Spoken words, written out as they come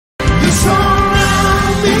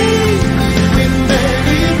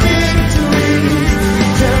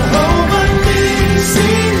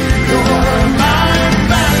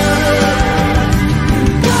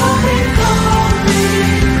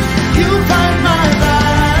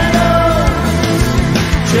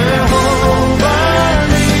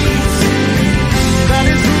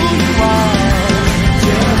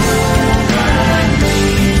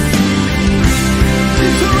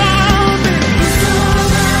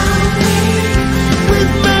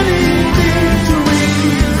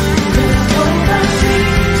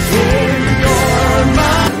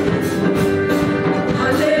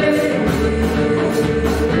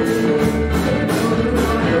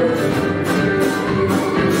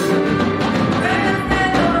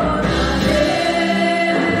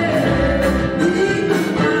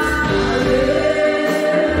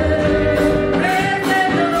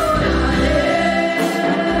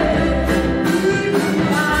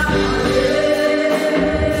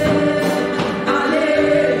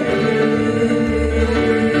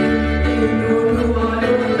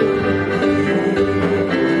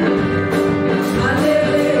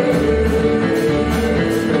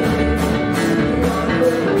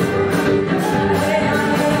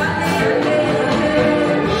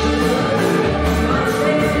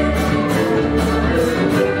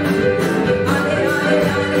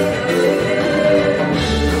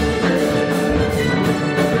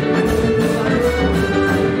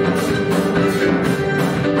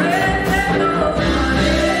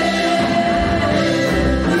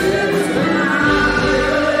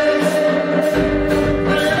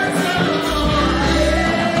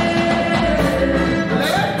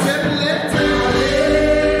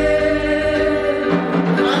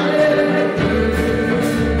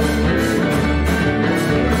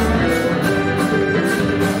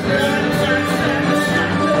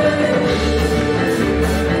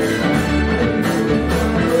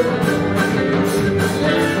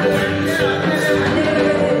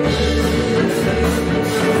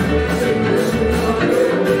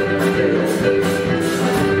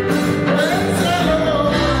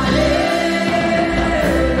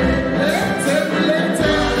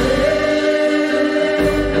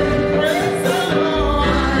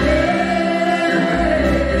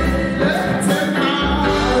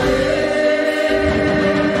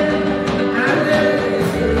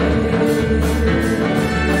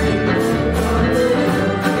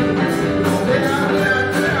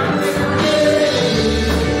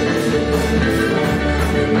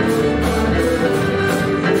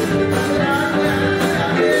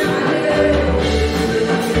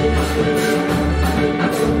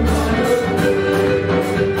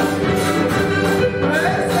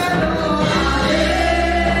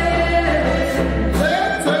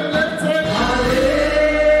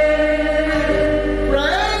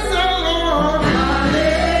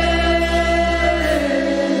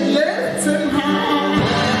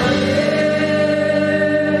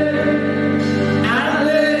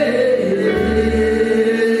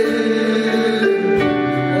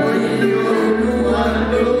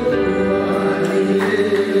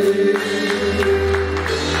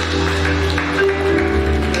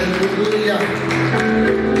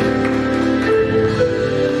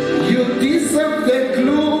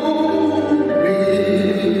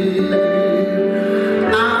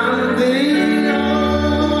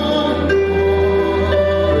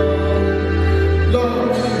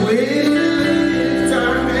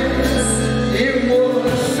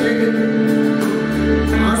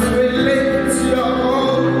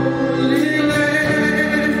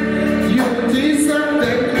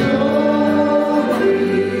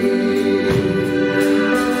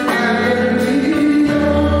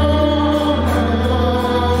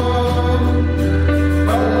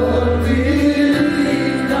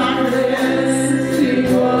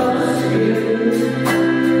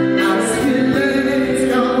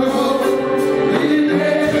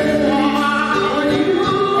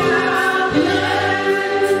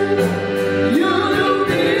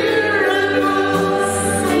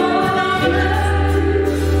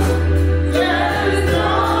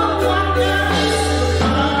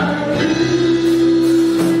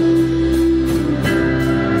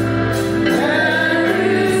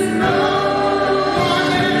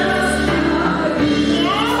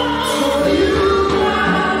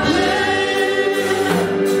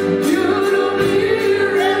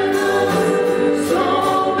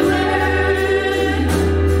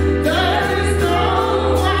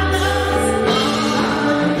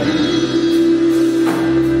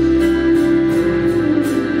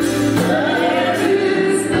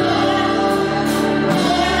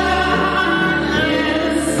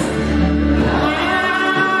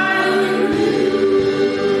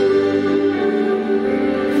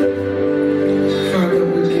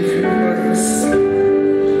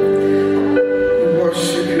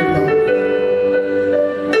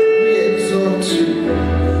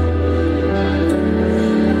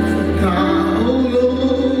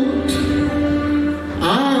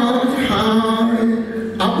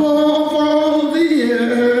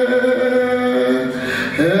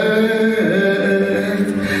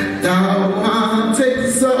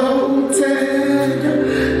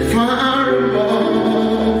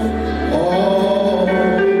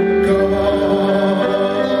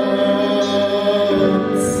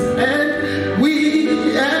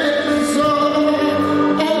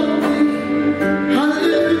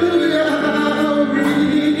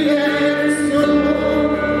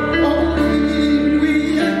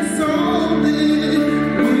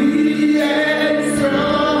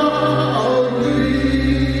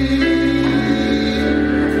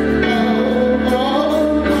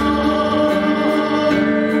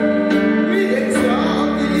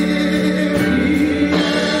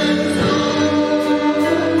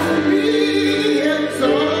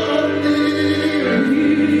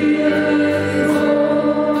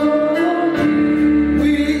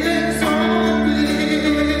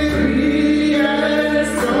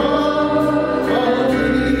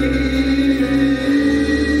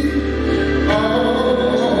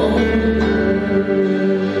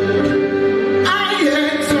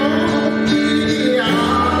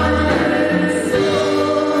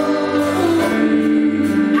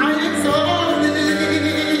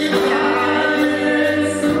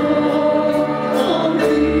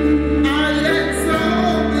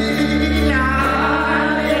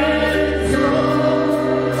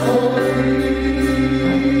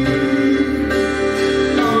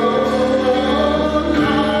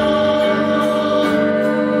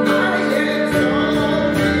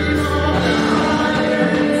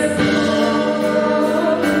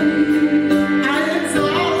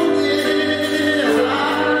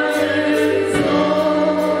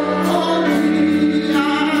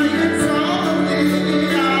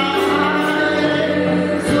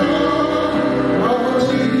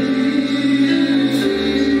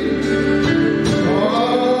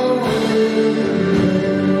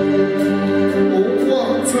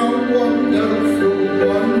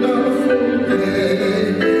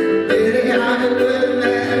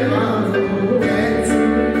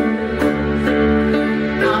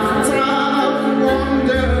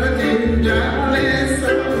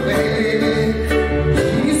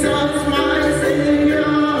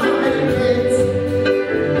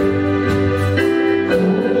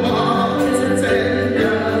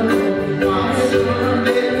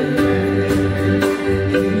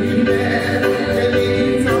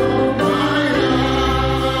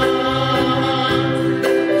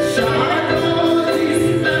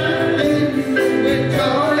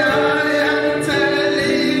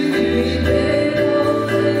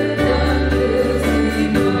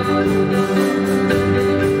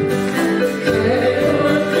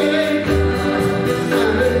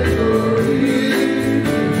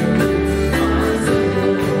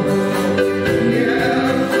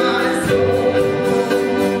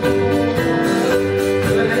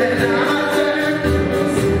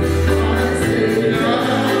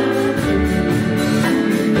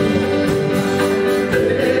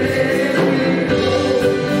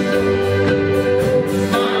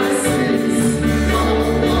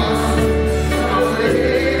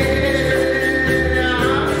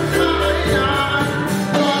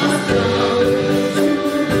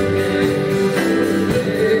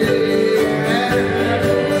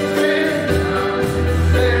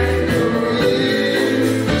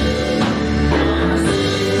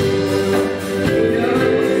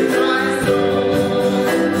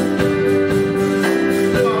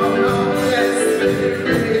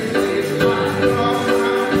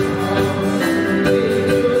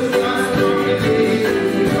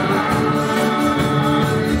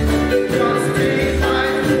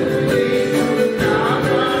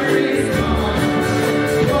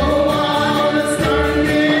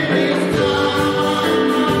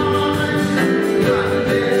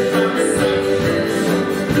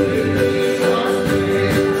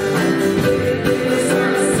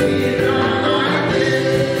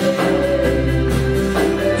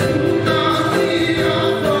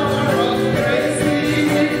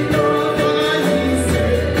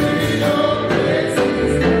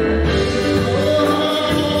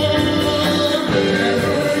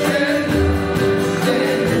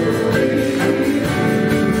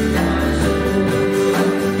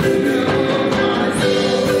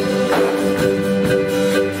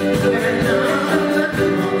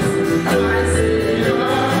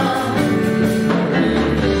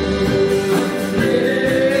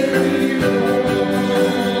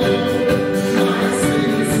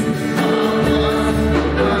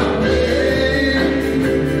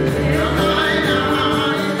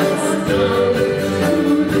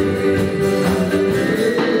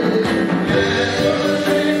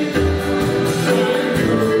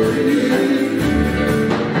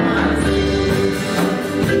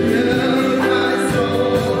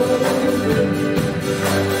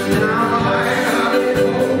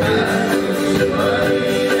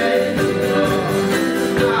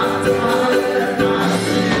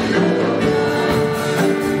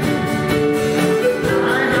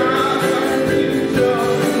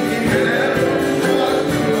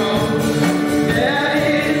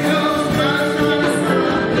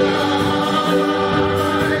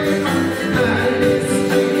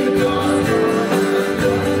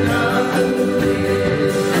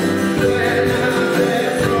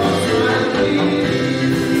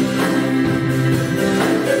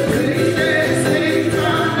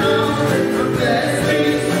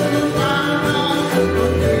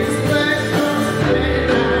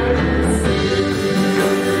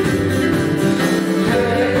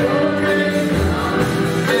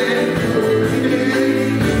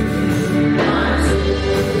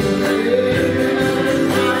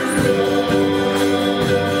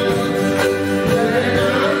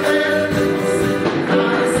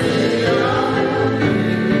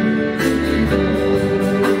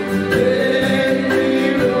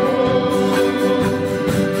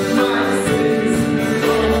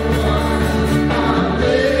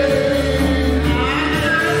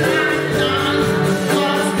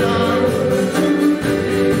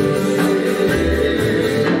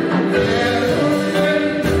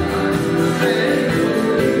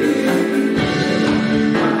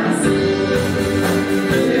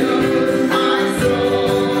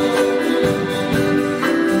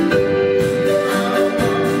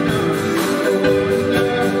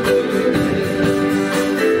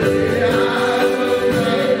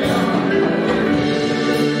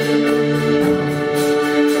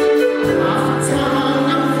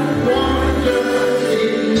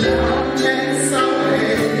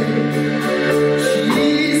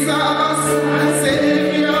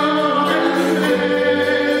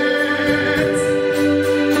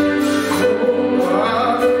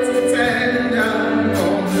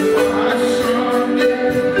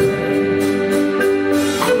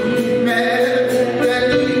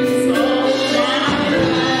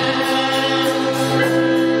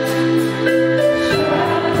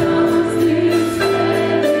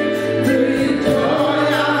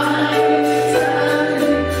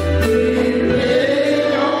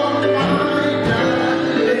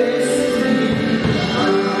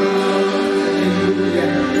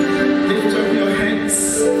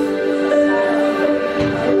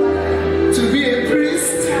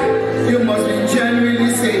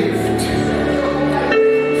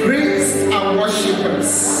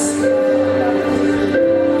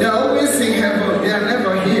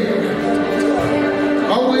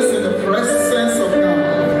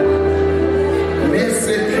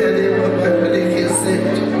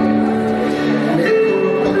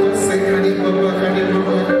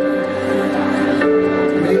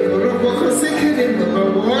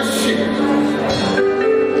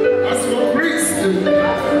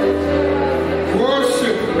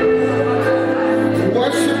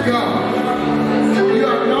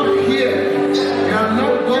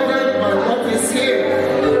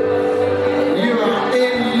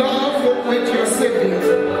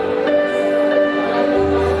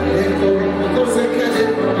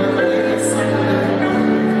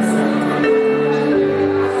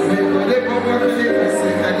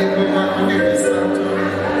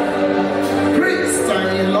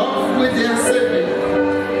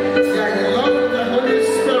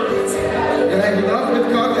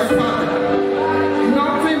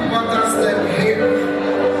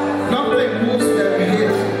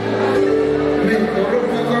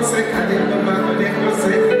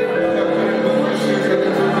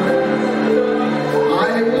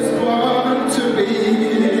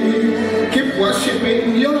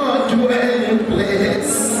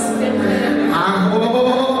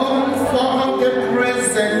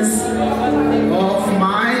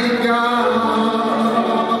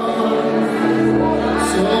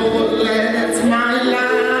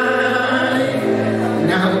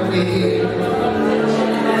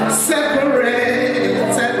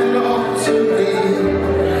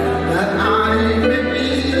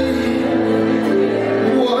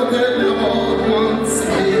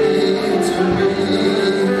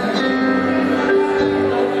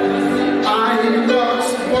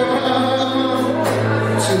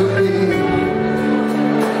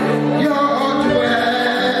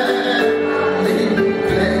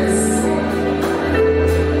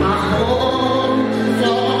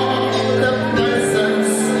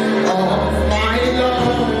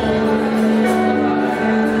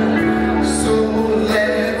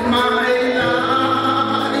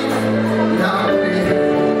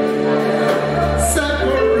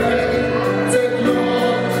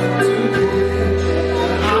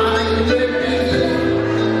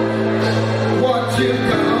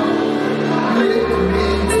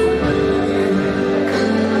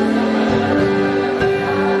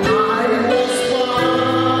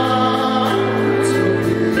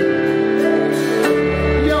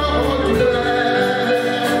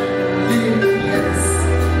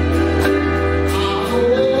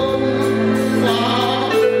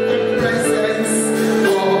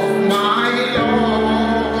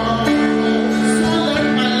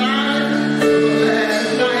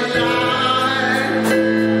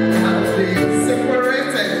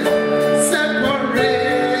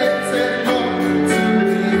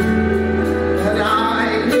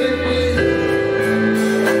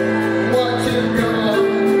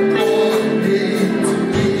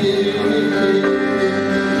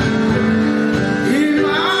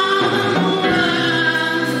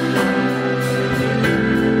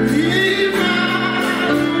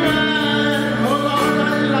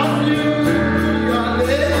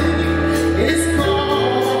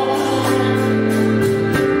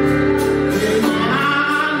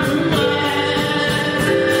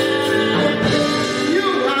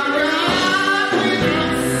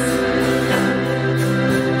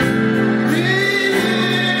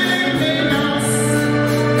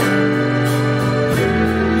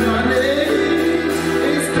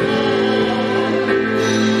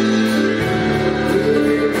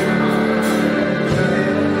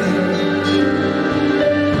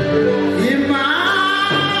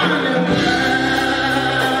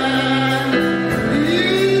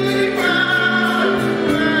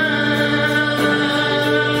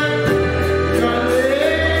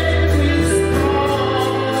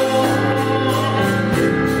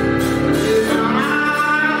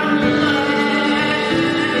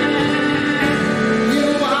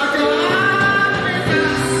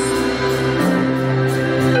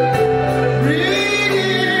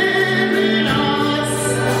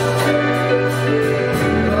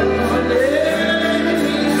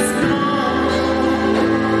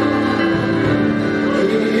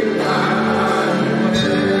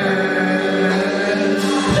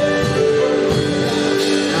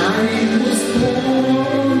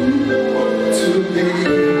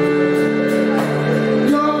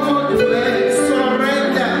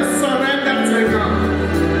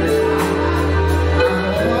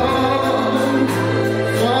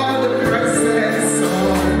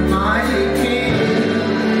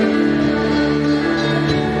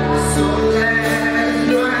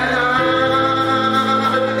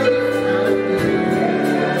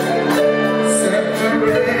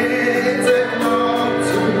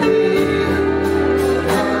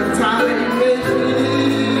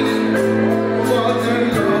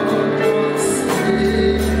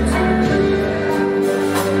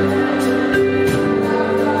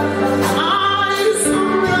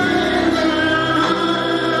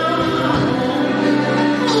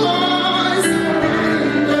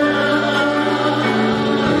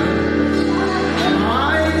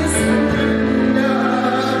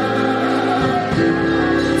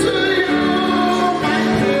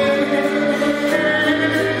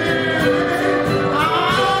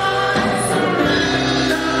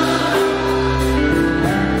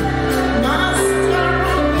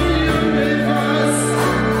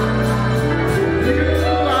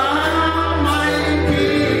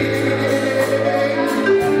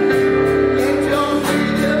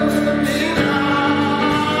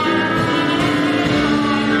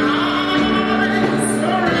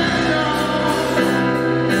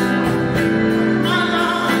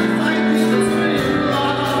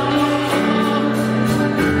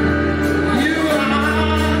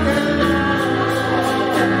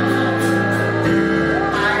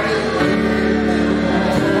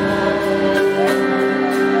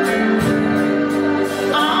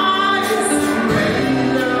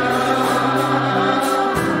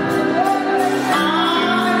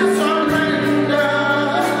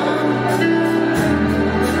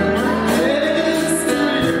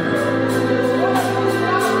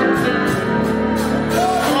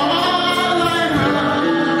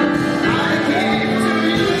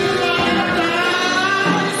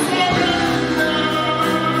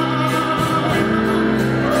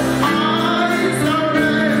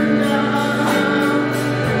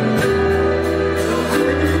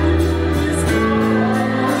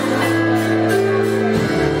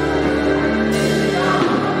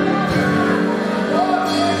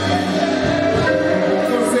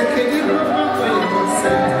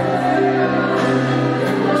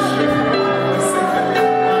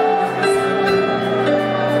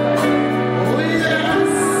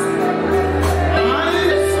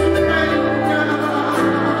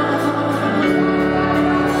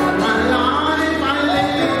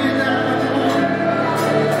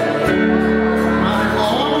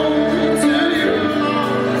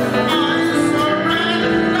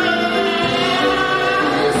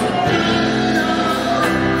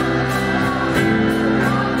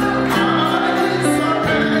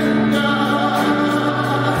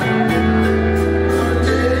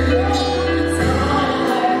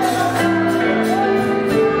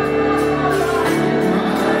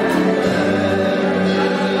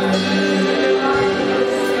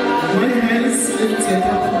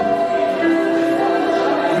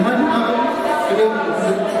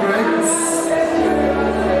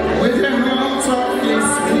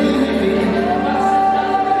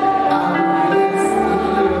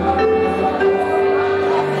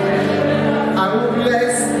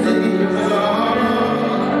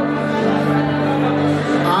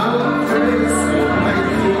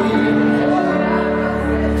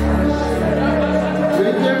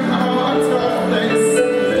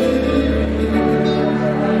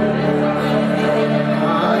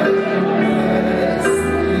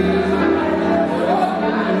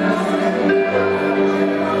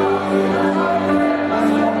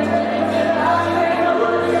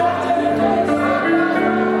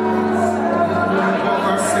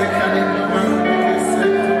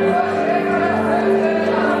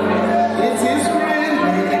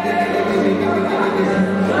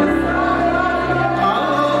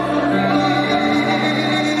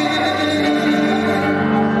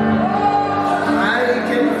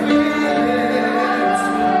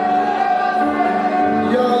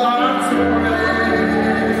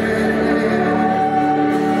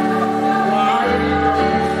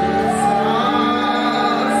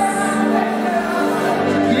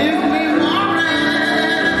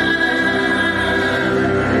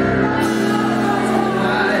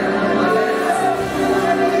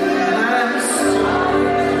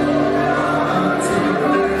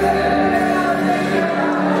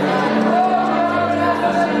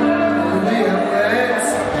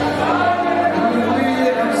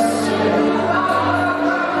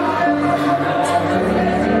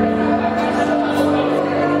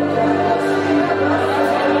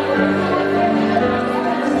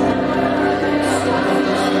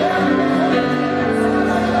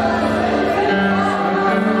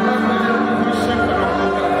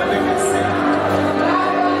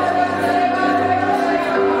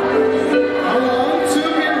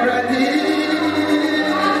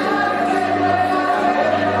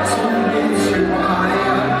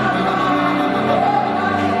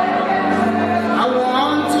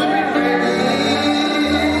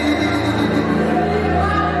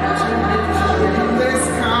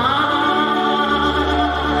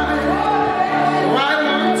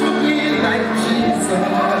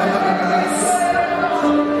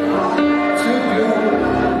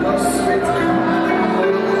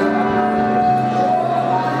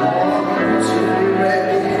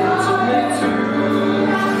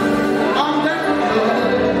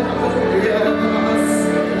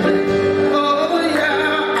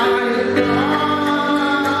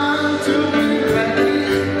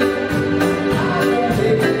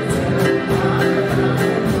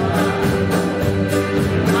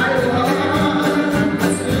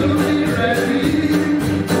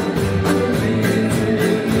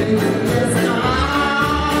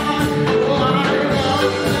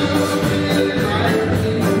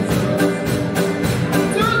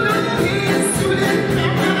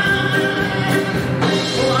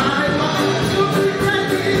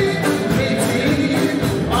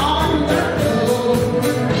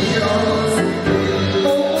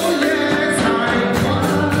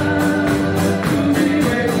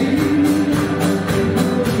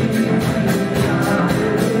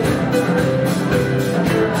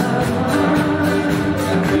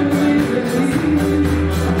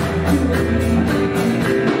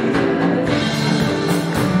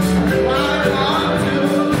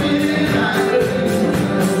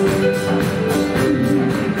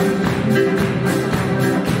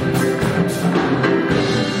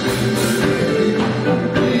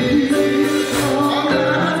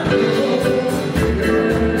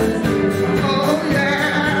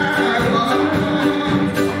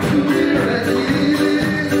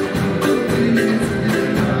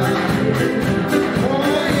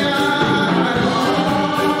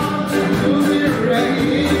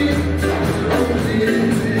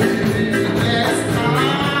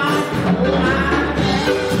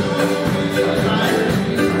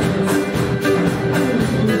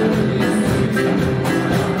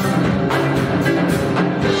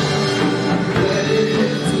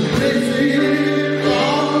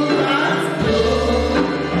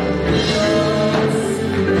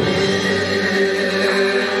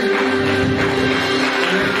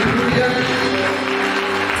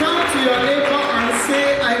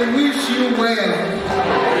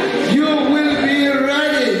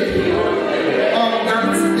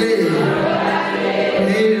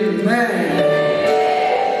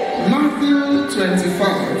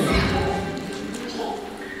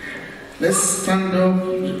Let's stand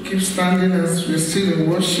up, keep standing as we're still in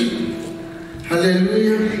worship.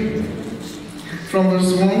 Hallelujah. From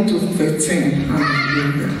verse 1 to 13.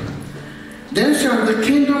 Hallelujah. Then shall the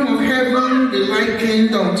kingdom of heaven be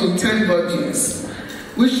likened unto 10 virgins,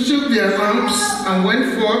 which took their lamps and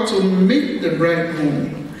went forth to meet the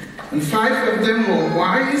bridegroom. And 5 of them were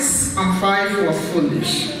wise, and 5 were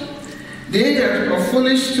foolish. They that were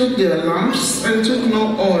foolish took their lamps and took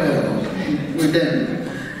no oil with them.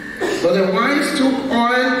 But the wise took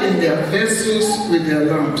oil in their vessels with their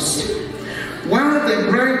lamps. While the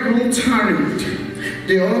bridegroom tarried,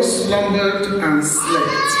 they all slumbered and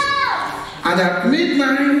slept. And at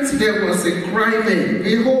midnight there was a cry made,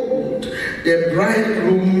 Behold, the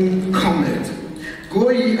bridegroom cometh. Go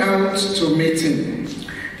ye out to meet him.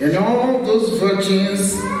 Then all those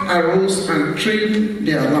virgins arose and trimmed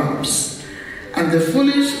their lamps. And the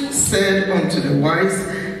foolish said unto the wise,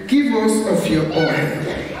 Give us of your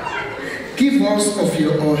oil. Give us of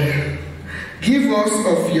your oil. Give us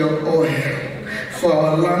of your oil. For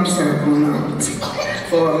our lamps are gone out.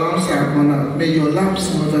 For our lamps are gone out. May your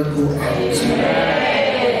lamps never go out.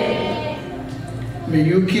 May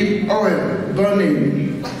you keep oil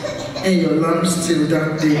burning in your lamps till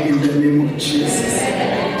that day in the name of Jesus.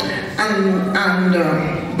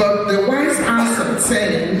 But the wise answered,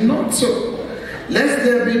 saying, Not so. Lest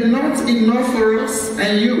there be not enough for us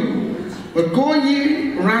and you. But go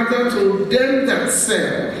ye rather to them that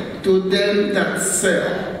sell, to them that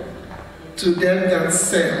sell, to them that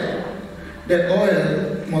sell. The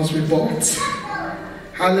oil must be bought.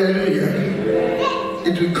 Hallelujah.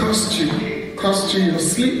 It will cost you your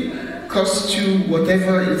sleep, cost you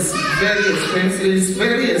whatever is very expensive. It's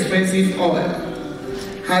very expensive oil.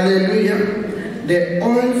 Hallelujah. The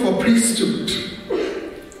oil for priesthood,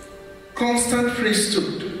 constant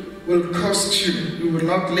priesthood, will cost you. You will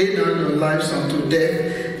not lay down your lives unto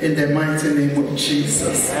death in the mighty name of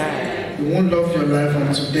Jesus. You won't love your life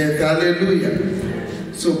unto death.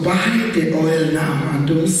 Hallelujah. So buy the oil now and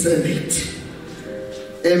don't sell it.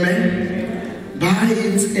 Amen. Buy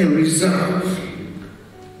it in reserve.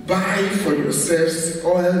 Buy for yourselves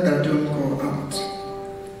oil that don't go out.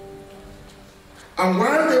 And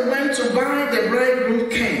while they went to buy, the bridegroom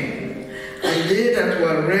came. And they that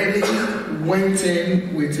were ready went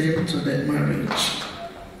in with him to the marriage,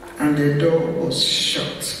 and the door was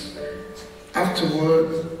shut.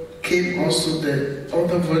 Afterward came also the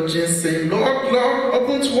other virgins, saying, Lord, Lord,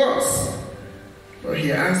 open to us. But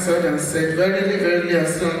he answered and said, Verily, verily, I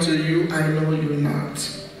say unto you, I know you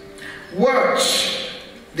not. Watch,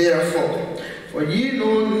 therefore, for ye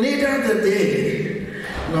know neither the day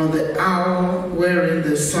nor the hour wherein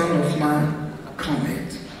the Son of Man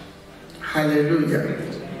cometh.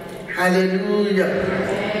 Hallelujah. Hallelujah.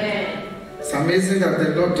 It's amazing that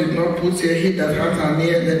the Lord did not put here, he that hath an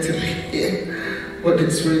ear, let him hear what the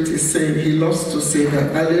Spirit is saying. He loves to say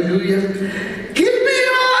that. Hallelujah. Give me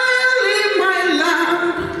oil in my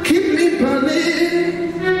lamp, keep me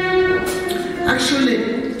burning.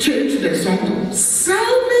 Actually, change the song to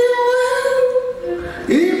sell me oil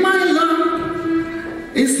in my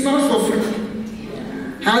lamp. It's not for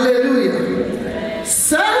free. Hallelujah.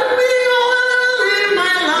 Sell me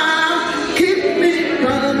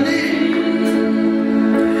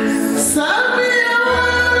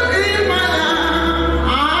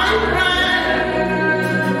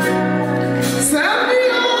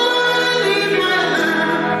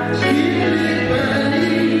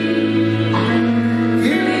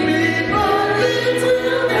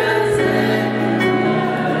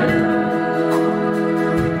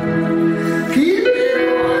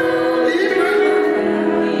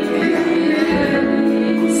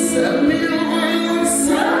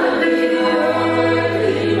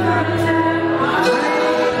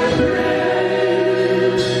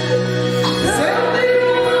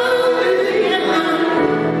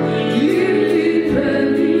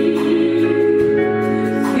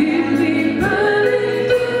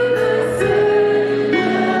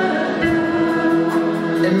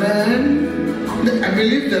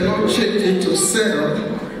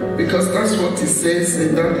because that's what it says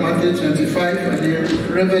in that Matthew 25 and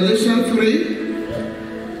in Revelation 3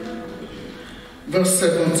 verse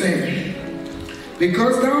 17.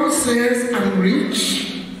 Because thou sayest, I'm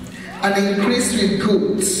rich and increased with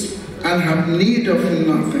goods and have need of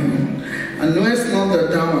nothing, and knowest not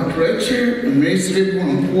that thou art wretched and miserable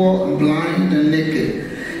and poor and blind and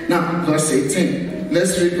naked. Now verse 18.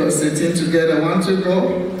 Let's read verse 18 together. 1, 2,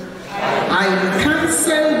 go. I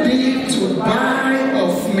counsel thee to buy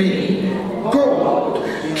of me gold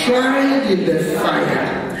tried in the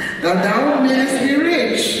fire, that thou mayest be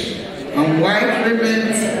rich, and white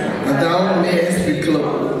raiment, that thou mayest be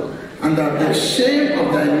clothed, and that the shame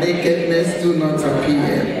of thy nakedness do not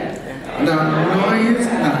appear. Thou anoint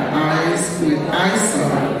thy eyes with eye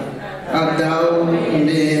salve, that thou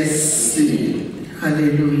mayest see.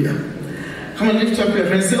 Hallelujah. Come on, lift up your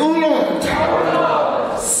hands and say, oh Lord,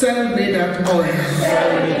 send me that oil.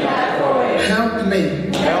 Help me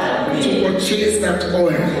to purchase that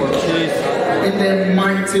oil. In the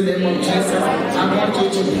mighty name of Jesus, I want you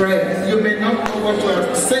to pray. You may not know what you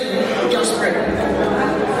are saying, just pray.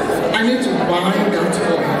 I need to buy that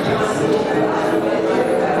oil.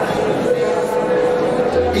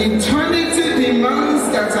 Eternity demands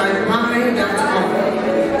that I buy that oil.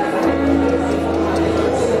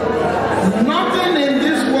 Nothing in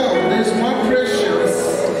this world is more precious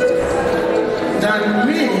than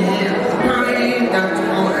me buying that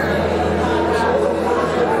oil.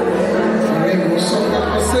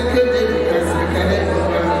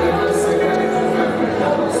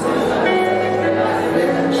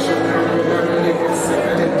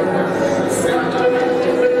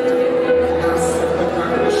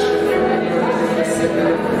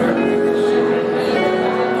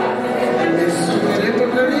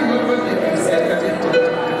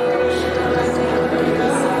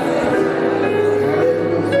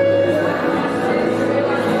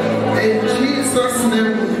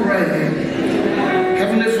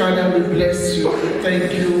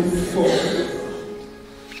 Thank you for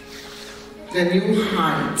the new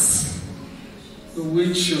heights to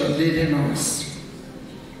which you are leading us.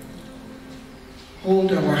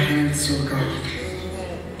 Hold our hands, O God.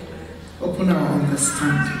 Open our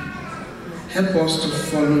understanding. Help us to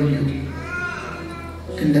follow you.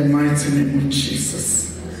 In the mighty name of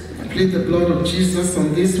Jesus. I plead the blood of Jesus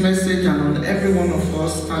on this message and on every one of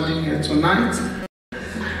us standing here tonight.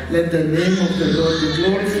 Let the name of the Lord be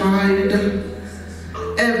glorified.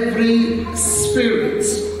 Every spirit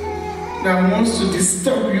that wants to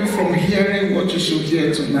disturb you from hearing what you should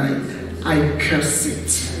hear tonight, I curse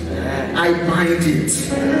it. I bind it.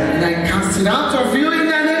 And I cast it out of you in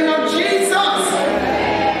the name of Jesus.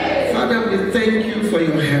 Father, we thank you for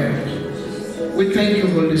your help. We thank you,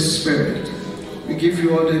 Holy Spirit. We give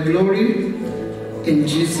you all the glory in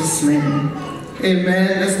Jesus' name.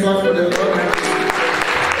 Amen. Let's clap for the Lord.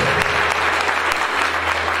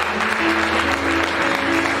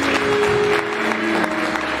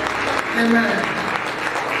 Amen.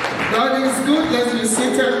 God is good. Let's be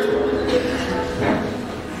seated.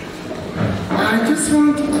 I just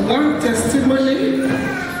want one testimony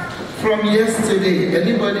from yesterday.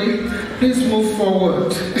 Anybody? Please move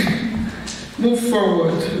forward. Move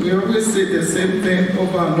forward. We always say the same thing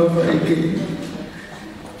over and over again.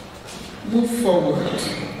 Move forward.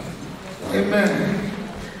 Amen.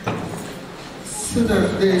 So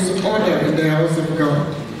that there is order in the house of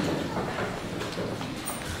God.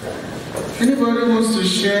 Anybody wants to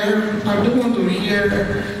share? I don't want to hear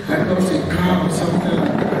I lost a car or something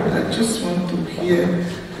like that. I just want to hear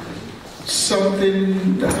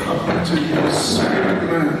something that happened to your spirit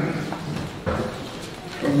man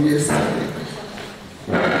from yesterday.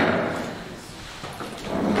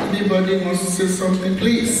 Anybody wants to say something,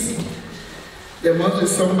 please? There must be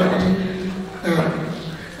somebody that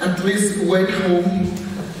at least went home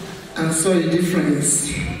and saw a difference.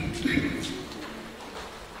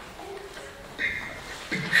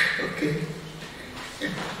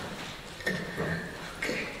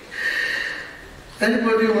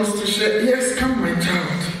 Anybody wants to share? Yes, come, my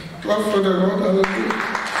child. Clap for the Lord. Hallelujah.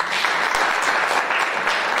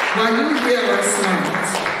 Were you here last night?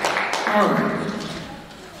 All right.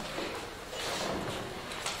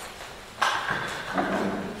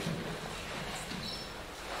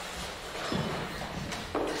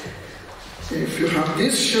 If you have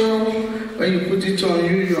this show, when you put it on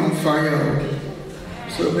you, you're on fire.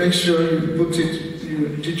 So make sure you put it.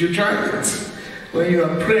 Did you try it? When you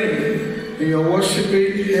are praying, when you are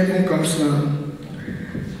worshiping, heaven comes down.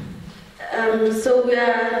 So we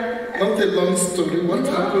are... Not a long story. What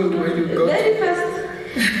happened when you got... Very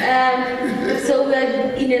fast. So we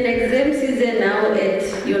are in an exam season now at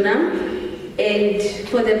UNAM. And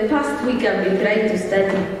for the past week I've been trying to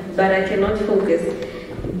study, but I cannot focus.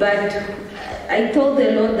 But I told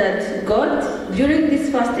the Lord that, God, during this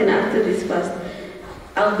fast and after this fast,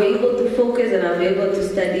 I'll be able to focus and I'll be able to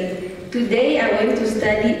study. Today I went to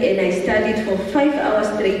study and I studied for 5 hours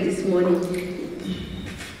straight this morning.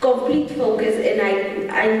 Complete focus, and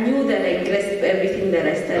I knew that I grasped everything that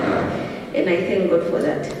I studied. And I thank God for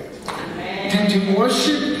that. Did you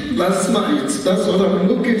worship last night? That's what I'm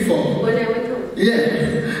looking for. When I went home.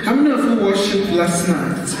 Yeah. How many of you worshiped last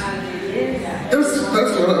night? Yes.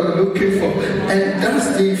 That's what I'm looking for. And that's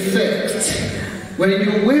the effect When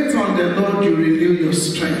you wait on the Lord, you renew your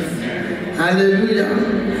strength.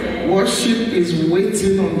 Hallelujah. Worship is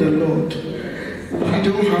waiting on the Lord. You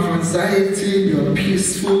don't have anxiety, you're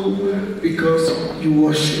peaceful because you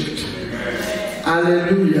worshipped.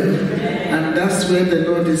 Hallelujah. And that's where the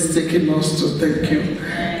Lord is taking us to. Thank you.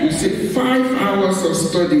 You see, 5 hours of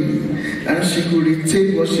studying, and she could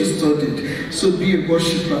retain what she studied. So be a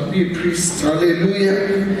worshiper, be a priest.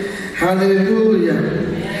 Hallelujah.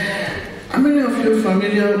 Hallelujah. How many of you are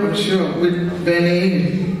familiar, I'm sure, with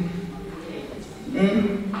Benny?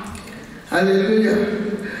 Hallelujah.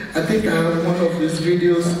 I think I have one of his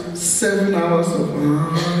videos, 7 hours of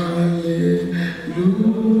hallelujah.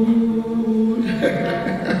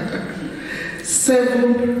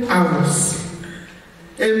 7 hours.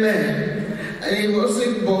 Amen. And he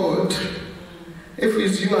wasn't bored. If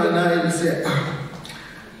it's you and I, you say,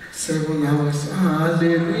 7 hours.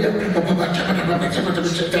 Hallelujah.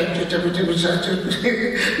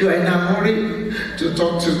 You are in a hurry to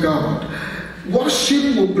talk to God.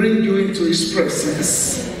 Worship will bring you into his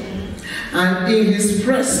presence. And in his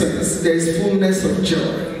presence, there is fullness of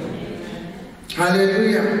joy.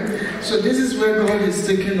 Hallelujah. So this is where God is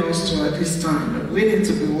taking us to at this time. We need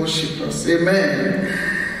to be worshipers. Amen.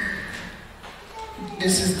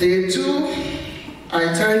 This is day 2. I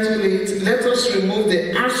titled it, Let Us Remove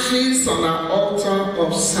the Ashes on Our Altar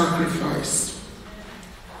of Sacrifice.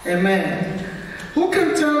 Amen. Who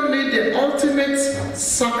can tell me the ultimate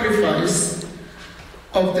sacrifice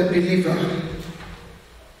of the believer?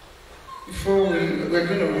 Before we're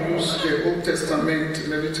going to use the Old Testament,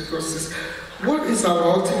 Leviticus 6. What is our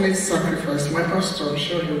ultimate sacrifice? My pastor, I'm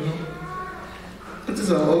sure you know. What is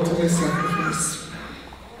our ultimate sacrifice?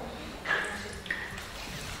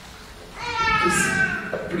 Just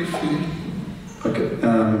briefly. Okay.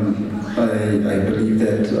 I believe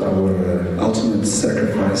that our ultimate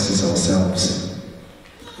sacrifice is ourselves.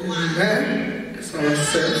 Amen. It's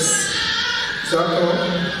ourselves. Is that all?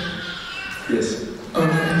 Yes.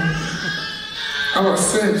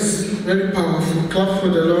 Ourselves, very powerful. Clap for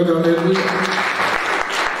the Lord, hallelujah.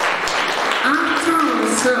 After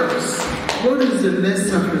ourselves, what is the next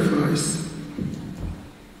sacrifice?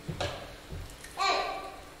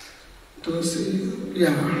 Don't say,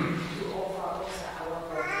 yeah.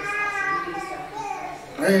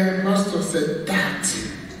 Pastor said that.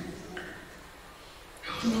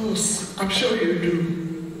 Who knows? I'm sure you do.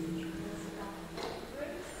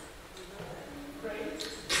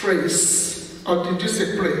 Praise. Or did you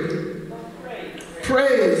say pray?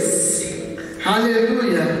 Praise.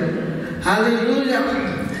 Hallelujah. Hallelujah.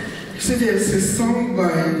 You see, there's a song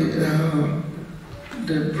by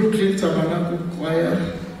the Brooklyn Tabernacle Choir.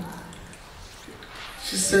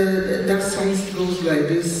 She said that song goes like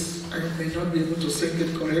this. I may not be able to sing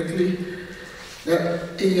it correctly.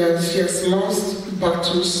 That she has lost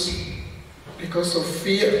battles because of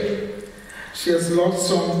fear. She has lost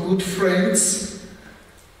some good friends.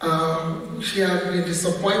 She had been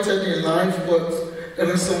disappointed in life, but there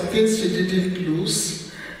are some things she didn't lose.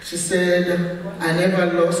 She said, I never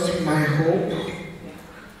lost my hope.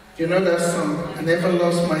 You know that song? I never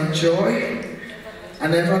lost my joy. I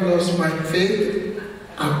never lost my faith.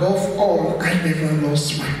 Above all, I never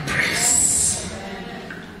lost my praise.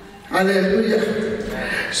 Hallelujah.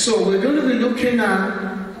 So we're going to be looking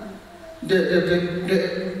at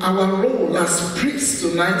our role as priests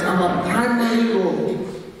tonight, our primary role.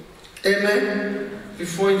 Amen.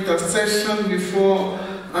 Before intercession, before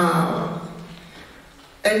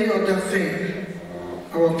any other thing,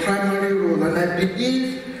 our primary role. And I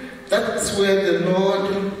believe that's where the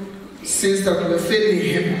Lord says that we're failing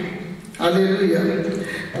him. Hallelujah.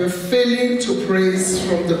 We're failing to praise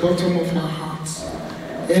from the bottom of our hearts.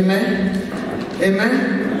 Amen.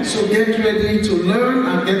 Amen. So get ready to learn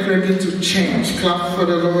and get ready to change. Clap for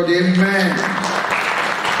the Lord. Amen.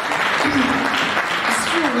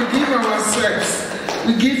 We give ourselves,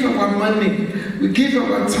 we give our money, we give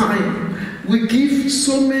our time, we give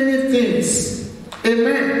so many things.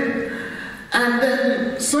 Amen. And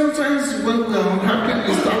then sometimes when we are unhappy,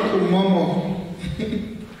 we start to murmur.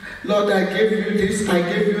 Lord, I gave you this, I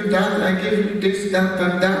gave you that, I gave you this, that,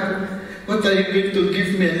 and that. What are you going to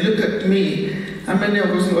give me? And look at me. How many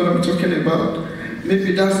of us know what I'm talking about?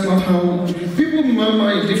 Maybe that's not how people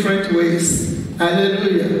murmur in different ways.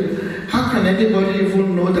 Hallelujah. How can anybody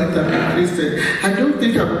even know that I'm a Christian? I don't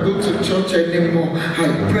think I will go to church anymore.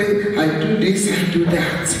 I pray, I do this, I do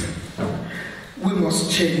that. We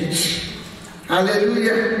must change.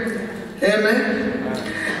 Hallelujah. Amen.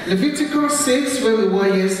 Leviticus 6, where we were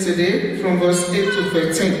yesterday, from verse 8 to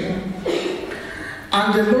 13.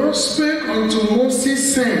 And the Lord spake unto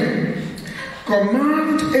Moses, saying,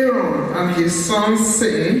 Command Aaron and his sons,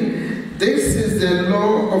 saying, this is the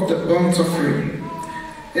law of the burnt offering.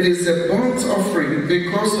 It is a burnt offering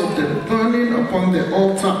because of the burning upon the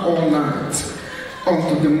altar all night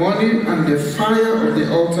until the morning, and the fire of the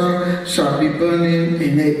altar shall be burning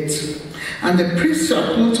in it. And the priest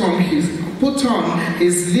shall put on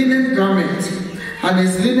his linen garment, and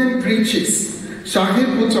his linen breeches shall he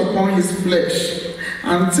put upon his flesh,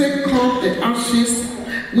 and take up the ashes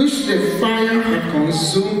which the fire had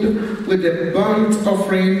consumed with the burnt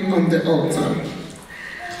offering on the altar.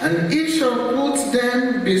 And he shall put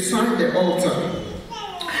them beside the altar.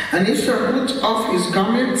 And he shall put off his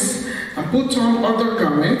garments, and put on other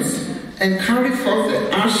garments, and carry forth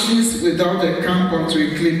the ashes without the camp unto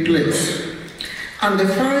a clean place. And the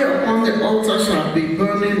fire upon the altar shall be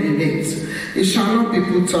burning in it. It shall not be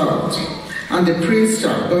put out. And the priest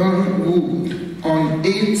shall burn wood on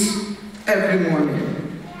it every morning,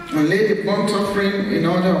 and lay the burnt offering in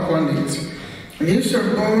order upon it. And he shall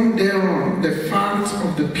burn thereon the fat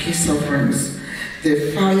of the peace offerings.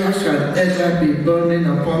 The fire shall ever be burning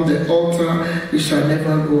upon the altar, it shall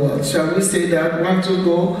never go out. Shall we say that? 1, 2,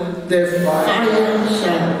 go. The fire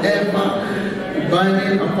shall ever be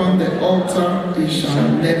burning upon the altar, it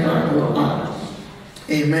shall never go out.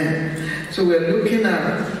 Amen. So we're looking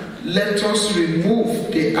at, let us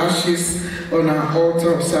remove the ashes on our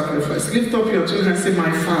altar of sacrifice. Lift up your two hands and say,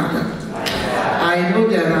 my Father, I know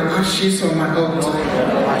there are ashes on my altar.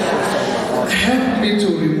 Help me to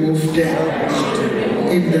remove them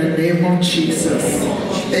in the name of Jesus.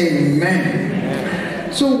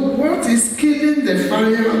 Amen. So what is killing the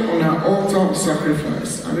fire on our altar of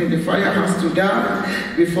sacrifice? I mean, the fire has to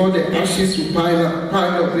die before the ashes will pile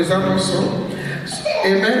up. Is that also?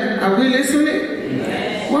 Amen. Are we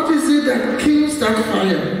listening? What is it that kills that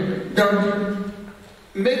fire? That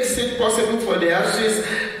makes it possible for the ashes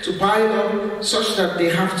to pile up such that they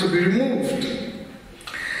have to be removed?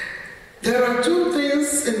 There are two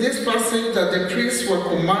things in this passage that the priests were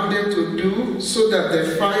commanded to do so that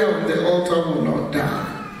the fire on the altar will not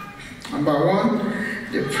die. Number one,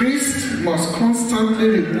 the priest must constantly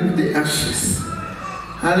remove the ashes.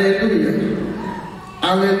 Hallelujah.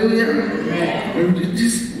 Hallelujah.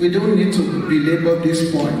 We don't need to belabor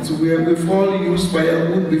this point. We've all used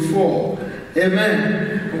firewood before.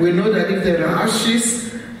 Amen. We know that if there are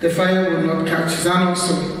ashes, the fire will not catch. Is that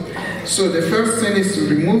also? So the first thing is to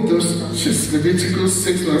remove those ashes. Leviticus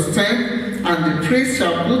 6 verse 10. And the priest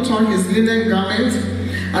shall put on his linen garment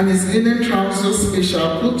and his linen trousers. He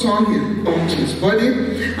shall put on his body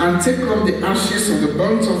and take up the ashes of the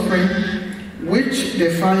burnt offering which the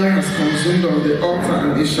fire has consumed on the altar,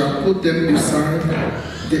 and he shall put them beside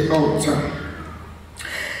the altar.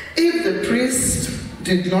 If the priest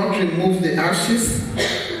did not remove the ashes,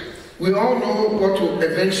 we all know what will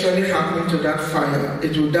eventually happen to that fire.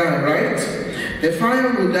 It will die, right? The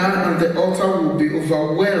fire will die and the altar will be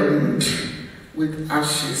overwhelmed with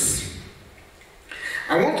ashes.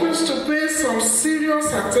 I want us to pay some serious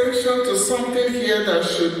attention to something here that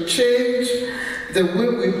should change the way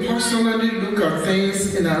we personally look at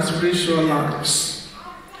things in our spiritual lives.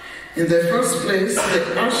 In the first place,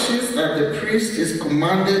 the ashes that the priest is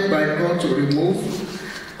commanded by God to remove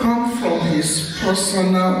come from his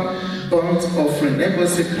personal burnt offering. That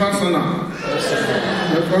was a personal.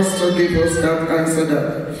 The pastor gave us that answer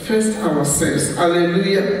that first ourselves.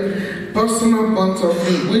 Hallelujah. Personal burnt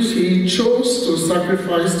offering which he chose to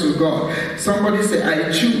sacrifice to God. Somebody say,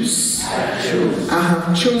 I choose. I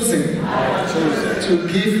have chosen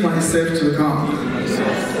to give myself to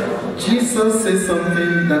God. Jesus said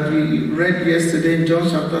something that we read yesterday in John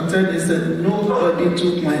chapter 10. He said, nobody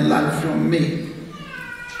took my life from me.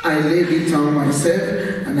 I laid it down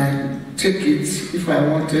myself and I take it if I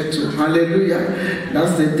wanted to. Hallelujah.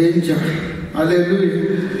 That's the danger.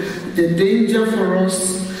 Hallelujah. The danger for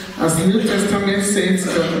us as New Testament saints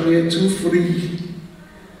that we are too free.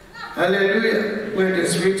 Hallelujah. Where the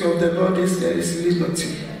Spirit of the Lord is, there is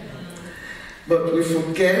liberty. But we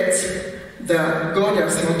forget that God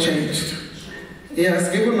has not changed. He has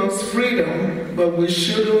given us freedom, but we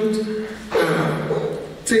shouldn't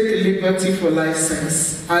take liberty for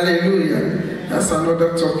license. Hallelujah. That's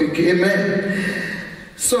another topic. Amen.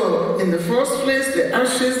 So, in the first place, the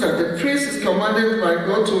ashes that the priest is commanded by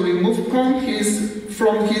God to remove come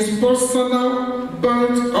from his personal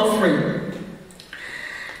burnt offering,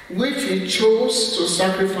 which he chose to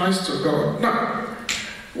sacrifice to God. Now,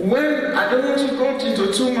 I don't want to go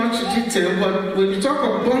into too much detail, but when you talk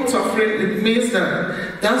of burnt offering, it means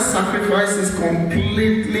that that sacrifice is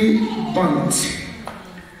completely burnt.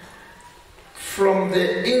 From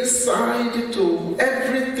the inside to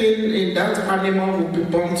everything anything in that animal will be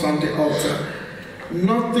burnt on the altar.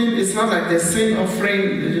 Nothing, it's not like the sin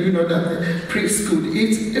offering, that the priest could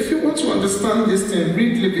eat. If you want to understand this thing,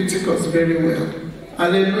 read Leviticus very well.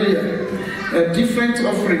 Hallelujah. Different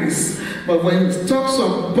offerings. But when it talks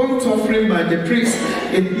of burnt offering by the priest,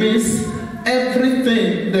 it means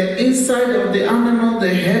everything, the inside of the animal,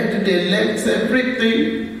 the head, the legs,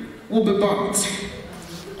 everything will be burnt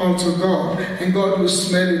unto God. And God will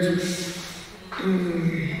smell it.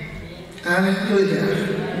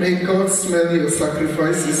 Hallelujah. May God smell your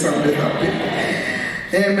sacrifices and be happy.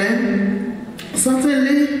 Amen.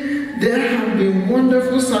 Certainly, there have been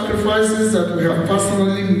wonderful sacrifices that we have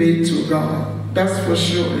personally made to God. That's for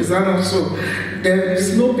sure. Is that not so? There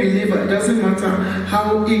is no believer, it doesn't matter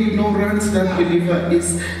how ignorant that believer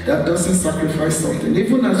is, that doesn't sacrifice something.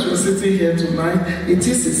 Even as we're sitting here tonight, it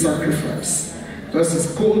is a sacrifice. Because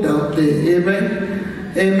it's cold out there.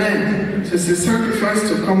 Amen? Amen. So it's a sacrifice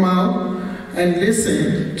to come out and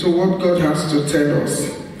listen to what God has to tell us.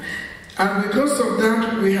 And because of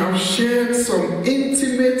that, we have shared some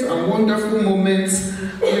intimate and wonderful moments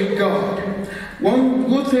with God. One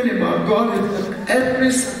good thing about God is that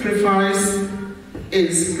every sacrifice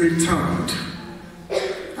is returned.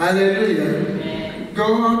 Hallelujah.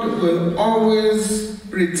 God will always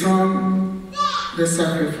return the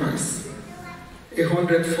sacrifice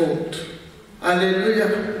 100-fold.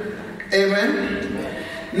 Hallelujah. Amen.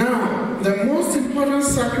 Now, the most important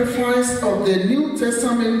sacrifice of the New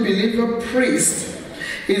Testament believer priest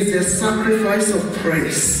is the sacrifice of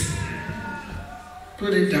praise.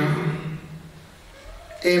 Put it down.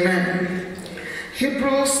 Amen.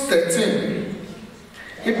 Hebrews 13.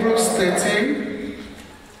 Hebrews 13.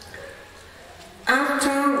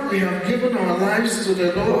 After we have given our lives to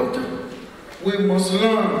the Lord, we must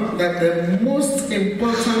learn that the most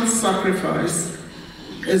important sacrifice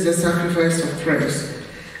is the sacrifice of praise.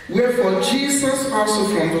 Wherefore Jesus also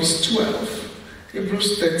from verse 12,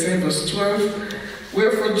 Hebrews 13 verse 12,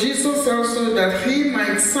 wherefore Jesus also, that he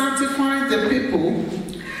might sanctify the people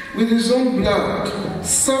with his own blood,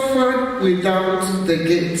 suffered without the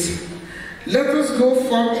gate. Let us go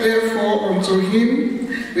forth therefore unto him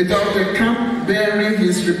without the camp, bearing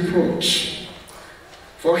his reproach.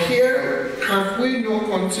 For here have we no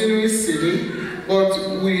continuous city,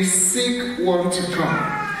 but we seek one to come.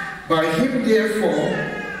 By him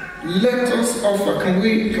therefore let us offer. Can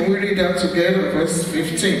we read that together? Verse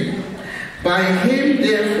 15. By him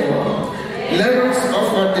therefore let us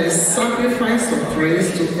offer the sacrifice of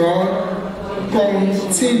praise to God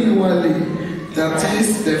continually. That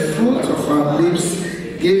is the fruit of our lips,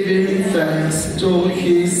 giving thanks to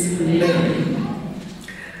his name.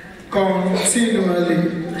 Continually.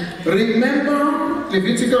 Remember,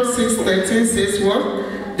 Leviticus 6:13 says what?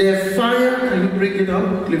 The fire, can you bring it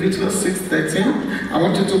up? Leviticus 6:13. I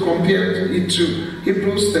want you to compare it to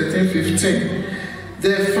Hebrews 13:15.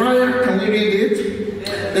 The fire, can we read it?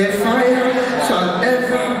 The fire shall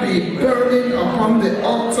ever be burning upon the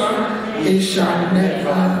altar, it shall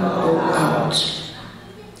never go out.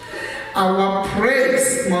 Our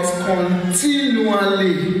praise must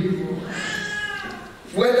continually,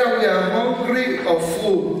 whether we are hungry or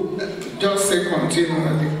full, just say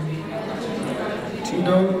continually.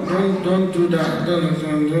 Don't do that. Don't.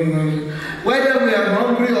 Whether we are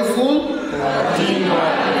hungry or full,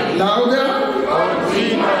 continually. Louder.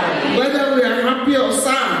 Continually. Whether we are happy or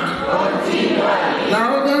sad, continually.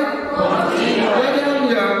 Louder. Continually. Whether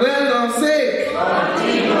we are well or sick,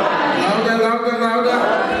 continually. Louder.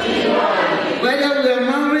 Continually. Whether we are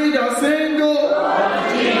married or single,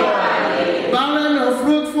 continually. Barren or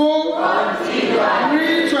fruitful, continually.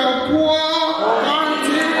 Rich or poor,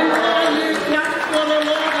 continually. Clap for the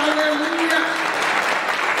Lord. Hallelujah.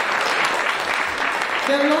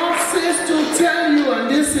 The Lord says to tell you, and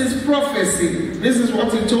this is prophecy, this is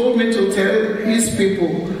what he told me to tell his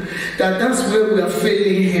people, that that's where we are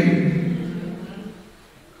failing him.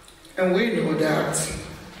 And we know that.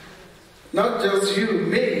 Not just you,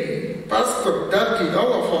 me, Pastor, Daddy,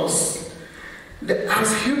 all of us.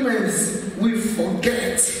 As humans, we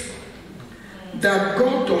forget that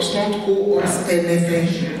God does not owe us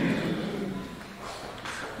anything.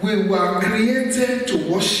 We were created to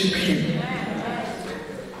worship him.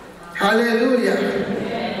 Hallelujah.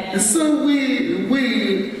 And so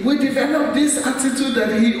we develop this attitude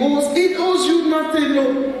that he owes you nothing. No.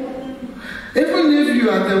 Even if you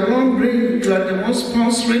are the one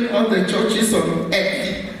sponsoring all the churches on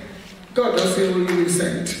earth, God doesn't owe you a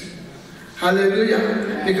cent.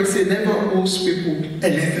 Hallelujah. Because he never owes people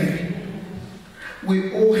anything.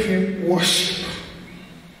 We owe him worship.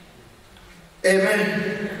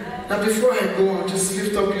 Amen. Now before I go on, just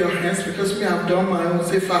lift up your hands because we have done my own.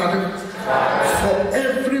 Say, Father, for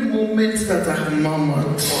every moment that I have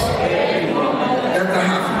murmured, that I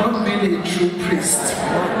have not been a true priest,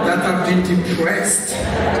 that I've been depressed,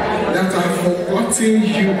 that I've forgotten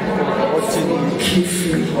you, forgive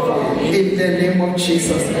me. In the name of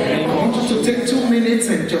Jesus. I want you to take 2 minutes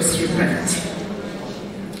and just repent.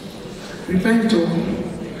 Repent,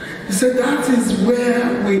 He said that is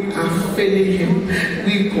where we are failing him.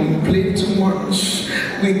 We complain too much.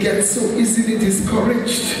 We get so easily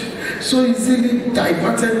discouraged, so easily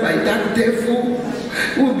diverted by that devil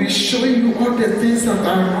who will be showing you all the things that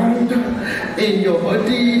are wrong in your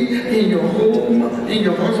body, in your home, in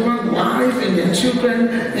your husband, wife, in your children,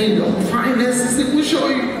 in your finances. He will show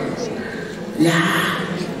you. Yeah.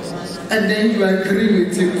 And then you agree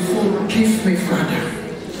with him. Forgive me, Father.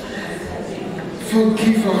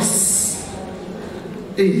 Forgive us.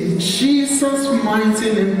 In Jesus'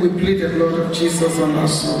 mighty name, we plead the blood of Jesus on our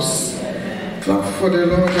souls. Clap for the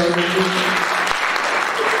Lord.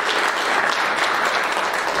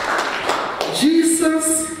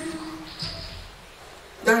 Jesus,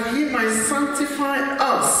 that he might sanctify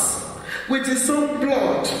us with his own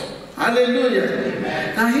blood. Hallelujah.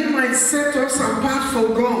 Amen. That he might set us apart for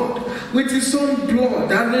God with his own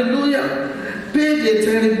blood. Hallelujah. Paid a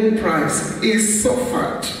terrible price. He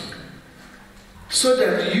suffered so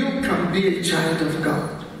that you can be a child of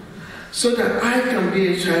God. So that I can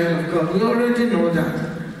be a child of God. We already know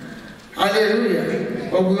that. Hallelujah.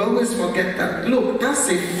 But we always forget that. Look, that's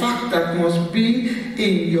a fact that must be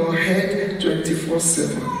in your head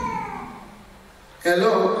 24/7.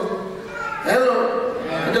 Hello? Hello?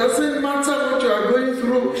 It doesn't matter what you are going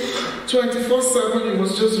through 24/7, you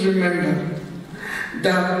must just remember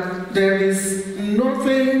that there is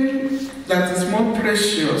nothing that is more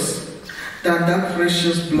precious than that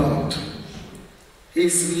precious blood.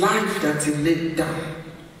 His life that he laid down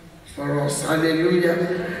for us. Hallelujah.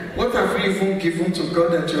 What have you even given to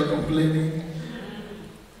God that you're complaining?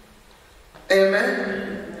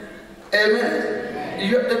 Amen. Amen.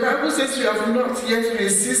 The Bible says you have not yet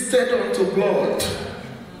resisted unto blood.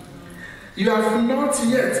 You have not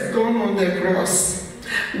yet gone on the cross.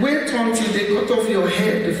 Wait until they cut off your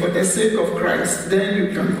head for the sake of Christ, then you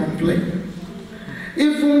can complain.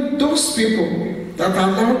 Even those people that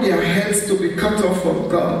allow their heads to be cut off from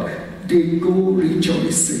God, they go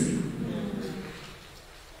rejoicing.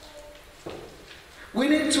 We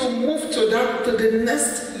need to move to the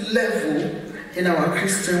next level in our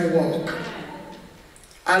Christian walk.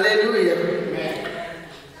 Hallelujah.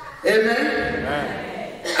 Amen. Amen.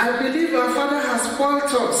 I believe our Father has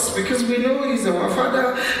spoiled us because we know he's our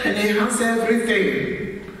Father and he has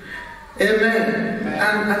everything. Amen.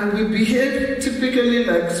 And we behave typically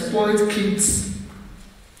like spoiled kids.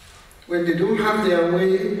 When they don't have their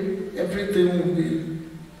way, everything will be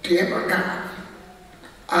clear.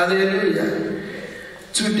 Hallelujah.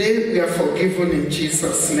 Today we are forgiven in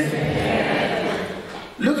Jesus' name.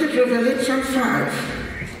 Look at Revelation 5.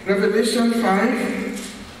 Revelation 5.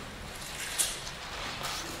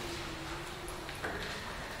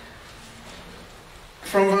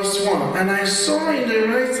 From verse 1. And I saw in the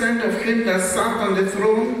right hand of him that sat on the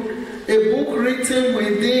throne a book written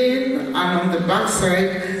within and on the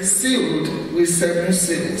backside, sealed with 7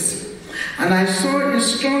 seals. And I saw a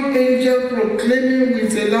strong angel proclaiming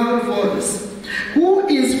with a loud voice, who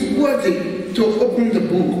is worthy to open the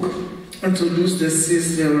book and to loose the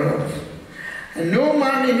seals thereof? And no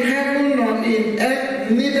man in heaven nor in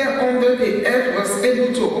earth, neither under the earth, was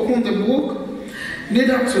able to open the book,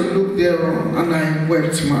 neither to look thereon. And I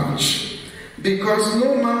wept much, because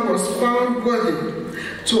no man was found worthy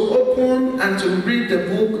to open and to read the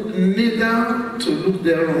book, neither to look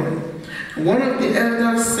thereon. And one of the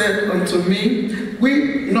elders said unto me,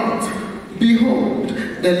 weep not, behold,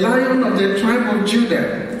 the Lion of the tribe of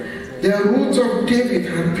Judah, the root of David,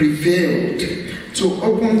 had prevailed to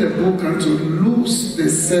open the book and to loose the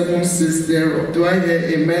 7 seals thereof. Do I hear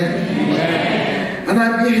amen? Amen. And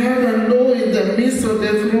I beheld, and lo, in the midst of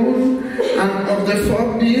the throne and of the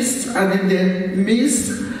 4 beasts, and in the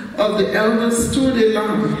midst of the elders stood a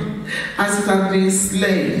lamb, as it had been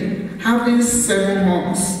slain, having 7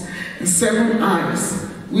 horns and 7 eyes,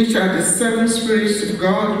 which are the 7 spirits of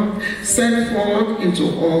God sent forth into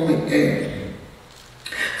all the air.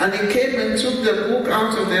 And he came and took the book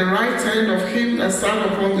out of the right hand of him that sat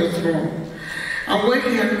upon the throne. And when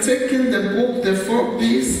he had taken the book, the 4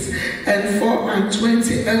 beasts and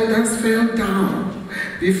 24 elders fell down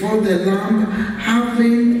before the Lamb,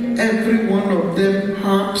 having every one of them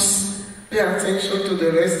harps. Pay attention to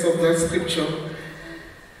the rest of that scripture.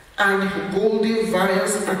 and golden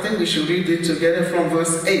vials. I think we should read it together from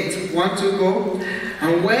verse 8. Want to go?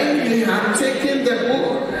 And when he had taken the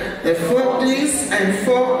book, the 4 beasts and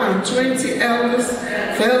 24 elders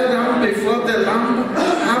fell down before the Lamb,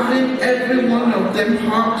 having every one of them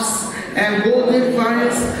harps and golden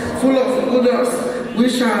vials full of odors,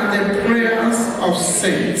 which are the prayers of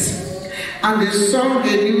saints. And they sung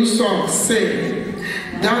a new song, saying,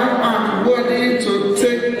 Thou art worthy to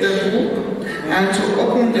take the book and to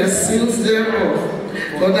open the seals thereof,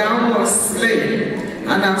 for thou wast slain,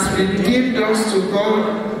 and hast redeemed us to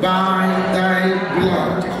God by thy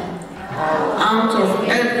blood, out of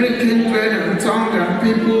every kindred and tongue and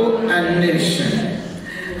people and nation,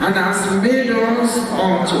 and hast made us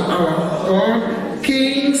unto our God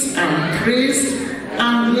kings and priests,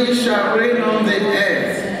 and we shall reign on the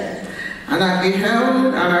earth. And I beheld,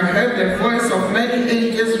 and I heard the voice of many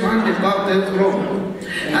angels round about the throne,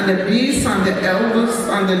 and the beasts and the elders,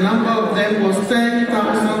 and the number of them was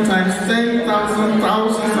 10,000 times 10,000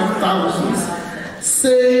 thousands of thousands,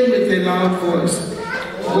 saying with a loud voice,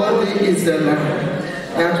 Worthy is the Lamb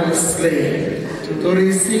that was slain to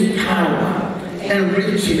receive power and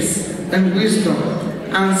riches and wisdom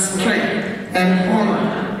and strength and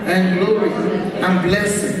honor and glory and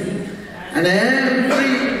blessing. And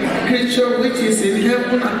every creature which is in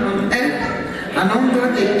heaven and on earth and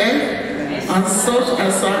under the earth, and such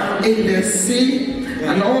as are in the sea,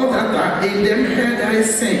 and all that are in them, heard I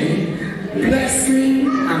saying, Blessing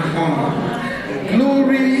and honor,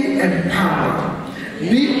 glory and power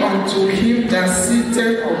be unto him that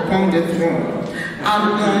sitteth upon the throne,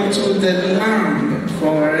 and unto the Lamb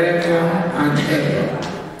forever and ever.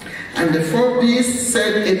 And the 4 beasts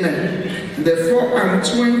said, Amen. The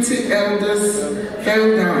 24 elders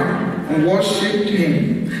fell down and worshipped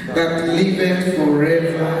him that liveth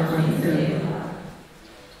forever and ever.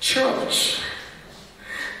 Church,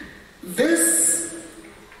 this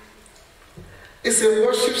is a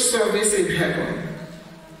worship service in heaven.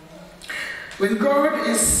 When God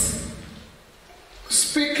is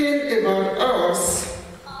speaking about us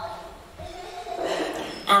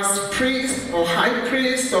as priest or high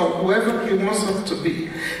priest or whoever he wants us to be,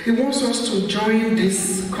 he wants us to join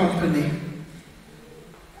this company.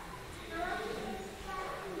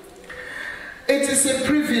 It is a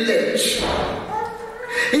privilege.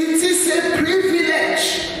 It is a privilege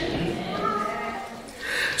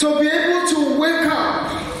to be able to wake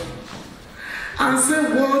up and say,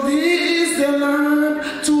 Worthy is the Lamb,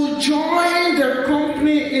 to join the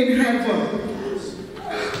company in heaven,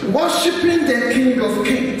 worshiping the King of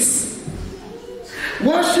Kings,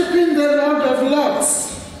 worshiping the Lord of Lords,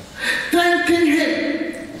 thanking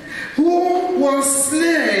him who was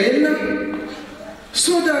slain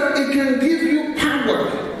so that he can give you power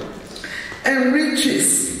and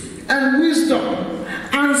riches and wisdom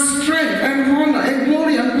and strength and honor and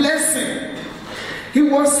glory and blessing. He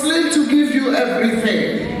was slain to give you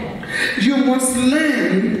everything. You must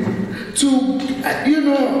learn to,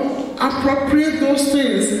 appropriate those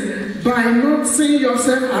things by not seeing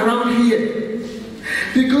yourself around here.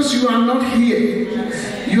 Because you are not here.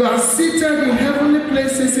 You are seated in heavenly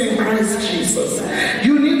places in Christ Jesus.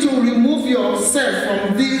 You need to remove yourself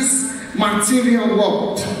from this material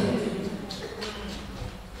world.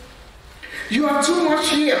 You are too much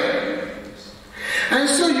here. And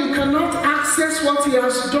so you cannot access what he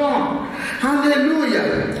has done.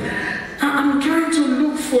 Hallelujah. I'm trying to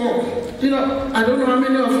look for, I don't know how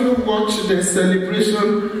many of you watched the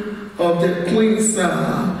celebration of the Queen's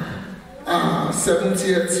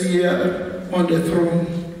 70th year on the throne.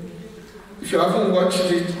 If you haven't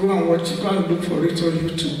watched it, go and watch it. Go and look for it on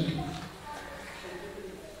YouTube.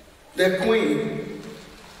 The Queen,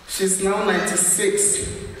 she's now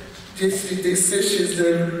 96. They say she's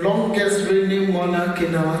the longest reigning monarch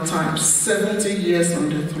in our time, 70 years on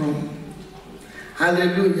the throne.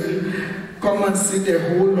 Hallelujah. Come and see the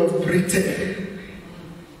whole of Britain.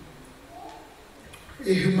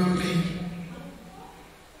 A human being.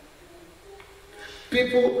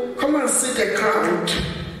 People, come and see the crowd.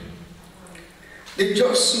 They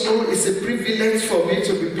just know it's a privilege for me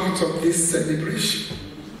to be part of this celebration.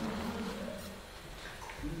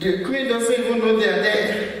 The Queen doesn't even know they are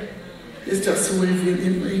there. It's just waving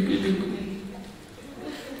in.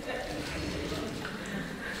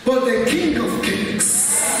 But the King of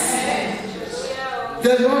Kings,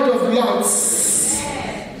 the Lord of Lords,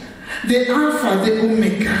 the Alpha, the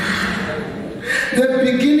Omega, the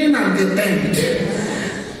beginning and the end,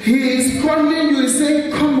 he is calling you,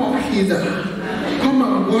 saying, come up hither, come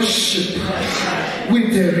and worship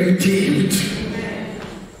with the redeemed.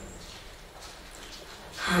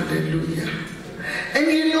 Hallelujah. And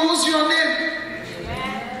he knows your name.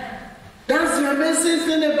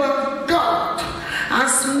 something about God.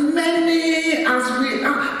 As many as we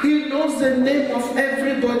are, He knows the name of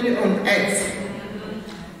everybody on earth.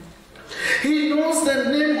 He knows the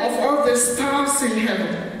name of all the stars in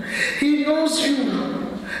heaven. He knows you.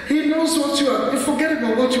 He knows what you are. Forget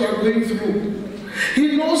about what you are going through.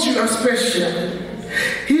 He knows you are special.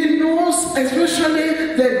 He knows,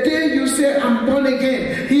 especially the day you say, I'm born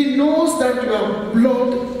again. He knows that you are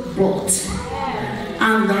blood bought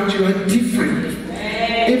and that you are different,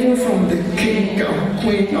 even from the king or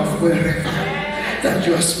queen of wherever, that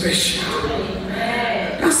you are special.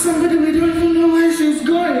 That's somebody we don't even know where she's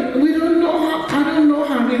going. We don't know her. I don't know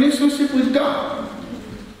her relationship with God.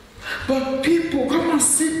 But people, come and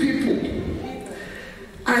see people.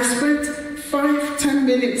 I spent 5-10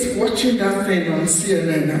 minutes watching that thing on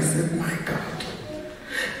CNN. I said, my God,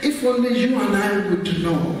 if only you and I would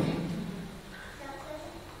know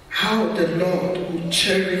how the Lord would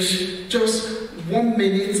cherish just 1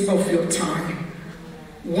 minute of your time,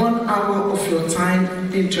 1 hour of your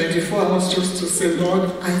time in 24 hours just to say,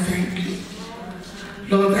 Lord, I thank you.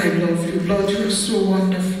 Lord, I love you. Lord, you're so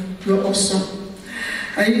wonderful. You're awesome.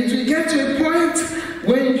 And if you get to a point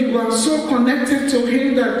when you are so connected to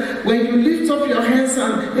Him that when you lift up your hands,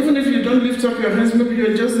 and even if you don't lift up your hands, maybe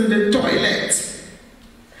you're just in the toilet,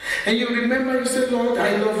 and you remember, you say, Lord,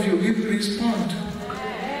 I love you, He will respond.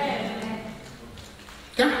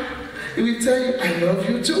 Yeah, He will tell you, I love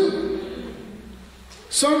you too.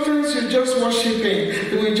 Sometimes you're just worshiping,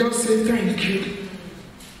 He will just say, thank you.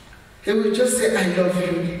 He will just say, I love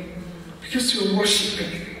you, because you're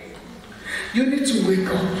worshiping. You need to wake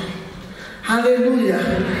up. Hallelujah.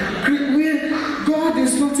 God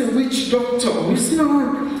is not a witch doctor. It's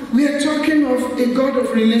not. We are talking of a God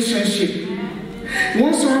of relationship. He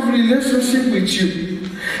wants to have a relationship with you.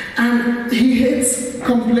 And He hates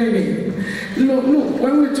complaining. Look,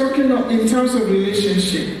 when we're talking in terms of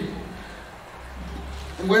relationship,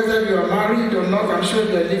 whether you are married or not, I'm sure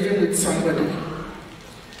you are living with somebody.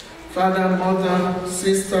 Father, mother,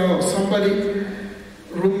 sister, or somebody,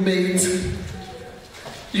 roommate.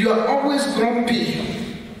 You are always grumpy.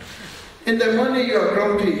 In the morning you are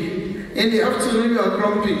grumpy. In the afternoon you are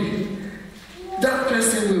grumpy. That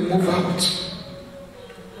person will move out.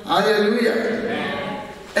 Hallelujah.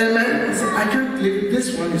 Amen. I can't believe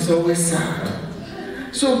this one is always sad.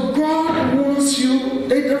 So God wants you.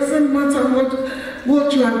 It doesn't matter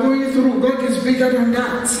what you are going through. God is bigger than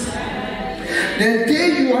that. The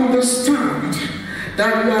day you understand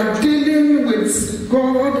that you are dealing with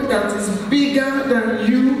God that is bigger than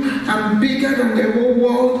you and bigger than the whole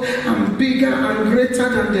world and bigger and greater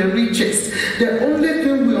than the richest. The only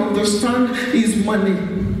thing we understand is money.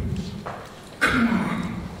 Come on.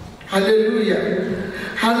 Hallelujah.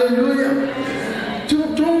 Hallelujah.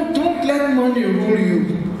 Don't let money rule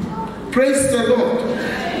you. Praise the Lord.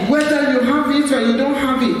 Whether you have it or you don't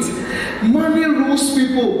have it, money rules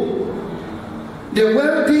people. The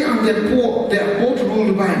wealthy and the poor, they are both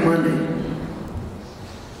ruled by money.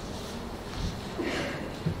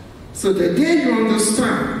 So the day you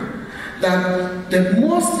understand that the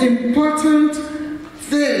most important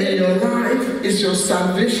thing in your life is your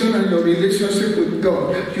salvation and your relationship with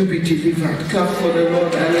God, you'll be delivered. Clap for the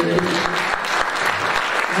Lord. Hallelujah.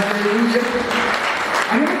 Hallelujah.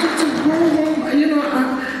 I want you to go home. You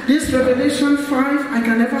know, this Revelation 5, I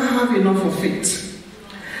can never have enough of it.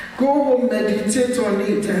 Go home, meditate on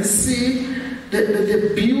it, and see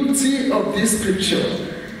the beauty of this scripture.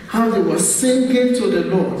 How they were singing to the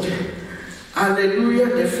Lord. Hallelujah.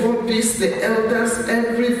 The 4 beasts, the elders,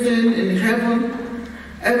 everything in heaven,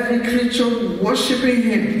 every creature worshiping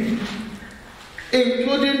Him,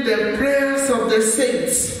 including the prayers of the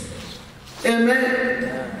saints.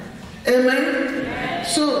 Amen. Amen.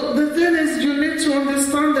 So the thing is, you need to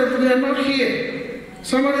understand that we are not here.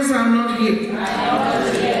 Somebody say, I'm not here.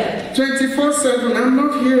 24/7, I'm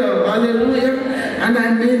not here. Hallelujah. And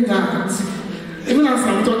I mean that. Even as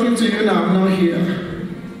I'm talking to you now, I'm not here.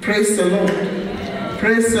 Praise the Lord.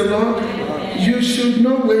 Praise the Lord. You should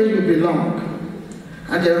know where you belong.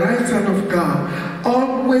 At the right hand of God.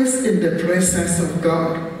 Always in the presence of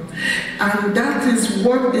God. And that is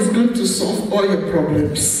what is going to solve all your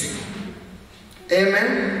problems.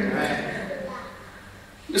 Amen.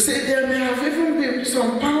 You see, there may have even been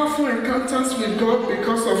some powerful encounters with God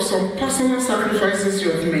because of some personal sacrifices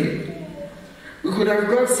you have made. We could have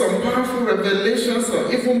got some powerful revelations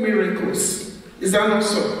or even miracles. Is that not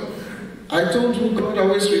so? I told you God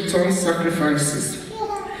always returns sacrifices.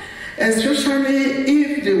 Especially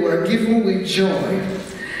if they were given with joy.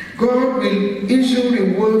 God will issue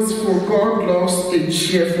rewards, for God loves a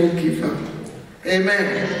cheerful giver.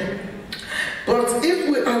 Amen. But if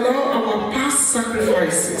we allow our past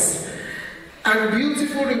sacrifices and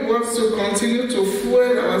beautiful rewards to continue to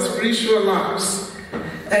fuel our spiritual lives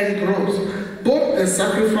and growth, both the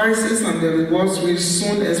sacrifices and the rewards will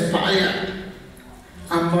soon expire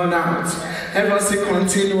and burn out. Everyone say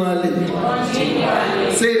continually.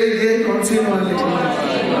 Continually. Say it again, continually.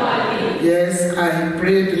 Continually. Yes, I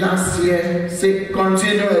prayed last year. Say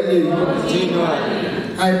continually.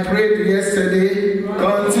 Continually. I prayed yesterday.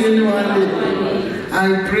 Continually.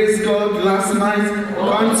 I praised God last night.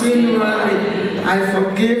 Continually. I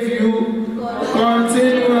forgave you.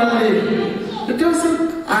 Continually. It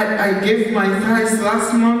doesn't. I gave my tithes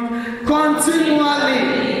last month.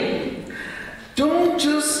 Continually. Don't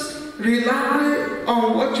just rely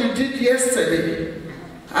on what you did yesterday.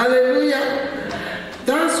 Hallelujah.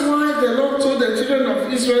 That's why the Lord told the children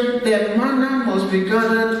of Israel, their manna must be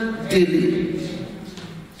gathered daily.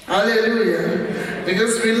 Hallelujah.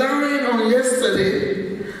 Because relying on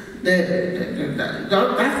yesterday,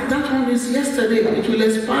 that one is yesterday. It will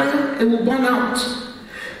expire. It will burn out.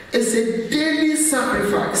 It's a daily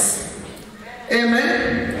sacrifice.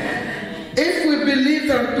 Amen. If we believe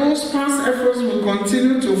that those past efforts will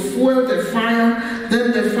continue to fuel the fire,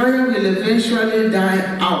 then the fire will eventually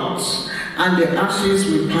die out and the ashes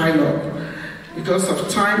will pile up. Because of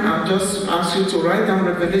time, I'll just ask you to write down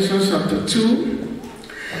Revelation chapter 2.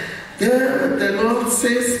 There the Lord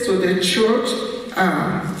says to the church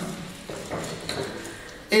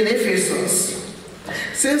in Ephesus,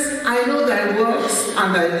 says, I know thy works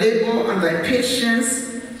and thy labor and thy patience,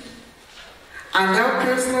 and thou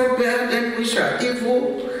canst not bear them which are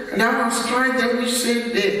evil, and thou hast tried them which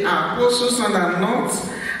say they are apostles and are not,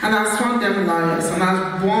 and hast found them liars, and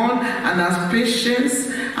hast borne and hast patience,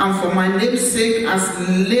 and for my name's sake hast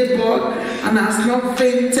labored and hast not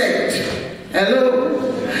fainted. Hello?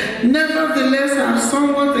 Nevertheless, I have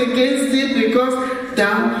somewhat against thee, because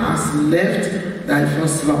thou hast left thy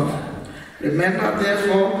first love. Remember,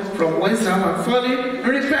 therefore, from whence thou art fallen, and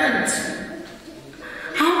repent.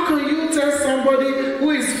 How can you tell somebody who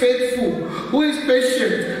is faithful, who is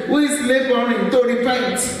patient, who is laboring to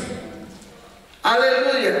repent?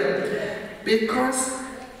 Hallelujah. Because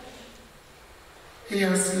he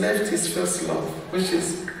has left his first love, which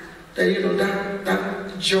is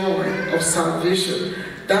that joy of salvation,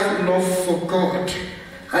 that love for God.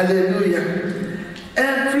 Hallelujah.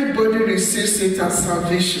 Everybody receives it as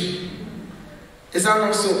salvation. Is that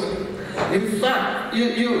not so? In fact,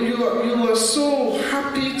 you are so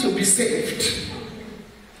happy to be saved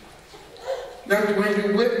that when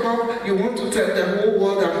you wake up, you want to tell the whole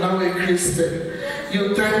world, I'm now a Christian.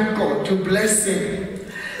 You thank God, you bless Him.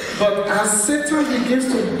 But as Satan begins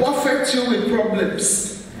to buffet you with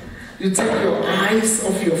problems, you take your eyes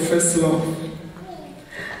off your first love.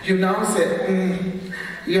 You now say,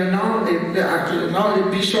 you're now a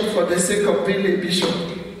bishop for the sake of being a bishop.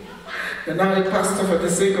 You're now a pastor for the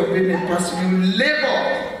sake of being a pastor. You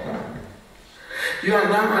labor. You are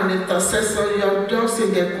now an intercessor. You are just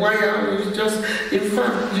in the choir. You just, in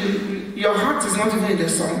fact, your heart is not even in the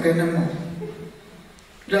song anymore.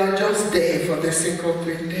 You are just there for the sake of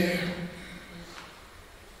being there.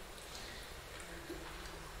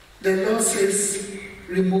 The Lord says,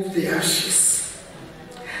 remove the ashes.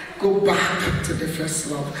 Go back to the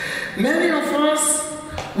first love. Many of us,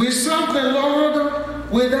 we serve the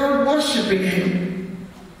Lord without worshiping Him.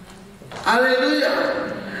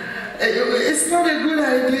 Hallelujah. It's not a good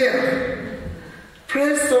idea.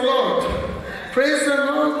 Praise the Lord. Praise the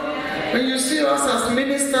Lord. When you see us as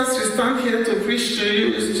ministers, we stand here to preach to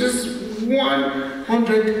you. It's just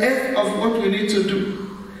 1/100th of what we need to do.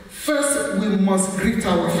 First, we must greet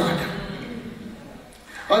our Father.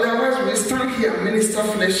 Otherwise, we stand here and minister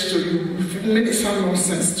flesh to you, minister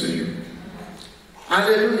nonsense to you.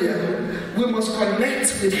 Hallelujah. We must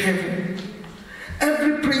connect with heaven.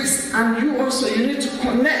 Every priest, and you also, you need to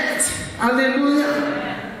connect. Hallelujah.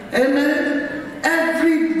 Amen.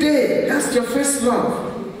 Every day, that's your first love.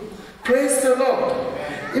 Praise the Lord.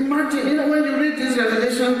 Imagine, when you read this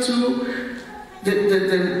Revelation 2,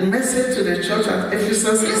 the message to the church at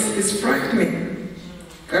Ephesus is frightening.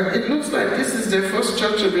 It looks like this is the first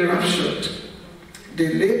church to be raptured.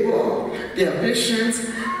 They labor, they are patient,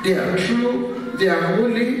 they are true, they are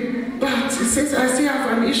holy. But it says, I still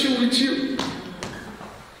have an issue with you.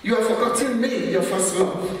 You have forgotten me, your first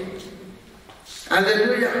love.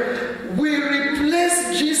 Hallelujah. We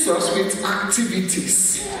replace Jesus with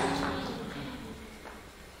activities.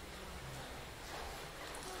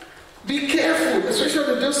 Be careful,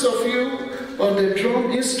 especially those of you on the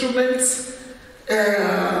drum instruments,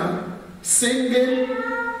 singing.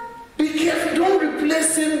 Be careful, don't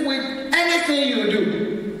replace Him with anything you do.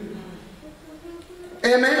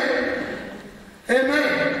 Amen?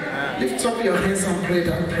 Amen. Lift up your hands and pray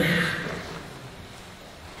that prayer.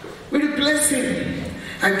 With a blessing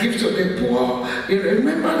I give to the poor. You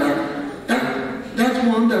remember that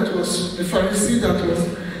one that was the Pharisee that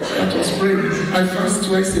was praying. I fast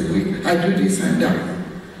twice a week. I do this and that.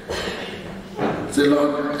 Say,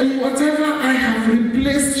 Lord, and whatever I have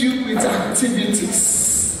replaced you with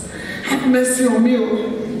activities, have mercy on me.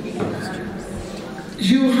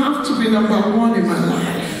 You have to be number one in my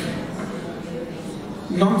life.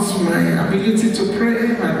 Not my ability to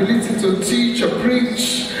pray, my ability to teach or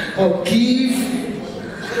preach or give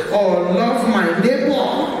or love my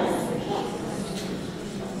neighbor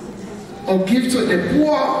or give to the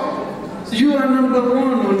poor. You are number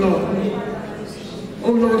one, oh Lord.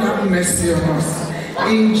 Oh Lord, have mercy on us.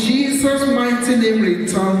 In Jesus' mighty name,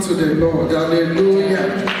 return to the Lord.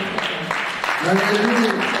 Hallelujah.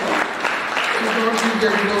 Hallelujah. To God be the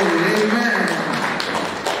glory. Amen.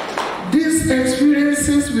 These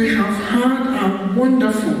experiences we have had are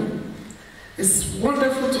wonderful. It's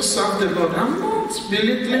wonderful to serve the Lord. I'm not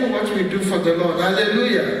belittling what we do for the Lord.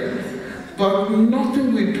 Hallelujah. But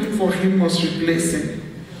nothing we do for Him must replace Him.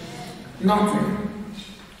 Nothing.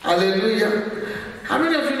 Hallelujah. How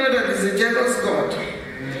many of you know that He's a jealous God?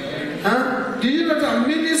 Huh? Do you know that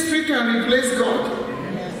ministry can replace God?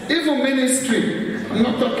 Even ministry. I'm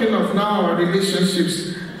not talking of now our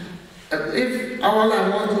relationships. If all I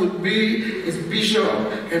want would be is bishop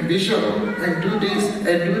and do this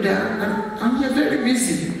and do that, and we're very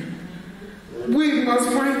busy. We must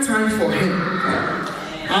find time for Him.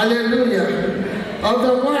 Hallelujah.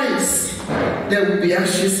 Otherwise, there will be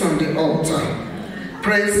ashes on the altar.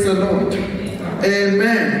 Praise the Lord.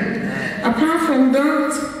 Amen. Apart from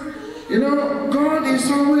that, you know, God is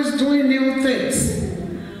always doing new things.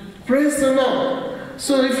 Praise the Lord.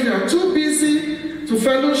 So if you are too busy to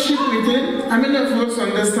fellowship with Him, how many of us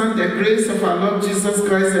understand the grace of our Lord Jesus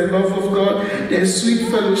Christ, the love of God, the sweet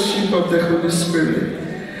fellowship of the Holy Spirit?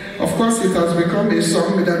 Of course, it has become a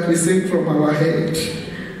song that we sing from our head.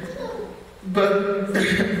 But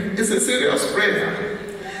it's a serious prayer.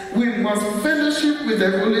 We must fellowship with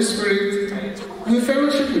the Holy Spirit. We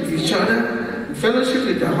fellowship with each other. We fellowship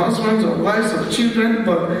with our husbands or wives or children.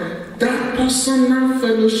 But that personal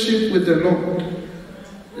fellowship with the Lord,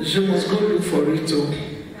 you must go look for it too.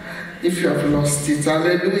 If you have lost it.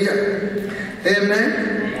 Hallelujah.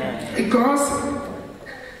 Amen. Because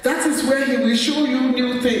that is where He will show you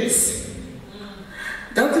new things.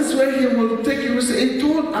 That is where He will take you. He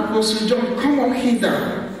told Apostle John, come on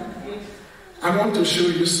hither. I want to show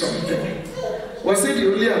you something. Was he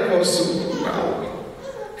the only apostle? No.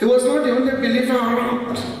 He was not the only believer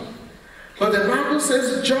around. But the Bible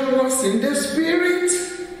says John was in the Spirit.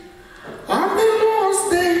 On the Lord's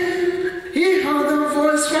day, he heard a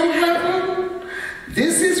voice from heaven.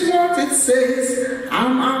 This is what it says.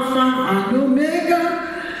 I'm Alpha and Omega,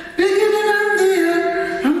 beginning and the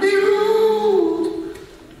end. And behold,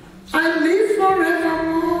 I live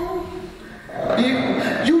forevermore.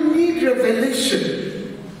 You need revelation.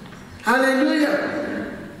 Hallelujah.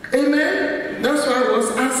 Amen. That's why I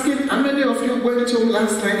was asking how many of you went home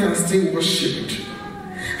last night and still worshipped.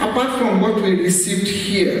 Apart from what we received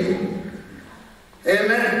here.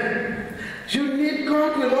 Amen. You need,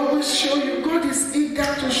 God will always show you. God is eager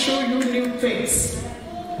to show you new things.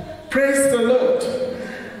 Praise the Lord.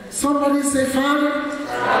 Somebody say, Father,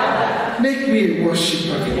 make me a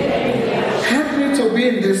worshiper. Help me to be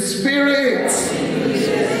in the Spirit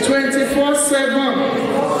 24/7.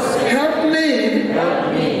 Help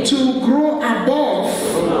me to grow above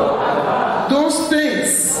those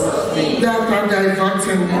things that are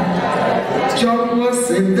diverting me. John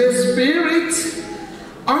was in the Spirit.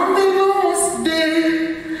 On the Lord's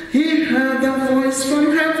day, he heard a voice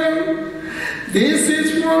from heaven. This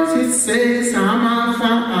is what it says, I'm Alpha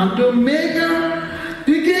and Omega,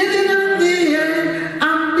 beginning and the end,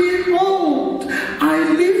 and behold, I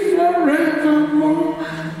live forevermore.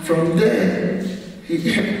 From there,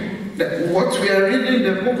 what we are reading in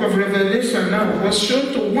the book of Revelation now was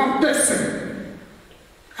shown to one person.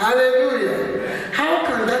 Hallelujah. How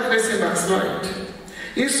can that person backslide?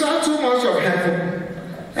 He saw too much of heaven.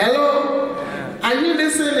 Hello? Are you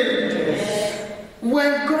listening?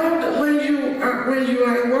 When you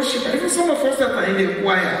are a worshiper, even some of us that are in the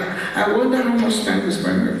choir, I wonder how much time we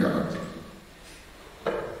spend with God.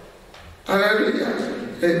 Hallelujah.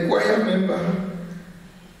 A choir member.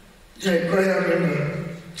 Yeah, a choir member.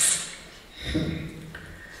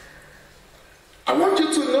 I want you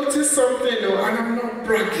to notice something though, and I'm not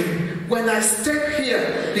bragging. When I step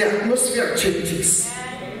here, the atmosphere changes.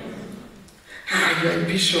 You're a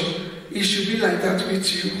bishop. It should be like that with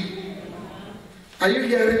you. Are you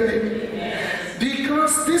hearing me?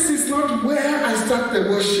 Because this is not where I start the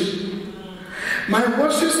worship. My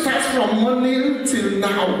worship starts from morning till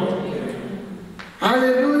now.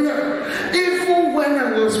 Hallelujah. Even when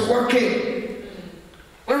I was working,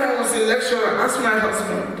 when I was a lecturer, ask my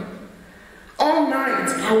husband, all night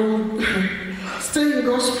I would stay in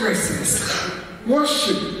God's presence,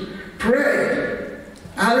 worship, pray.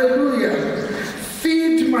 Hallelujah.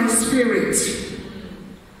 Feed my spirit.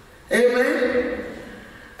 Amen.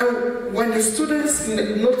 And when the students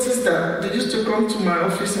noticed that, they used to come to my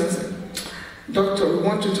office and say, Doctor, we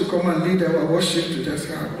want you to come and lead our worship today. I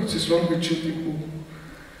said, what is wrong with you people?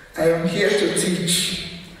 I am here to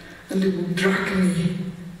teach. And they will drag me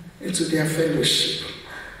into their fellowship.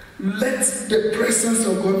 Let the presence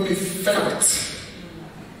of God be felt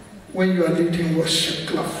when you are leading worship.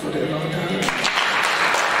 Clap for the Lord.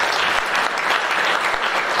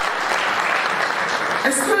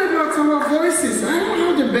 It's not about our voices. I don't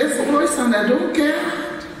have the best voice and I don't care.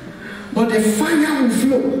 But the fire will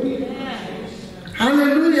flow.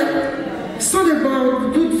 Hallelujah. It's not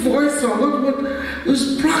about good voice or what.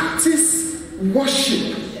 It's practice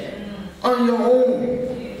worship on your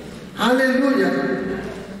own. Hallelujah.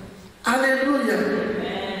 Hallelujah.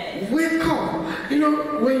 Wake up. You know,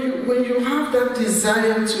 when you have that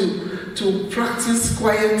desire to practice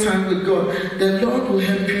quiet time with God, the Lord will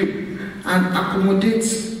help you and accommodate,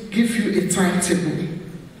 give you a timetable.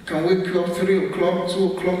 Can wake you up 3 o'clock,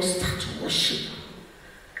 2 o'clock, start to worship.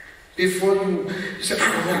 Before you say,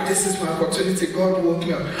 yeah, this is my opportunity, God woke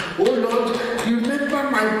me up. Oh Lord, you remember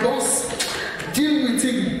my boss, deal with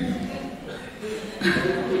him.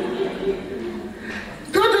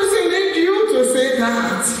 God doesn't need you to say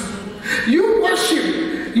that. You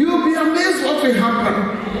worship, you'll be amazed what will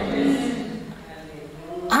happen.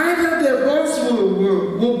 Either the boss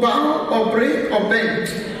will bow or break or bend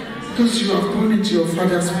because you have gone into your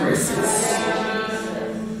Father's presence.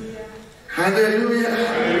 Hallelujah.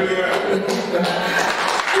 Thank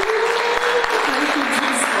you,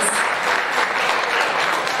 Jesus.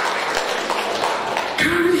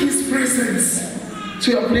 Carry his presence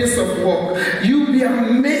to your place of work. You'll be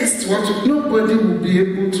amazed nobody will be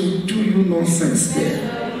able to do you nonsense there.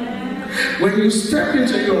 When you step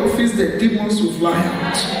into your office, the demons will fly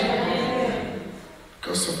out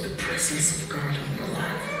because of the presence of God in your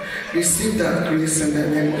life. Receive that grace in the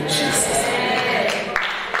name of Jesus.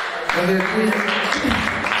 Hallelujah.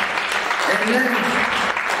 Amen.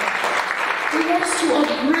 He wants to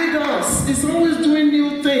upgrade us. He's always doing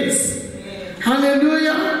new things.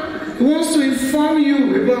 Hallelujah. He wants to inform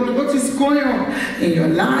you about what is going on in your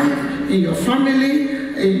life, in your family,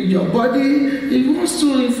 in your body. He wants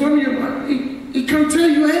to inform you. He can tell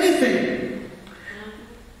you anything.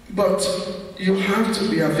 But you have to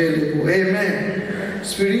be available. Amen.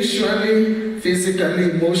 Spiritually,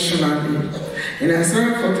 physically, emotionally. In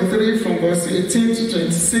Isaiah 43 from verse 18 to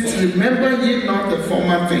 26, remember ye not the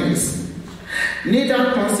former things,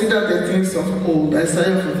 neither consider the things of old.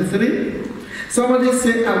 Isaiah 43. Somebody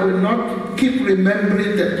say, I will not keep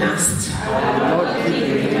remembering the past. I will not keep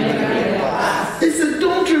remembering the past. He said,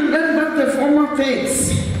 don't remember the former things.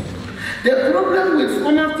 The problem with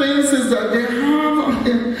former things is that they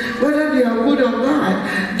have, whether they are good or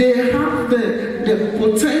bad, they have the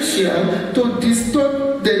potential to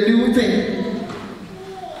distort the new thing.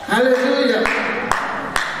 Hallelujah.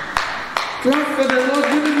 Clap for the Lord,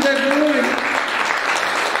 give him the glory.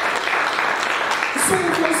 Some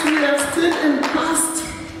of us, we are still in past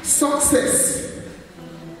success.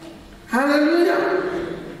 Hallelujah.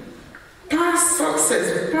 Past success,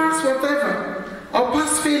 past whatever, or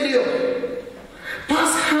past failure,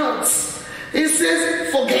 past hurts. He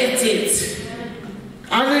says, forget it.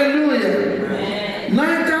 Hallelujah.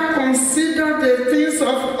 Neither consider the things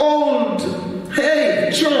of old. Hey,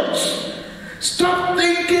 church, stop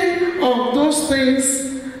thinking of those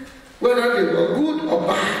things, whether they were good or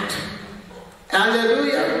bad.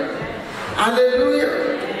 Hallelujah.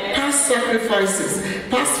 Hallelujah. Past sacrifices,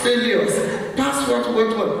 past failures, past what.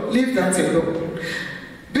 Leave that alone.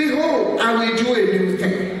 Behold, I will do a new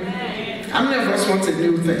thing. How many of us want a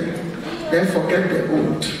new thing? Then forget the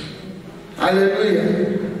old.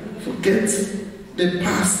 Hallelujah. Forget the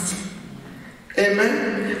past.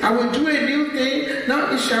 Amen. I will do a new thing.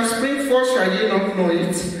 Now it shall spring forth, shall ye not know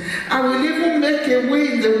it? I will even make a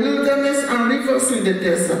way in the wilderness and rivers in the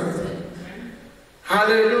desert.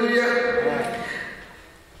 Hallelujah.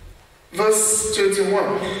 Verse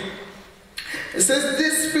 21. It says,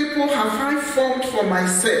 these people have I formed for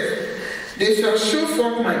myself. They shall show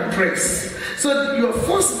forth my praise. So your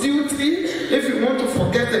first duty, if you want to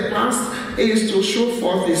forget the past, is to show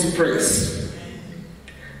forth his praise.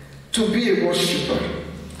 to be a worshiper.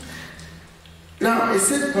 Now it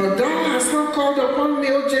said, but thou hast not called upon me,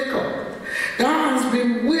 O Jacob. Thou hast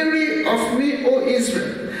been weary of me, O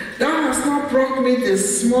Israel. Thou hast not brought me the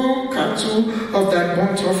small cattle of thy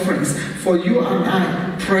burnt offerings, for you and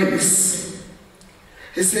I praise.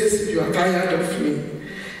 He says, you are tired of me.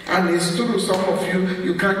 And it's true, some of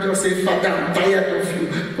you can't just say, Father, I'm tired of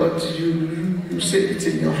you, but you say it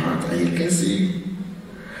in your heart, and he can see you.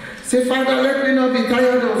 Say, Father, let me not be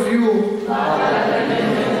tired of you.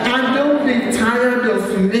 And don't be tired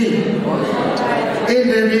of me. In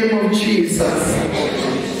the name of Jesus.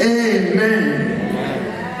 Amen.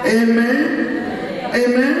 Amen.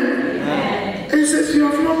 Amen. It says, you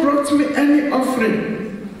have not brought me any offering.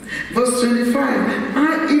 Verse 25,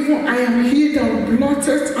 I am he that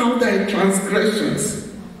blotted out thy transgressions.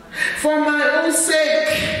 For my own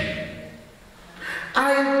sake,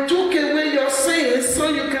 I took away your sins so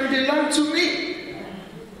you can belong to me.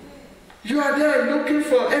 You are there looking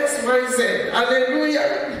for X, Y, Z. Hallelujah.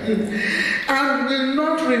 And will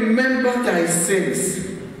not remember thy sins.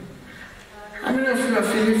 How many of you are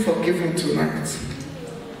feeling forgiven tonight?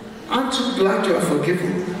 Aren't you glad you are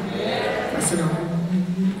forgiven? I said,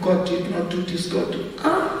 God did not do this, God did.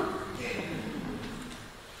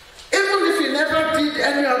 Even if he never did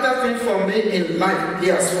any other thing for me in life, he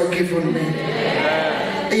has forgiven me.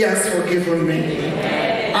 He has forgiven me.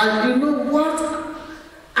 And you know what?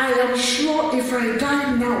 I am sure if I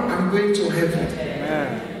die now, I'm going to heaven.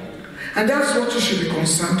 And that's what you should be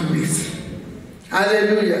concerned with.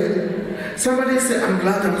 Hallelujah. Somebody say, I'm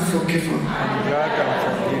glad I'm forgiven. I'm glad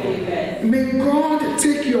I'm forgiven. May God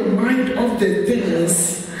take your mind off the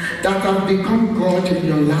things that have become God in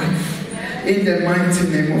your life. In the mighty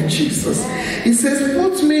name of Jesus. He says,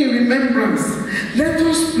 put me in remembrance. Let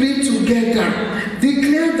us plead together.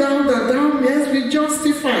 Declare thou that thou mayest be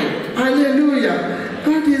justified. Hallelujah.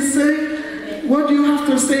 God is saying, what do you have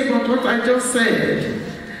to say about what I just said?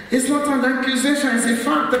 It's not an accusation. It's a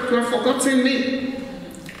fact that you have forgotten me.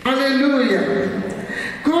 Hallelujah.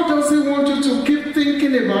 God doesn't want you to keep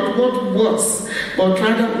thinking about what was, but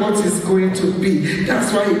rather what is going to be.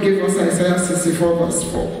 That's why he gave us Isaiah 64 verse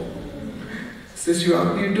 4. It says you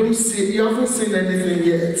haven't seen anything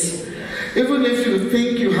yet. Even if you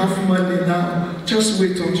think you have money now, just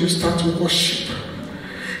wait until you start to worship.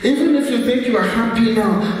 Even if you think you are happy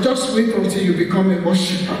now, just wait until you become a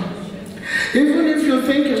worshiper. Even if you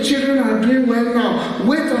think your children are doing well now,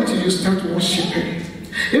 wait until you start worshiping.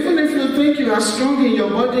 Even if you think you are strong in your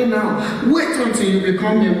body now, wait until you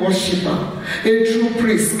become a worshiper, a true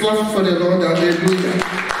priest. Clap for the Lord, hallelujah.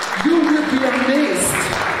 You will be amazed.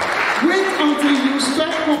 Wait until you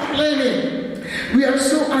stop complaining. We are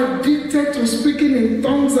so addicted to speaking in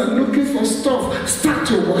tongues and looking for stuff. Start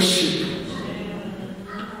to worship.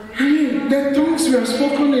 The tongues we have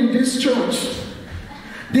spoken in this church,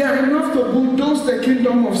 they are enough to bulldoze the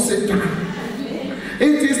kingdom of Satan.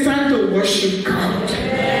 It is time to worship God.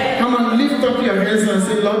 Come on, lift up your hands and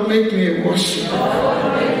say, Lord, make me a worshiper.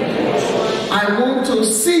 I want to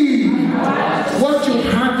see what you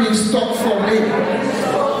have in stock for me.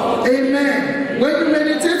 Amen. When you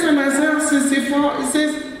meditate on Isaiah 64, it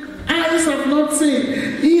says, eyes have not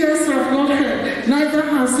seen, ears have not heard, neither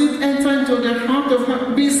has it entered into the heart of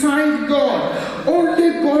man beside God.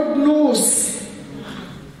 Only God knows.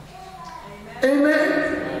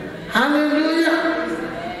 Amen.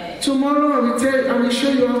 Hallelujah. Tomorrow I will show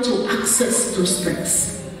you how to access those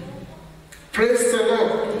things. Praise the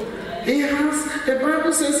Lord. The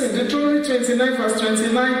Bible says in Deuteronomy 29 verse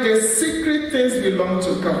 29, the secret things belong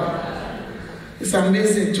to God. It's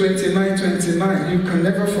amazing, 29:29. You can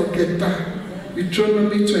never forget that.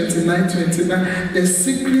 Deuteronomy 29:29. The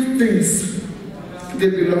secret things, they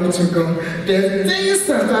belong to God. The things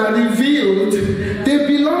that are revealed, they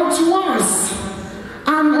belong to us.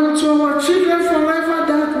 And unto our children forever,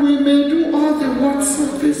 that we may do all the works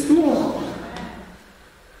of this law.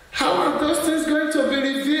 How are those things going to be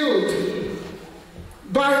revealed?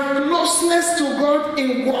 By closeness to God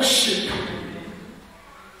in worship.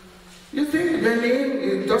 You think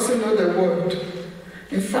Benny doesn't know the word?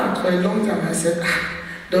 In fact, for a long time I said,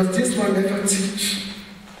 does this one ever teach?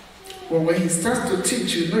 Well, when he starts to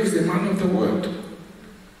teach, you know he's a man of the word.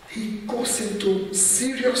 He goes into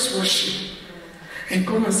serious worship. And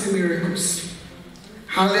come and see miracles.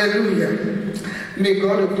 Hallelujah. May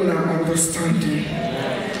God open our understanding.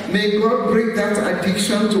 May God break that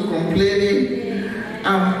addiction to complaining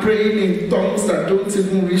and praying in tongues that don't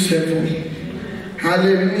even reach heaven.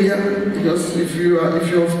 Hallelujah. Because if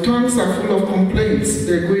your tongues are full of complaints,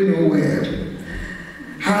 they're going nowhere.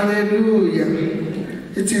 Hallelujah.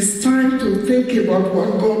 It is time to think about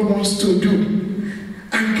what God wants to do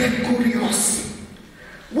and get curious.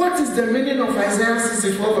 What is the meaning of Isaiah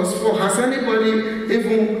 64 verse 4? Has anybody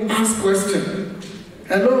even asked question?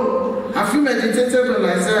 Hello? Have you meditated on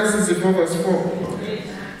Isaiah 64 verse 4?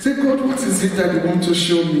 Say, God, what is it that you want to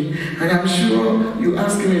show me? And I'm sure you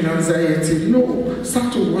ask him in anxiety. No,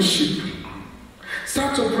 start to worship.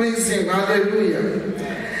 Start to praise him. Hallelujah.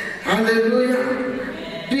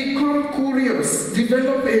 Hallelujah. Become curious.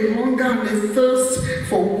 Develop a hunger and a thirst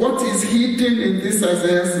for what is hidden in this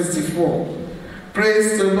Isaiah 64.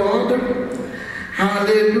 Praise the Lord.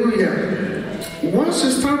 Hallelujah. Once you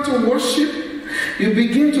start to worship, you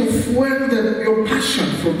begin to fuel your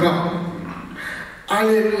passion for God.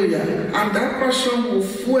 Hallelujah. And that passion will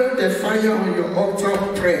fuel the fire on your altar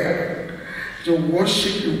of prayer. You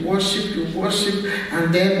worship, you worship, you worship,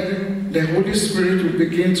 and then the Holy Spirit will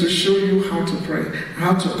begin to show you how to pray,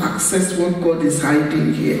 how to access what God is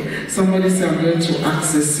hiding here. Somebody say, I'm going to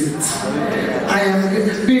access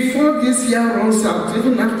it. Before this year runs out,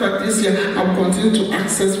 even after this year, I'll continue to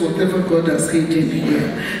access whatever God has hidden here.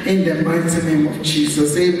 In the mighty name of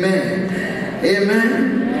Jesus. Amen.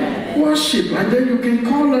 Amen. Worship, and then you can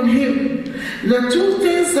call on him. There are two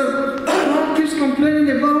things that God keeps complaining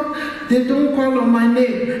about. They don't call on my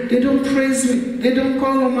name. They don't praise me. They don't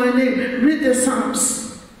call on my name. Read the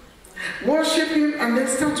Psalms. Worship him and then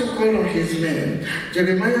start to call on his name.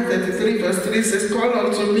 Jeremiah 33 verse 3 says, call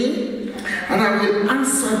unto me, and I will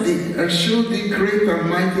answer thee and show thee great and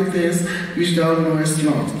mighty things which thou knowest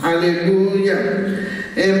not. Hallelujah.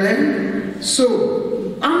 Amen.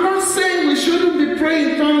 So, I'm not saying we shouldn't be praying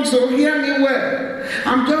in tongues, so hear me well.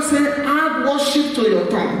 I'm just saying add worship to your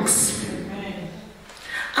tongues.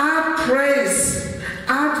 Add praise.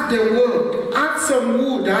 Add the word. Add some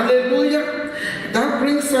wood. Hallelujah. That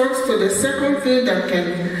brings us to the second thing that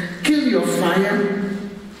can kill your fire.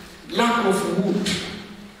 Lack of wood.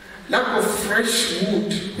 Lack of fresh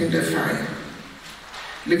wood in the fire.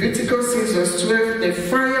 Leviticus 6 verse 12, the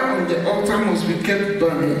fire on the altar must be kept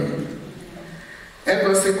burning.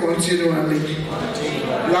 Ever say continually.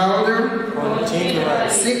 Louder. Continually.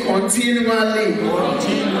 Say continually.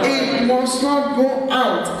 It must not go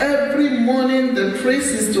out. Every morning the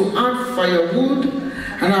priest is to add firewood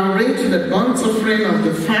and arrange the burnt offering of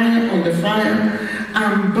the fire on the fire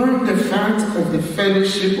and burn the fat of the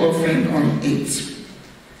fellowship offering on it.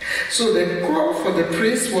 So the call for the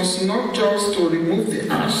priest was not just to remove the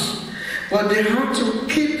ash, but they had to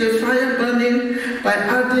keep the fire burning by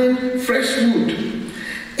adding fresh wood.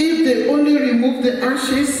 If they only removed the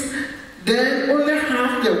ashes, then only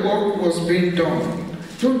half the work was being done.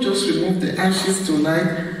 Don't just remove the ashes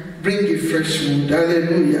tonight, bring a fresh wood.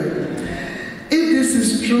 Hallelujah. If this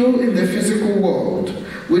is true in the physical world,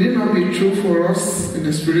 will it not be true for us in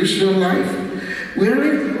the spiritual life? We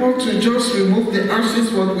aren't called to just remove the ashes,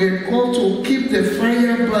 but we're called to keep the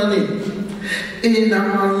fire burning in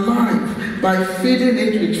our life by feeding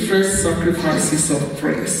it with fresh sacrifices of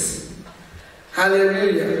praise.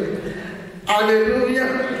 Hallelujah.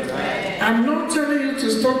 Hallelujah. I'm not telling you to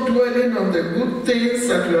stop dwelling on the good things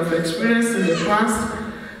that you have experienced in the past.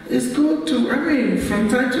 It's good to, from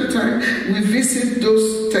time to time, we visit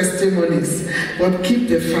those testimonies, but keep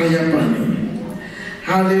the fire burning.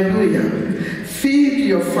 Hallelujah. Feed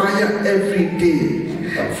your fire every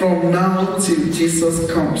day from now till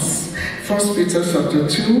Jesus comes. 1 Peter chapter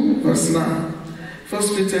 2, verse 9.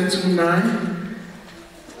 1 Peter 2, 9.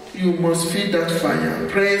 You must feed that fire.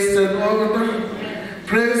 Praise the Lord.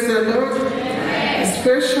 Praise the Lord.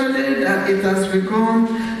 Especially that it has become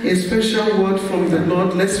a special word from the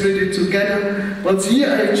Lord. Let's read it together. But ye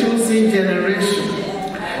are a chosen generation,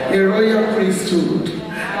 a royal priesthood,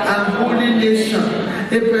 and holy nation,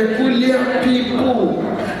 a peculiar people,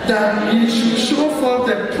 that you should show forth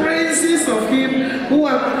the praises of him who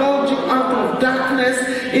has called you out of darkness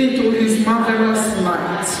into his marvelous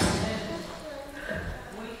light.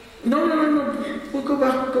 No. We'll go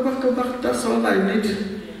back. That's all I need.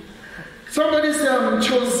 Somebody say, I'm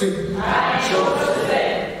chosen.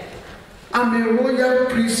 I'm a royal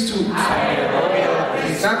priesthood.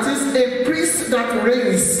 That is a priest that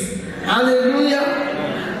reigns.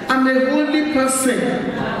 Hallelujah. I'm a holy person.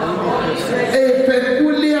 A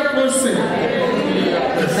peculiar person.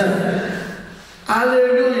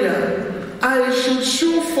 Hallelujah. I should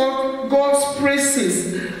show forth God's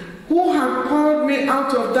praises, who have called me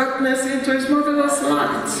out of darkness into his marvelous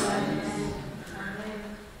light.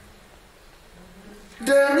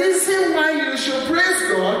 The reason why you should praise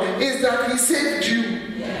God is that he saved you.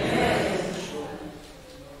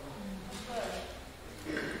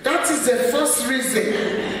 That is the first reason.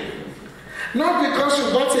 Not because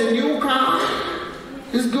you bought a new car.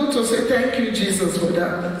 It's good to say thank you, Jesus, for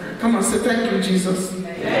that. Come on, say thank you, Jesus.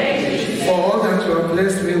 For all that you have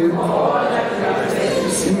blessed me with.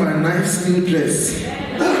 See my nice new dress.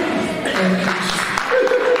 Thank you.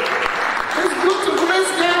 It's good to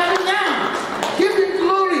praise God for that. Give him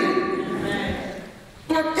glory.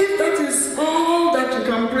 But if that is all that you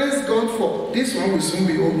can praise God for, this one will soon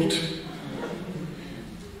be old.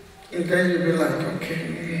 And then you'll be like,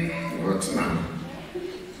 okay, what now?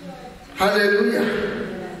 Hallelujah.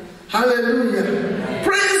 Hallelujah.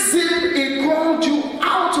 Praise him. He called you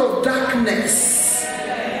out of darkness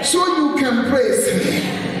so you can praise him.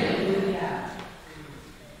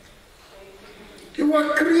 You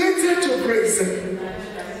were created to praise him.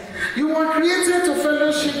 You were created to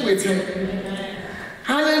fellowship with him.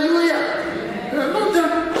 Hallelujah. Not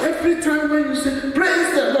that every time when you say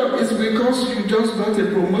praise the Lord is because you just got a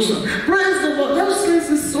promotion. Praise the Lord. That says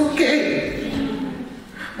it's okay.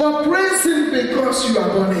 But praise him because you are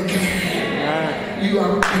born again. You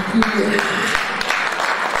are peculiar.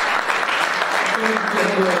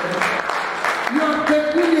 You are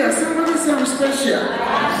peculiar. Somebody say I'm special.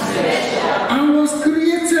 I was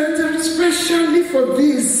created specially for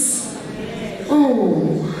this.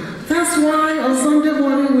 Oh, that's why on Sunday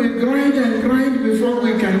morning we grind and grind before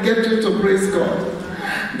we can get you to praise God.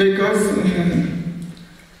 Because,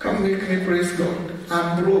 come make me praise God.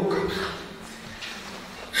 I'm broke.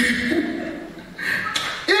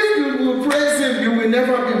 If you will praise him, you will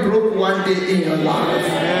never be broke one day in your life.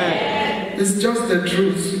 It's just the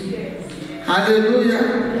truth. Hallelujah.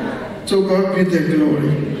 To God be the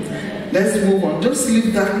glory. Let's move on. Just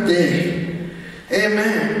leave that there.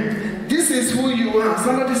 Amen. This is who you are.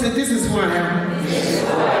 Somebody say, this is who I am.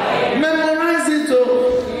 Memorize it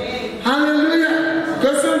all. Hallelujah.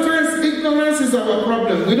 Because sometimes ignorance is our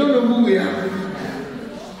problem. We don't know who we are.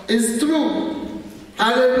 It's true.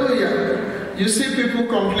 Hallelujah. You see people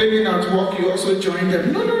complaining at work, you also join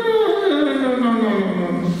them. No.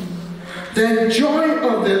 The joy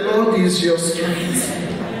of the Lord is your strength.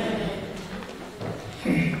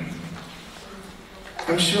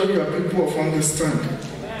 I'm sure you are people of understanding.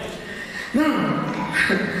 Now,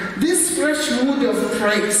 this fresh wood of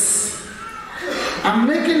praise, I'm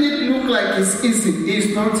making it look like it's easy.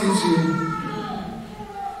 It's not easy.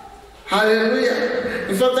 Hallelujah.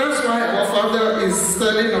 In fact, that's why our Father is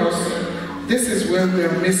telling us, this is where we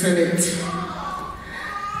are missing it.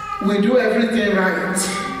 We do everything right.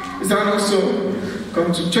 Is that not so?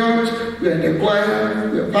 Come to church, we are in the choir,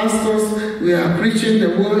 we are pastors, we are preaching the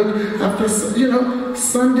word. After,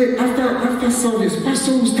 Sunday, after service,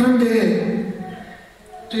 pastor will stand there.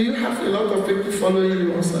 Do you have a lot of people following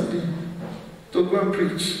you on Sunday to go and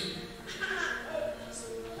preach?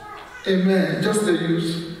 Amen. Just the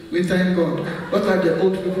youth. We thank God. What are the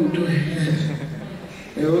old people doing?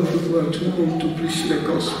 The old people are too old to preach the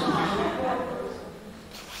gospel.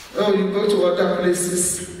 Oh, you go to other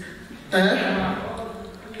places.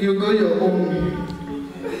 You go your own.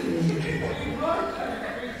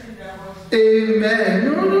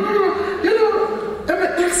 Amen. No.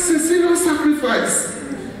 That's a serious sacrifice.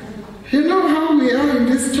 You know how we are in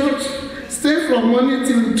this church? Stay from morning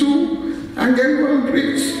till 2 and then go and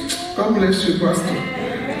preach. God bless you, Pastor.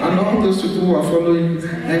 And all those people who are following you.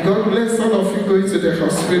 And God bless all of you going to the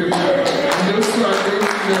hospital. And those who are going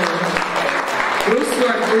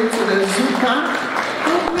to the zoo park.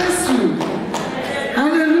 God bless you.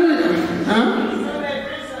 Hallelujah.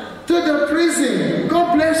 To the prison.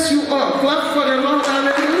 God bless you all. Clap for the Lord.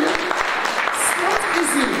 Hallelujah. It's not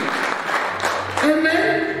easy. Amen.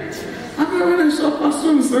 When I saw Pastor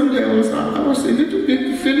on Sunday, I was a little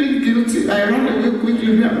bit feeling guilty. I ran away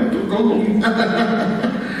quickly. I want to go home.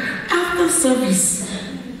 After service,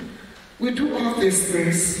 we do all these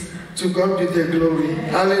things. To God be the glory.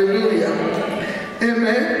 Hallelujah.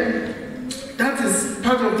 Amen. That is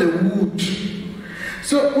part of the wood.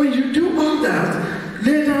 So when you do all that,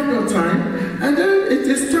 lay down your time, and then it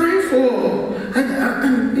is time for, and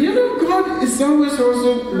God is always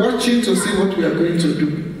also watching to see what we are going to do.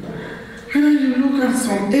 And then you look at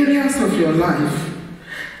some areas of your life,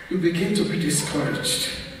 you begin to be discouraged.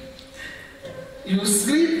 You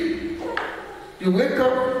sleep, you wake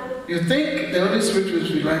up, you think the Holy Spirit will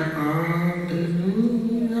be like,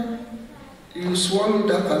 hallelujah. You swallow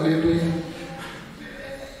that hallelujah.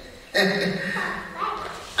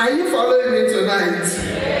 Are you following me tonight?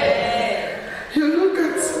 You look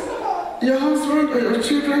at your husband or your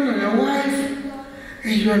children or your wife,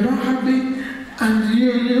 and you are not happy. And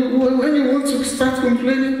when you want to start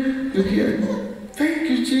complaining, you hear, thank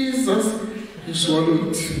you, Jesus. You swallow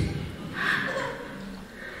it.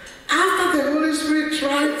 After the Holy Spirit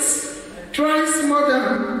tries more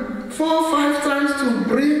than 4 or 5 times to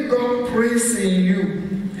bring God praise in you,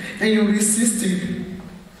 and you resist it,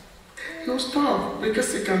 stop,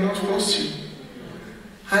 because he cannot force you.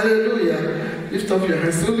 Hallelujah. Lift up your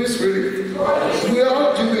hands. Holy Spirit. We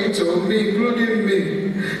all do it, me, including me.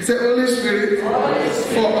 Say, Holy Spirit,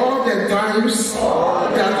 for all the times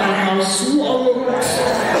that I have swallowed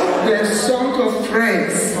the song of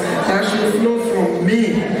praise that should flow from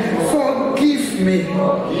me, forgive me.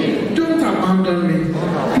 Don't abandon me.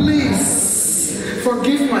 Please,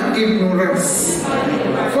 forgive my ignorance.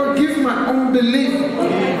 Forgive my unbelief.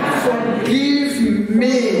 Forgive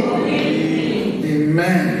me.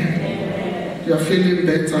 Amen. You are feeling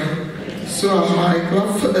better. So am I.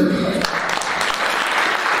 Clap for the Lord.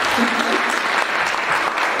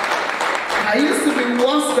 I used to be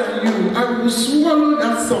worse than you. I would swallow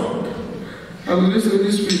that song. I will listen to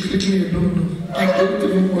this speak. Leave me alone. I don't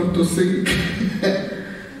even want to sing.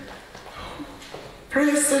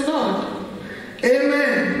 Praise the Lord.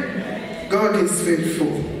 Amen. God is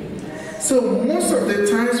faithful. So most of the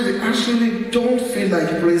times we actually don't feel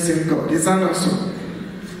like praising God. Is that not so?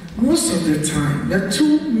 Most of the time, there are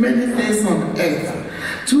too many things on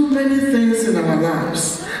earth, too many things in our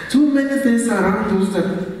lives, too many things around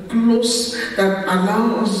us that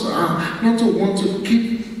allow us not to want to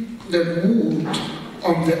keep the wood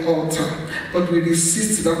on the altar. But we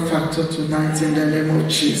resist that factor tonight in the name of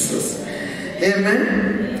Jesus.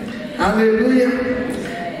 Amen. Hallelujah.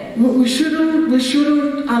 We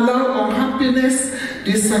shouldn't allow unhappiness,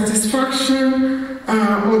 dissatisfaction,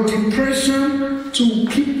 or depression to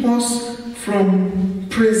keep us from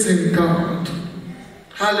praising God.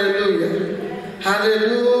 Hallelujah.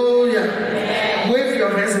 Hallelujah. Wave your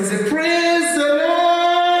hands and say, praise the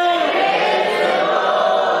Lord.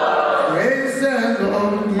 Praise the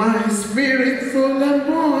Lord, my spirit, soul, and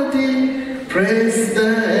body. Praise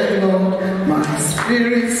the Lord, my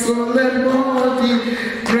spirit, soul, and body.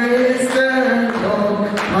 Praise the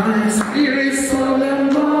Lord, my spirit, soul,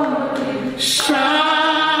 and body.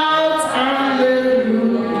 Shout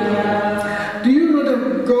hallelujah. Do you know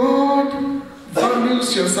that God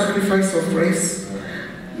values your sacrifice of praise?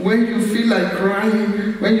 When you feel like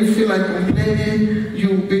crying, when you feel like complaining,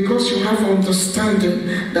 because you have understanding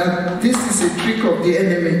that this is a trick of the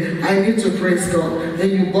enemy, I need to praise God,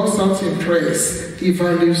 and you burst out in praise, He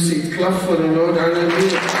values it. Clap for the Lord.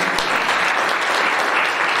 Hallelujah.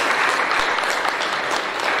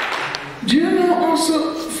 Do you know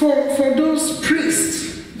also for those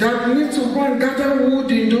priests that need to go and gather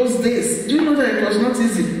wood in those days, do you know that it was not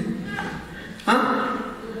easy? Huh?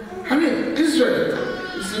 I mean, Israel,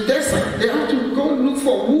 it's a desert. They have to go look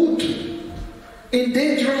for wood in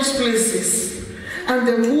dangerous places. And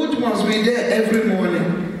the wood must be there every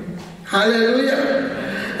morning.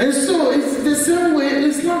 Hallelujah. And so it's the same way.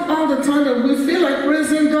 It's not all the time that we feel like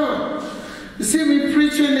praising God. You see me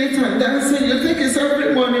preaching it and dancing. You think it's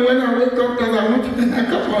every morning when I wake up that I want to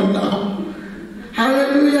come on now.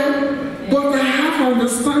 Hallelujah. But I have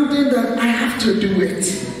understanding that I have to do it.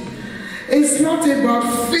 It's not about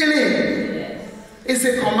feeling. It's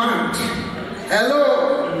a command.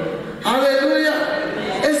 Hello.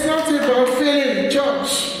 Hallelujah. It's not about feeling,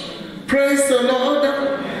 church. Praise the Lord.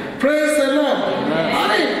 Praise the Lord.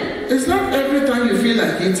 It's not every time you feel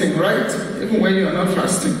like eating, right? Even when you are not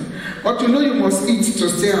fasting. But you know you must eat to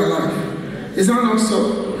stay alive. Is that not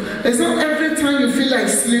so? It's not every time you feel like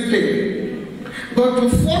sleeping, but to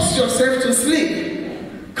force yourself to sleep.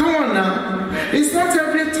 Come on now. It's not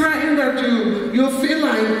every time that you feel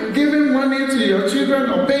like giving money to your children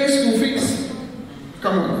or paying school fees.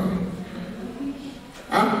 Come on.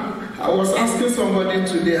 I was asking somebody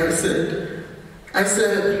today, I said,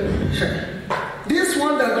 this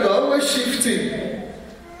one that you're always shifting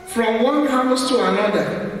from one house to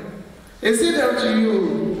another, is it that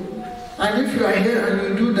you, and if you are here and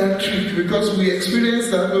you do that trick, because we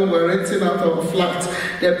experienced that when we're renting out our flat,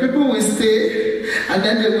 the people will stay and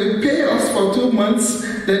then they will pay us for 2 months,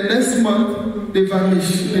 the next month they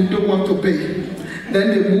vanish, they don't want to pay. Then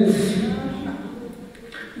they move.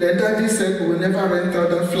 Then daddy said we will never rent out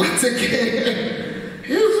that flat again.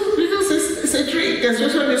 Because it's a trick,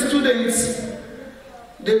 especially the students.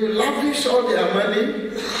 They will lavish all their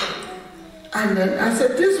money. And then I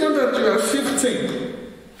said, this one that you are shifting,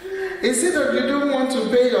 is it that you don't want to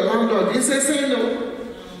pay your landlord? He said, say no.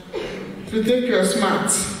 You think you are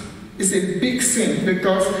smart. It's a big sin,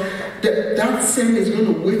 because that sin is going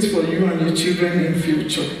to wait for you and your children in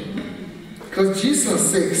future. Because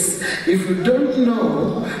Jesus says, if you don't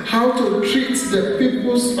know how to treat other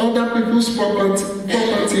people's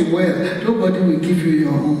property well, nobody will give you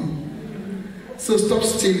your own. So stop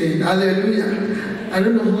stealing. Hallelujah. I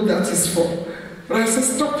don't know who that is for. But I said,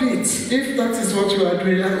 stop it. If that is what you are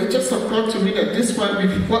doing, it just occurred to me that this might be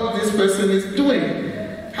what this person is doing.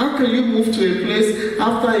 How can you move to a place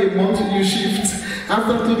after a month you shift,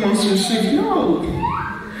 after 2 months you shift? No.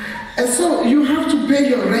 And so you have to pay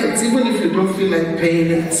your rent even if you don't feel like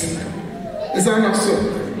paying it. Is that not so?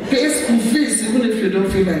 Pay school fees even if you don't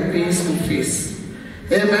feel like paying school fees.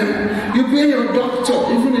 Amen. You pay your doctor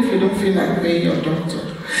even if you don't feel like paying your doctor.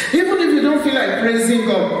 Even if you don't feel like praising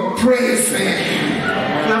God, praise Him.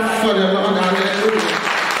 Clap for the Lord. Hallelujah.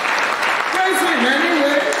 Praise Him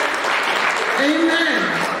anyway. Amen.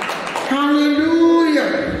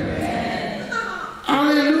 Hallelujah.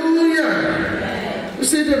 Hallelujah. You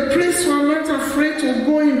see, the priests were not afraid to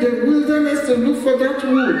go in the wilderness to look for that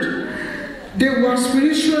wood. They were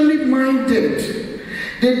spiritually minded.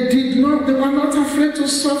 They were not afraid to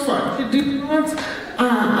suffer. They did not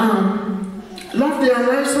love their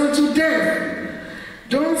lives unto death.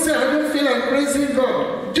 Don't say, I don't feel like praising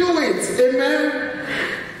God. Do it. Amen.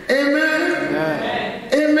 Amen.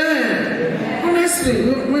 Amen. Amen. Honestly,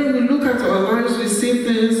 when we look at our lives, we see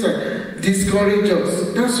things that discourage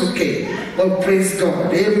us. That's okay. But praise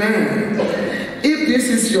God. Amen. If this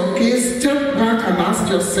is your case, step back and ask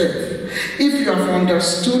yourself if you have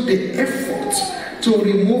understood the effort to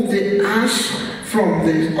remove the ash from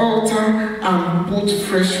the altar and put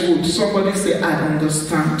fresh wood. Somebody say, I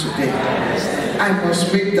understand today. I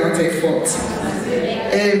must make that effort.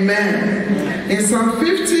 Amen. In Psalm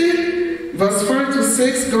 50, verse 5 to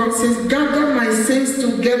 6, God says, gather my saints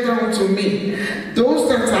together unto me, those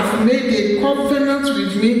that have made a covenant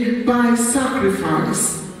with me by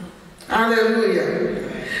sacrifice. Hallelujah.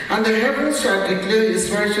 And the heavens shall declare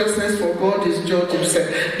his righteousness, for God is judge himself.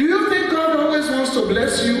 Do you think God always wants to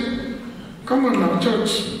bless you? Come on now,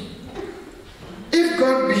 church. If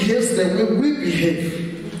God behaves the way we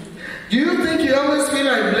behave, do you think he always feel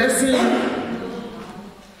like blessing you?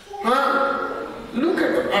 Huh? Look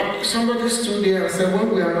at somebody stood there and said, when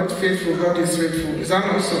we are not faithful, God is faithful. Is that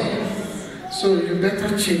not so? So you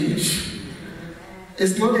better change.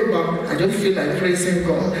 It's not about, I don't feel like praising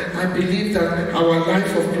God. I believe that our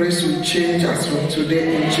life of praise will change as from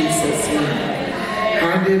today in Jesus' name.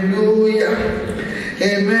 Hallelujah.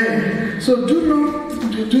 Amen. So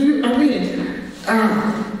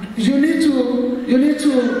you need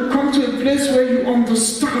to come to a place where you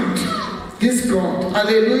understand this God.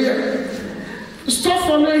 Hallelujah. Stop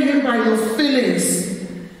following him by your feelings.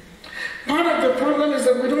 Part of the problem is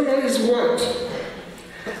that we don't know his word.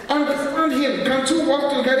 Understand him. Can two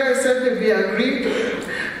walk together except they be agreed?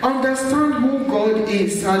 Understand who God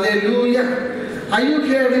is. Hallelujah. Are you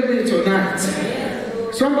hearing me tonight?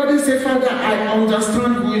 Somebody say, Father, I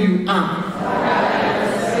understand who you are.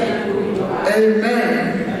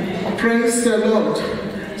 Amen. Praise the Lord.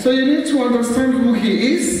 So you need to understand who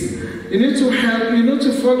he is. You need to help. You need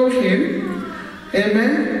to follow him.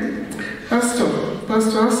 Amen. Pastor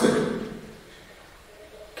Ase,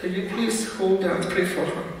 can you please hold and pray for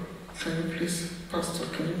her? Can you please, Pastor,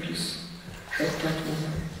 can you please help that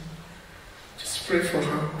woman? Just pray for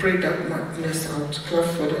her. Pray that madness out. Clap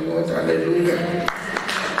for the Lord. Hallelujah.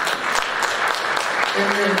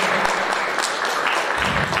 Amen.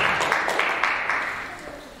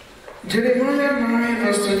 Jeremiah 9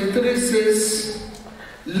 verse 23 says,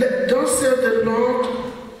 thus saith the Lord,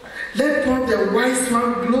 let not the wise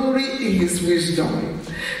man glory in his wisdom,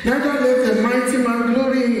 neither let the mighty man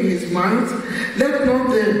glory in his might, let not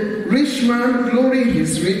the rich man glory in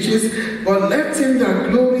his riches, but let him that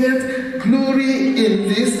glorieth glory in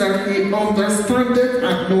this, that he understandeth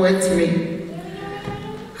and knoweth me.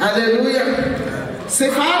 Hallelujah. Say,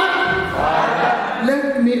 Father,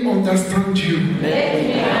 let me understand you.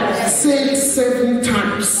 Say it 7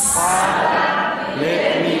 times. Father,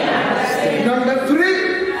 let me understand. Number 3.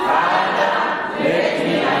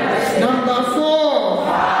 Number 4,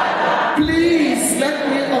 Father, please let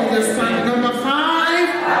me understand. Number 5,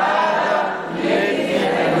 Father,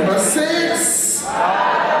 number 6,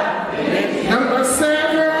 Father, number 7.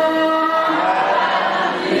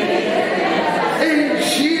 In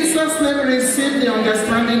Jesus' name, receive the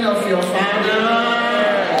understanding of your Father.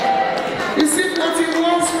 Receive what he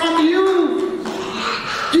wants from you.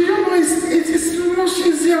 Do you know it is much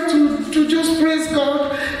easier to just praise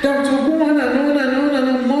God than to go on and on and on and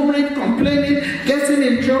on, murmuring, complaining, getting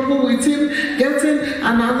in trouble with him,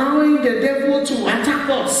 and allowing the devil to attack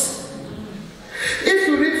us. If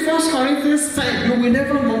you read 1 Corinthians 10, you will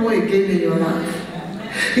never murmur again in your life.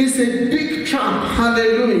 It's a big trap.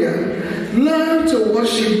 Hallelujah. Learn to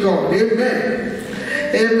worship God. Amen.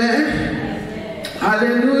 Amen.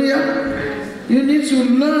 Hallelujah. You need to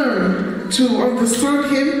learn to understand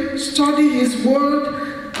him, study his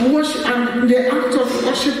word, Worship, and the act of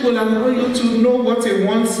worship will allow you to know what He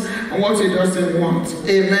wants and what He doesn't want.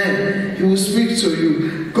 Amen. He will speak to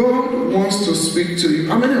you. God wants to speak to you.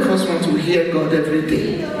 How many of us want to hear God every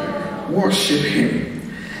day? Worship Him.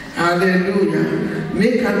 Hallelujah.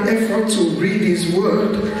 Make an effort to read His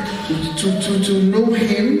word, to know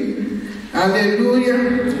Him. Hallelujah.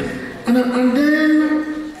 And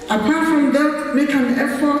then, apart from that, make an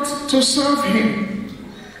effort to serve Him.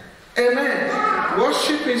 Amen.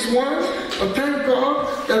 Worship is one, but thank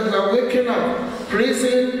God that we are waking up,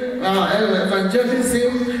 praising,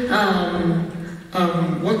 evangelism,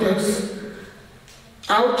 what else?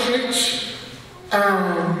 Outreach,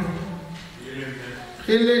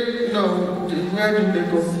 healing, no, where do they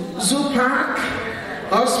go? Zoo park,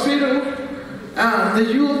 hospital, the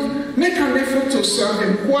youth. Make an effort to serve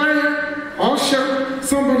Him. Choir, usher,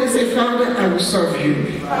 somebody say, Father, I will serve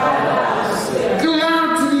you.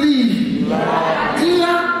 Gladly.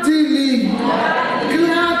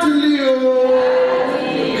 Gladly, oh,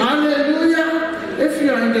 hallelujah. If you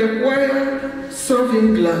are in the choir, serve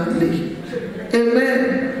Him gladly.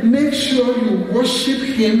 Amen. Make sure you worship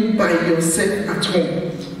Him by yourself at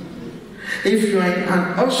home. If you are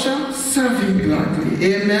an usher, serve Him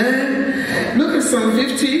gladly. Amen. Look at Psalm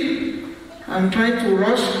 50. I'm trying to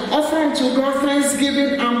rush. Offer unto God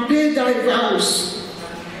thanksgiving and pay thy vows.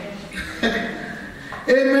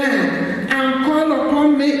 Amen. And call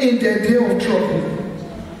upon me in the day of trouble.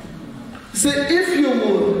 Say, if you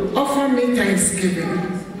will offer me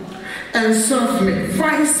thanksgiving and serve me,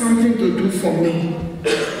 find something to do for me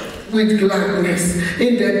with gladness.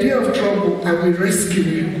 In the day of trouble, I will rescue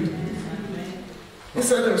you.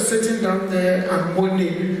 Instead of sitting down there and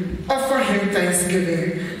moaning, offer Him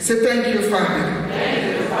thanksgiving. Say, thank you, Father.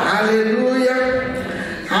 Thank you, Father. Hallelujah.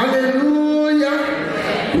 Hallelujah.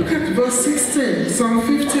 Look at verse 16, Psalm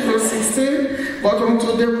 50 verse 16. But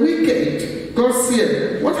unto the wicked, God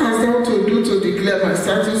said, what hast thou to do to declare my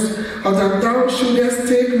statutes, or that thou shouldest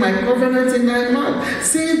take my covenant in thy mouth?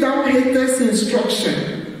 See, thou hatest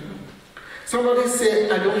instruction. Somebody say,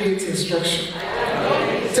 I don't hate instruction.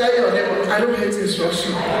 Tell your neighbor, I don't hate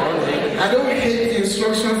instruction. I don't hate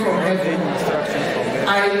instruction from heaven.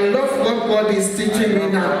 I love what God is teaching me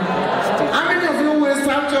now. How many of you will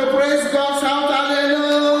start to praise God? Shout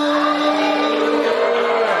hallelujah.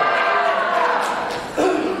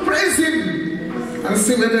 Praise Him and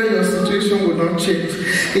see whether your situation will not change.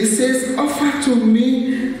 He says, offer to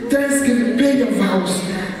me thanksgiving, pay your vows.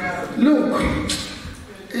 Look,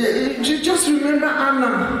 just remember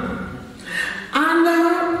Anna.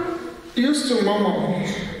 Anna used to murmur,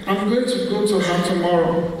 I'm going to go to her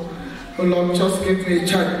tomorrow. Oh Lord, just give me a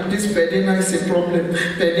child. This Pedina is a problem.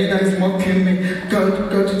 Pedina is mocking me. God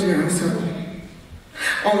didn't answer.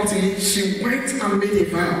 Until she went and made a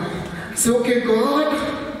vow. Say, okay, God,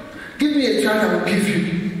 give me a child, I will give you.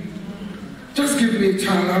 Just give me a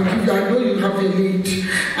child, I'll give you. I know you have a need.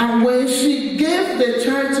 And when she gave the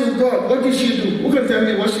child to God, what did she do? Who can tell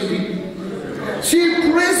me what she did?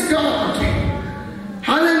 She praised God.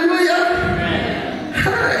 Hallelujah.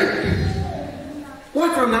 Hey.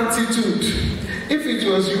 What an attitude. If it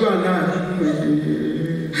was you and I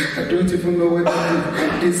don't even know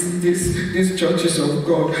whether these churches of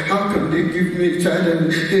God, how can they give me a child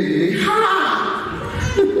and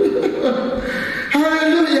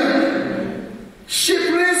hallelujah. She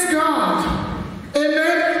praised God.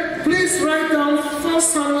 Amen. Please write down 1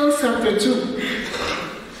 Samuel chapter 2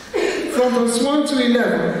 from verse 1 to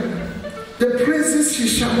 11. The praises she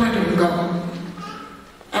showered on God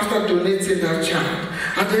after donating her child.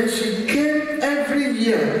 And then she came every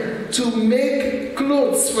year to make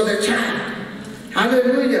clothes for the child.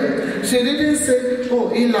 Hallelujah. She didn't say,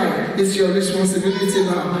 oh, Eli, it's your responsibility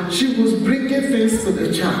now. She was bringing things to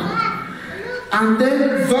the child. And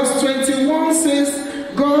then verse 21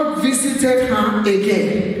 says, God visited her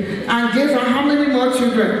again and gave her how many more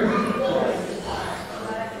children?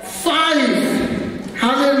 5.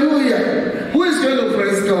 Hallelujah. Who is going to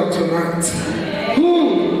praise God tonight? Who?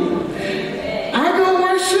 I go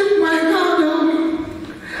worship my God.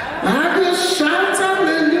 I go shout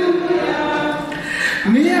hallelujah.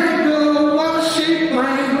 Me, I go worship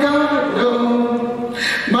my God.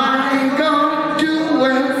 My God do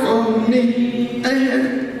well for me.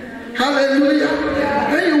 Hallelujah.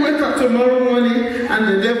 When you wake up tomorrow morning and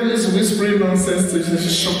the devil is whispering nonsense to you,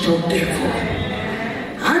 shut up, devil.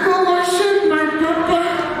 I go worship my Papa.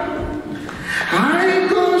 I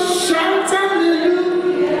go shout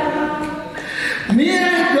hallelujah. Me, I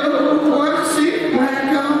go worship my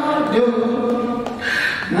God.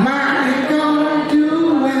 My God do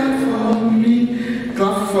well for me.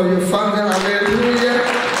 Clap for your Father. Hallelujah.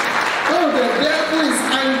 Oh, the devil is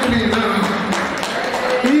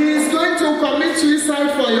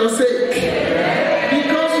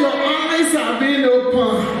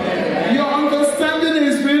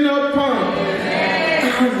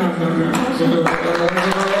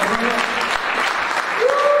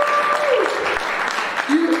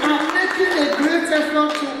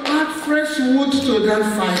fresh wood to that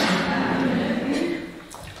fire.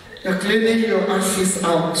 You're cleaning your ashes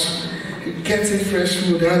out. You're getting fresh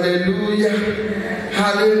wood. Hallelujah.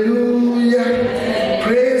 Hallelujah.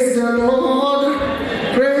 Praise the Lord.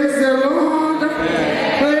 Praise the Lord.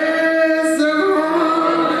 Praise the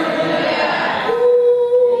Lord.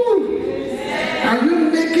 Ooh. Are you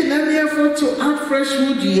making any effort to add fresh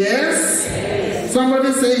wood? Yes.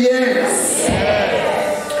 Somebody say yes.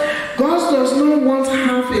 God does not want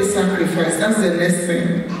half a sacrifice. That's the next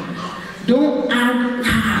thing. Don't add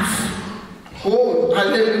half. Whole.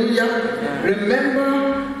 Hallelujah.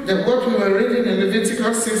 Remember that what we were reading in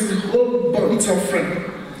Leviticus 6, the whole burnt offering.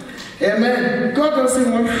 Amen. God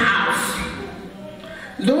doesn't want half.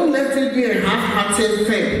 Don't let it be a half-hearted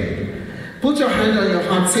thing. Put your hand on your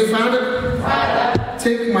heart. Say, Father,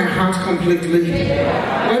 take my heart completely.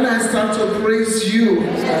 When I start to praise you,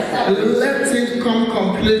 let it come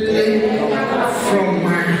completely from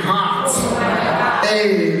my heart.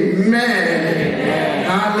 Amen.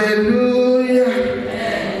 Hallelujah.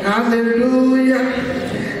 Hallelujah.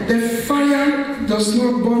 The fire does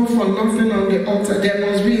not burn for nothing on the altar. There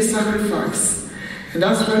must be a sacrifice. And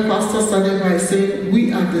that's why Pastor started by saying,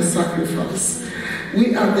 we are the sacrifice.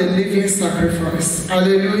 We are the living sacrifice.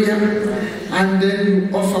 Hallelujah. And then you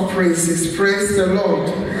offer praises. Praise the Lord.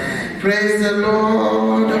 Praise the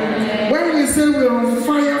Lord. When we say we're on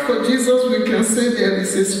fire for Jesus, we can say there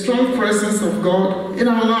is a strong presence of God in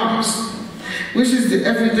our lives, which is the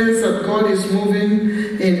evidence that God is moving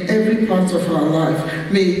in every part of our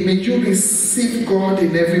life. May you receive God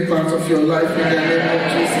in every part of your life in the name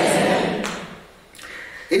of Jesus.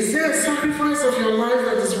 Is there a sacrifice of your life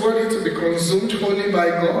that is worthy to be consumed wholly by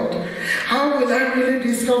God? How will I really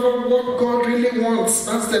discover what God really wants?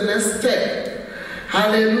 That's the next step.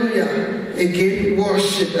 Hallelujah. Again,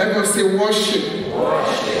 worship. I will say worship.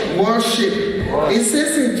 Worship. Worship. It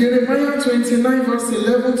says in Jeremiah 29 verse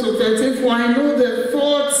 11 to 13, for I know the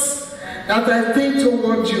thoughts that I think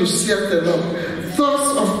toward you, saith the Lord.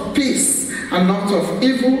 Thoughts of peace and not of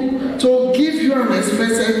evil, to give you an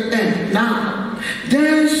expected end. Now,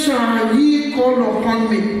 then shall ye call upon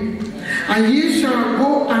me, and ye shall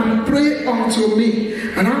go and pray unto me,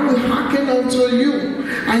 and I will hearken unto you,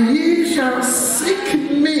 and ye shall seek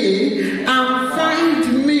me and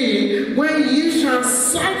find me when ye shall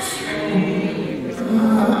search.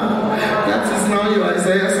 That is now your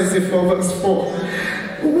Isaiah 64 verse 4.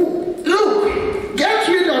 Look, get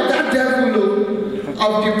rid of that devil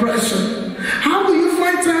of depression. How will you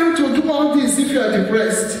find time to do all this if you are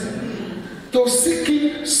depressed? To seek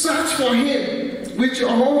him, search for him with your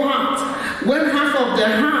whole heart. When half of the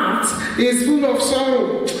heart is full of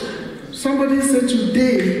sorrow. Somebody said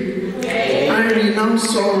today, I renounce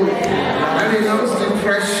sorrow. I renounce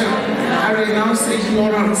depression. I renounce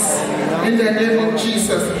ignorance. In the name of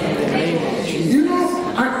Jesus. You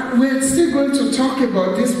know, we're still going to talk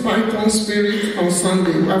about this python spirit on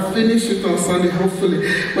Sunday. I'll finish it on Sunday,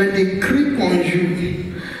 hopefully. When they creep on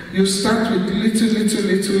you, you start with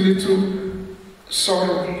little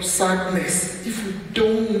sorrow, sadness. If you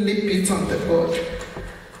don't nip it on the bud,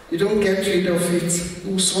 you don't get rid of it, it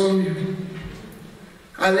will swallow you.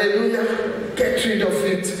 Hallelujah. Get rid of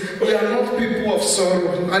it. We are not people of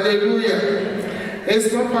sorrow. Hallelujah.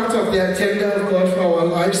 It's not part of the agenda of God for our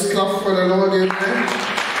lives. Clap for the Lord. Amen.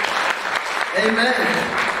 Amen.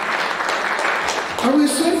 I will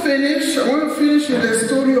soon finish. I want to finish with the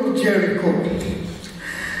story of Jericho.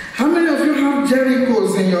 How many of you have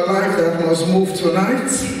Jerichos in your life that must move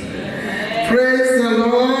tonight? Praise the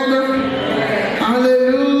Lord.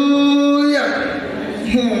 Hallelujah.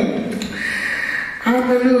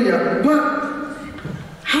 Hallelujah. But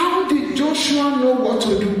how did Joshua know what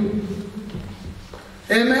to do?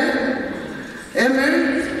 Amen.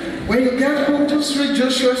 Amen. When you get home, just read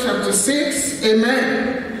Joshua chapter 6.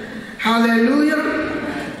 Amen. Hallelujah.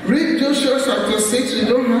 Read Joshua chapter 6. We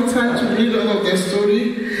don't have time to read all of the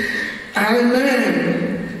story.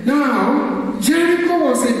 Amen. Now, Jericho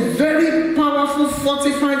was a very powerful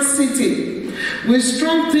fortified city with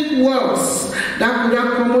strong thick walls that would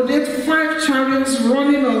accommodate 5 chariots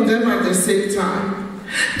running on them at the same time.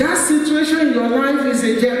 That situation in your life is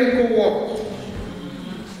a Jericho wall.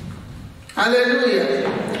 Hallelujah.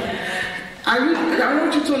 I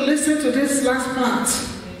want you to listen to this last part.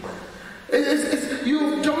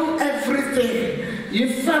 You've done everything.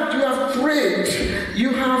 In fact, you have prayed.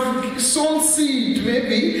 You have sown seed,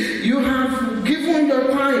 maybe. You have given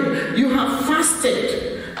your time. You have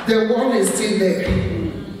fasted. The wall is still there.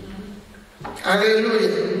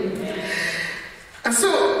 Hallelujah. And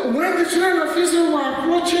so, when the children of Israel were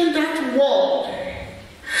approaching that wall,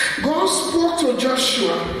 God spoke to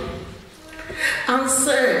Joshua and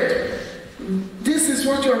said, this is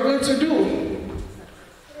what you are going to do.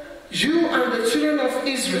 You and the children of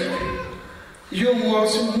Israel, you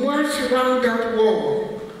must march around that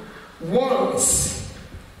wall once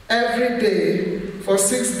every day for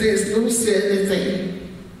 6 days. Don't say anything.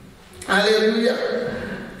 Hallelujah.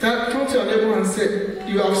 Turn to your neighbor and say,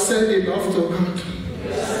 you have said enough to God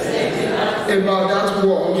about that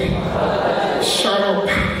wall. Shut up.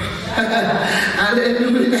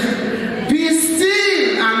 Hallelujah. Be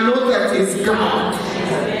still and know that it's God.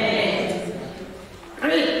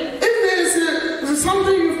 If there is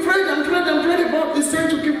something you've prayed and prayed and prayed about, it's time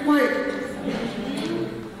to keep quiet.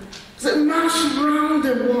 So march around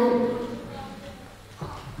the wall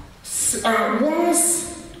once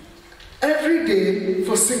every day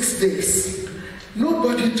for 6 days.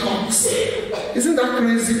 Nobody talks. Isn't that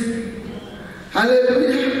crazy?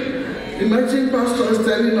 Hallelujah. Imagine pastor is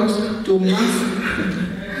telling us to mass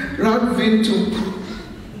run into.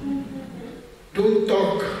 Don't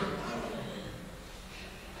talk.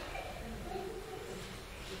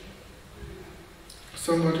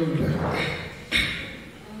 Somebody will like.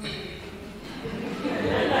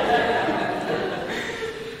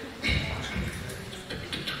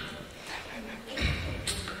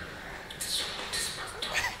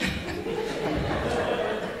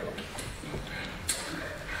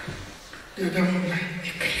 The other one like,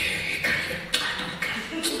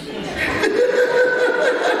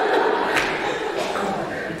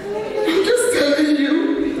 I'm just telling you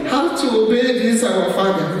how to obey this our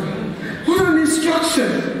Father. What an instruction.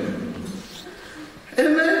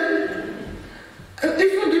 Amen. And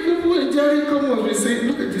even the people in Jericho must be saying,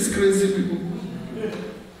 look at these crazy people.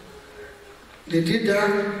 They did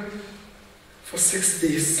that for 6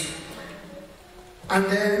 days. And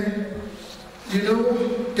then, you know,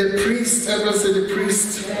 the priest, everyone say the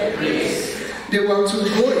priest. They were to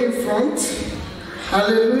go in front.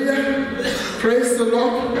 Hallelujah. Praise the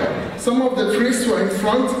Lord. Some of the priests were in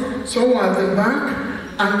front, some were at the back.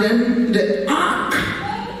 And then the ark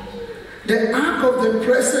of the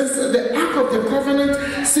presence, the ark of the covenant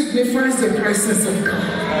signifies the presence of God.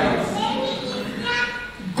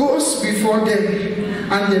 Goes before them,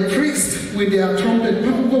 and the priest with their trumpet.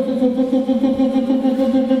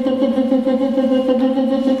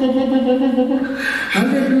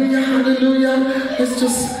 Hallelujah, hallelujah. It's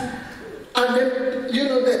just, and then, you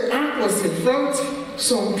know, the ark was in front.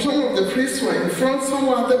 Some of the priests were in front, some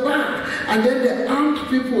were at the back. And then the armed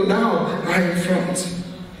people now are in front.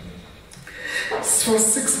 For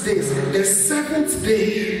 6 days. The 7th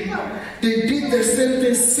day, they did the same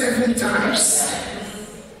thing 7 times.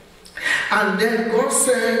 And then God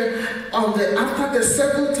said, after the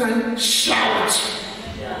 7th time, shout.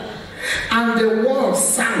 And the wall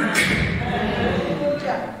sank.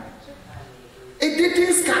 It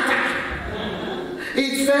didn't scatter.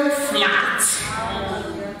 It fell flat.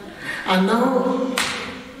 And now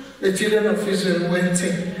the children of Israel went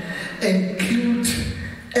in and killed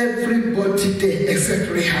everybody there except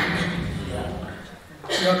Rahab.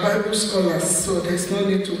 We are Bible scholars, so there's no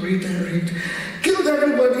need to read and read. Killed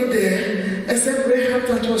everybody there except Rahab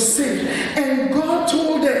that was saved. And God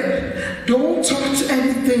told them, don't touch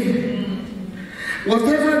anything.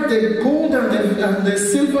 Whatever the gold and the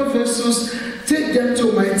silver vessels, take them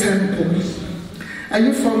to my temple. Are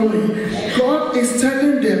you following? God is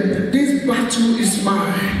telling them, this battle is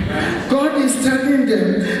mine. God is telling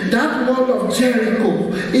them, that wall of Jericho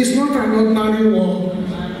is not an ordinary wall.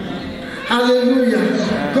 Hallelujah.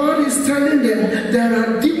 God is telling them, there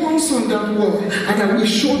are demons on that wall, and I will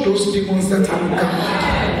show those demons that I'm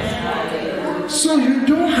God. So you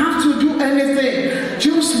don't have to do anything.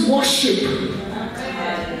 Just worship.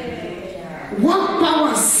 What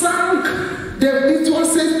power sank? It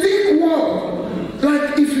was a thick wall.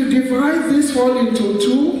 Like if you divide this wall into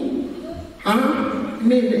 2,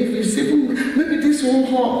 maybe if you see, maybe this whole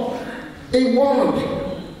hall, a wall,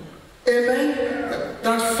 amen,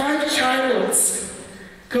 that 5 chariots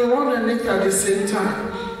can run and lift at the same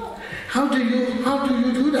time. How do you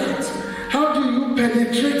do that? How do you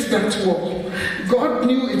penetrate that wall? God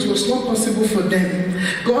knew it was not possible for them.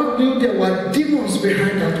 God knew there were demons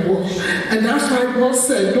behind that wall. And that's why God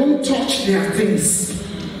said, don't touch their things.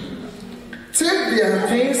 Take their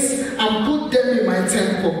things and put them in my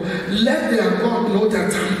temple. Let their God know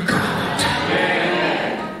that I'm God.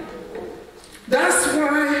 That's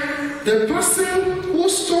why the person who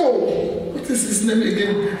stole, what is his name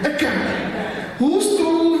again? Achan, who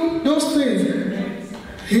stole those things,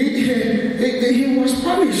 he was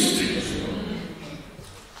punished.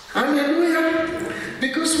 Hallelujah.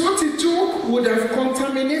 Because what he took would have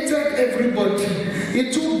contaminated everybody.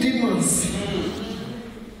 He took demons.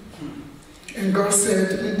 And God said,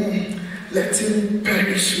 let him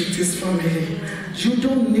perish with his family. You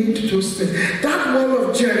don't need those things. That wall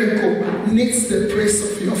of Jericho needs the praise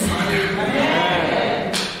of your Father.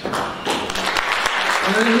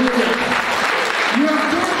 Hallelujah. You have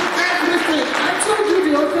done everything. I told you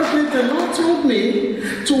the other day, the Lord told me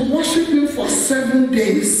to worship him for 7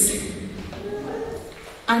 days.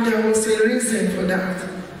 And there was a reason for that.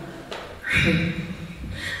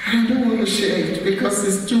 I don't want to share it because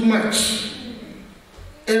it's too much.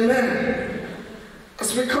 Amen.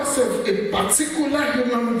 It's because of a particular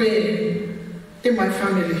human being in my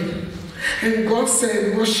family. And God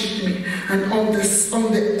said, worship me. And on the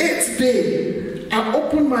 8th day, I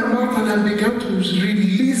opened my mouth and I began to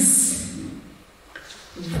release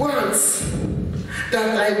words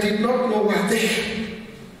that I did not know were there.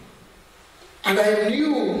 And I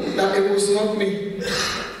knew that it was not me.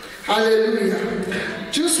 Hallelujah.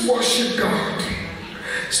 Just worship God.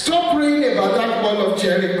 Stop praying about that wall of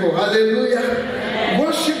Jericho. Hallelujah.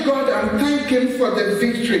 Worship God and thank him for the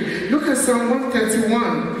victory. Look at Psalm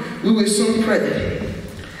 131. We will soon pray.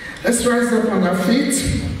 Let's rise up on our feet.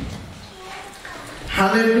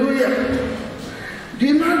 Hallelujah. Do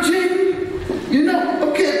you imagine? You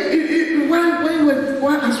know, okay,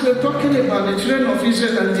 as we're talking about the children of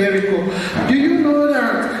Israel and Jericho, do you know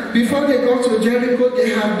that before they got to Jericho,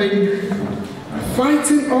 they have been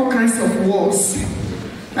fighting all kinds of wars?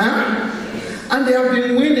 And they have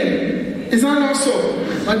been winning. Is that not so?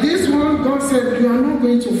 But this one, God said, you are not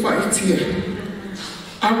going to fight here.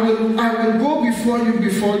 I will go before you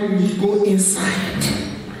go inside.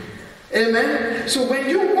 Amen. So when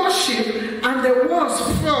you worship and the walls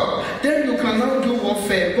fall, then you cannot do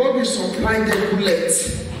warfare. God will supply the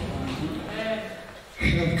bullets.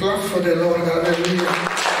 Clap for the Lord. Hallelujah.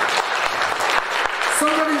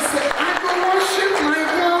 Somebody say, I go worship my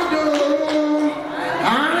God. Oh, I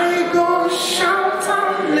go shout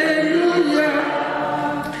hallelujah.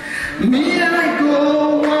 Me, I go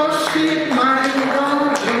worship my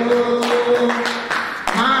God. Oh,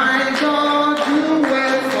 my God, do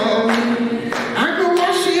well for me. I go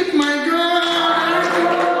worship my God.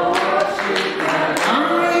 I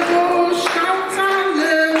go shout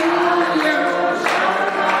hallelujah.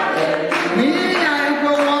 Me, I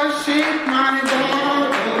go worship my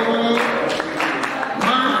God. Oh,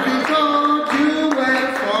 my God, do well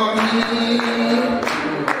for me.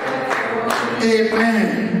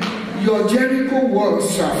 Amen. Your Jericho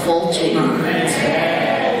walls shall fall tonight.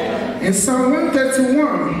 In Psalm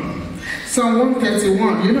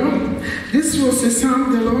 131, you know, this was a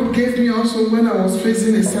psalm the Lord gave me also when I was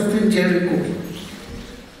facing a certain Jericho.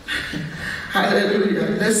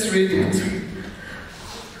 Hallelujah. Let's read it.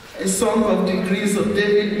 A song of degrees of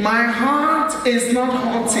David. My heart is not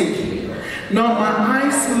haughty, nor my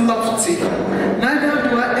eyes lofty. Neither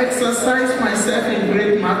do I exercise myself in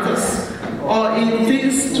great matters, or in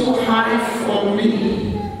things too high for me.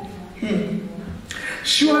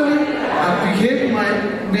 Surely I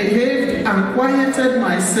behaved and quieted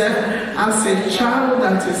myself as a child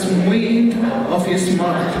that is weaned of his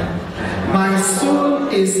mother. My soul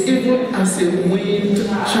is even as a weaned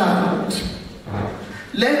child.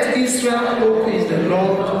 Let Israel hope in the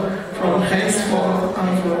Lord from henceforth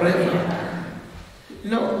and forever. You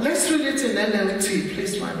know, let's read it in NLT,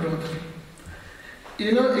 please, my brother.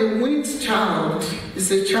 You know, a weaned child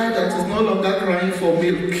is a child that is no longer crying for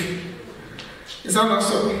milk. Is that not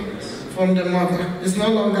so? From the mother. It's no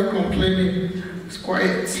longer complaining. It's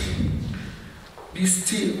quiet. Be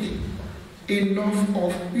still. Enough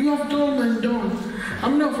of, you have done and done. How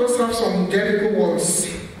many of us have some Jericho walls?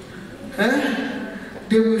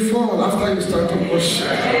 They will fall after you start to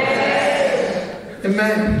worship.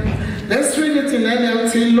 Amen. Let's read it in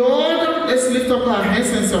NLT. Lord, let's lift up our hands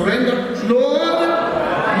and surrender. Lord,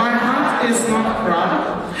 my heart is not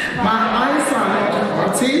proud. My eyes are not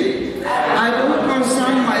haughty. I don't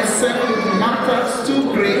concern myself with matters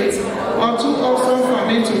too great or too awesome for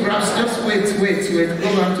me to grasp. Just wait. Go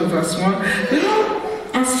back to verse 1. You know,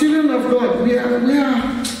 as children of God, we are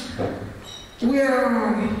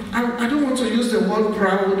I don't want to use the word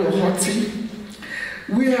proud or haughty.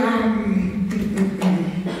 We are,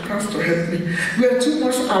 Pastor help me. We are too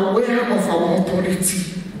much aware of our authority.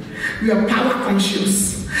 We are power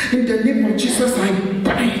conscious. In the name of Jesus, I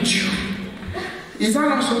bind you. Is that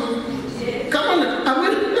not so? Come on, I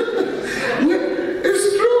mean, it's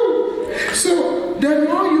true. So the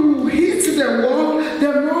more you hit the wall,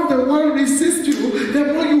 the more the wall resists you, the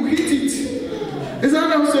more you hit it. Is that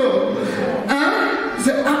not so?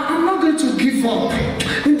 I'm not going to give up.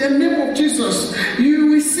 In the name of Jesus, you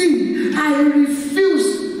will see, I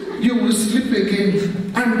refuse. You will sleep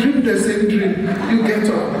again and dream the same dream. You get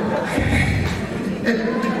up.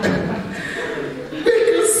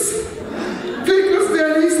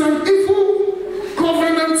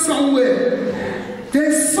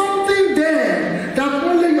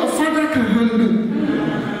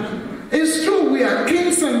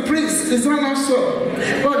 is that not so?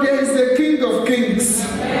 But there is the King of Kings.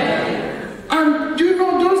 And you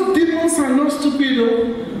know, those demons are not stupid,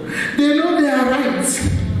 though. They know they are right.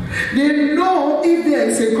 They know if there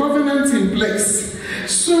is a covenant in place.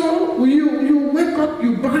 So you wake up,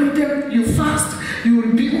 you bind them, you fast, you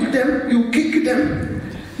rebuke them, you kick them,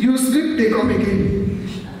 you sleep, they come again.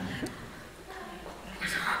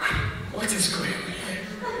 What is going on here?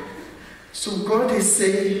 So God is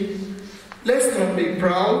saying, let's not be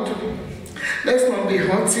proud, let's not be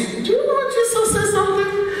haughty. Do you know Jesus says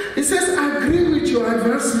something? He says, agree with your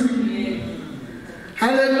adversary.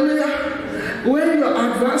 Hallelujah. When your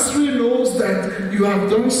adversary knows that you have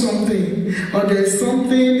done something or there's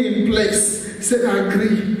something in place, he said,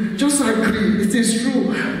 agree. Just agree. It is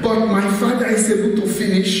true. But my Father is able to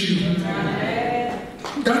finish you.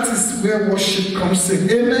 That is where worship comes in.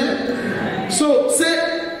 Amen. So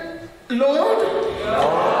say, Lord.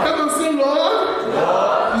 Come on, say, Lord.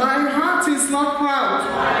 My heart is not proud.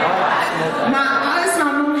 My eyes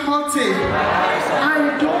are not haughty.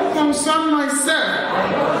 I don't concern myself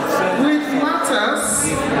with matters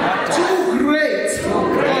too great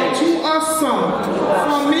or too awesome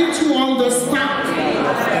for me to understand.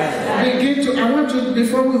 Begin to, I want you,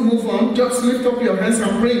 before we move on, just lift up your hands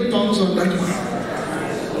and pray in tongues on that one.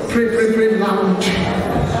 Pray, pray, pray loud.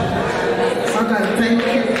 Father, I thank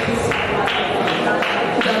you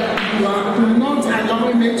that you are not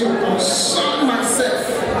allowing me to concern myself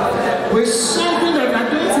with something that I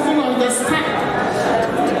don't even understand.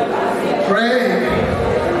 Pray.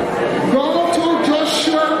 God told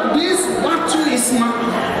Joshua, this battle is mine.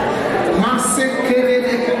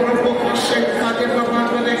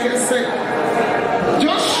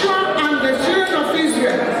 Joshua and the children of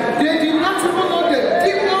Israel, they did not even know the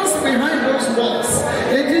demons behind those walls.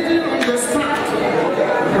 They didn't understand.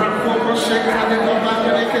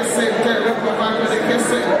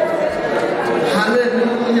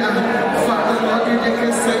 Hallelujah. Father, Lord, in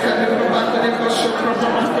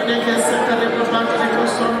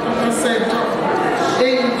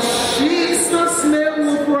Jesus' name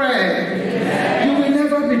we pray. You will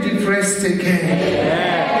never be depressed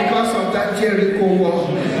again because of that Jericho wall.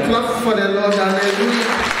 Clap for the Lord. Hallelujah.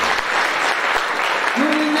 You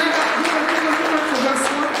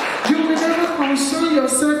will never concern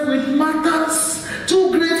yourself with matters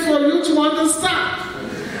too great for you to understand.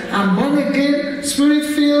 I'm born again, spirit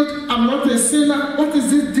filled, I'm not a sinner. What is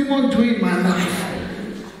this demon doing in my life?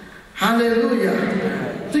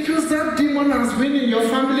 Hallelujah. Because that demon has been in your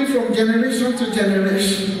family from generation to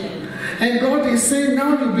generation. And God is saying,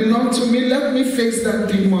 now you belong to me, let me face that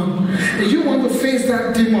demon. If you want to face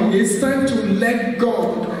that demon, it's time to let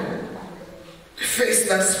God face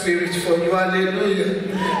that spirit for you. Hallelujah.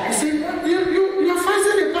 You see, you're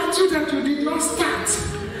fighting a battle that you did not start,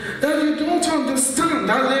 that you don't understand.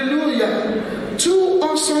 Hallelujah. Too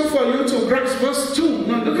awesome for you to grasp. Verse 2.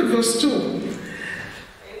 Now look at verse 2.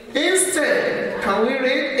 Instead, can we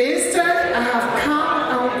read? Instead, I have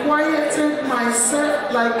come and quieted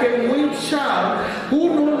myself like a weaned child who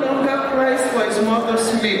no longer cries for his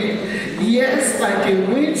mother's milk. Yes, like a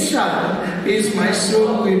weaned child is my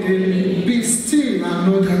soul within me. Be still and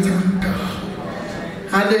know that I'm God.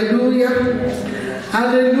 Hallelujah.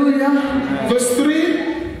 Hallelujah. Verse 3.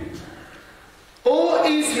 O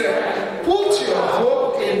Israel, put your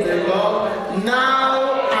hope in the Lord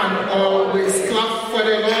now and always. Clap for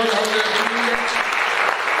the Lord. Hallelujah.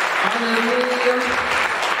 Hallelujah.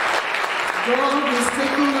 God is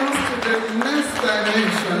taking us to the next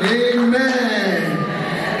dimension. Amen.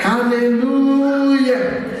 Hallelujah.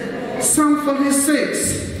 Psalm 46.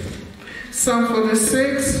 Psalm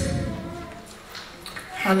 46.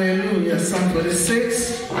 Hallelujah. Psalm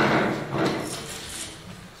 46.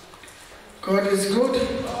 God is good.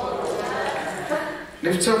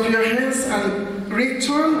 Lift up your hands and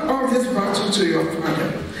return all this battle to your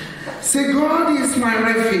Father. Say, God is my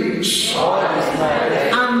refuge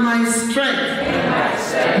and my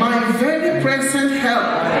strength, my very present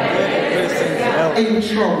help in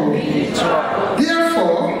trouble.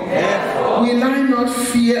 Therefore, will I not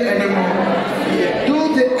fear anymore.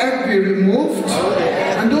 Though the earth be removed,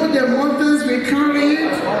 and though the mountains be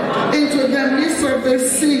carried into the midst of the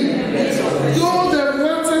sea, though the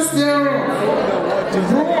waters thereof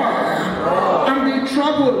roar and be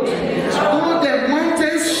troubled, though the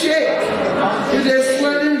mountains shake with the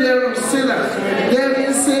swelling thereof, there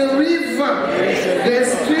is a river, the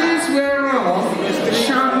streams whereof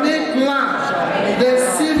shall make glad the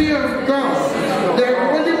city of God, the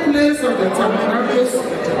holy place of the tabernacles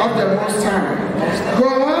of the Most High.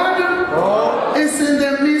 God is in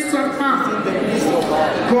the midst of man.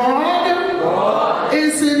 God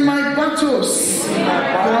is in my battles.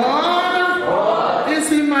 God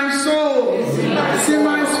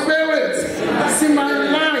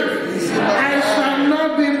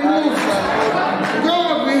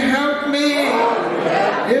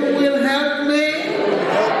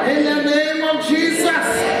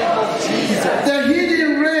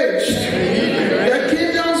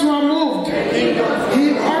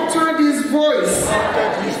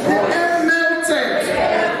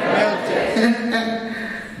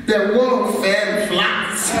the wall fell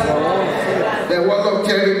flat. The wall of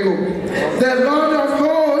Jericho. The Lord of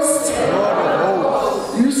hosts.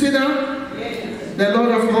 You see that? The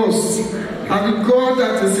Lord of hosts. And the God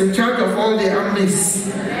that is in charge of all the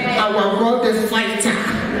armies. Our God the fighter.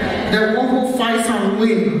 The one who fights and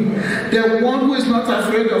wins. The one who is not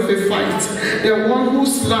afraid of a fight. The one who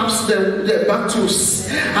slaps the battles.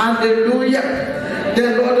 Hallelujah.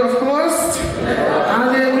 The Lord of hosts.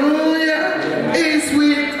 Hallelujah. Is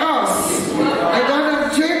with us. The God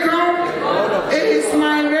of Jacob is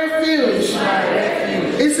my refuge.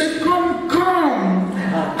 He said, come.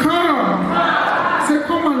 He said,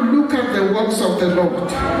 come and look at the works of the Lord.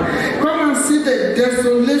 Come and see the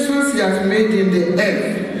desolations he has made in the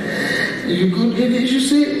earth. You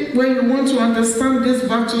see, when you want to understand these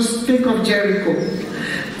battles, think of Jericho.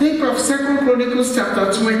 Think of 2 Chronicles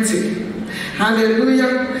chapter 20.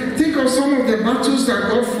 Hallelujah. Think of some of the battles that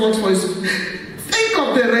God fought for his. Think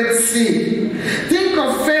of the Red Sea. Think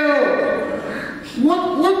of Pharaoh.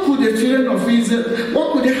 What could the children of Israel,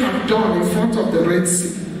 what could they have done in front of the Red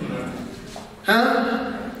Sea?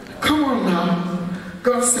 Huh? Come on now.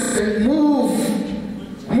 God said, move,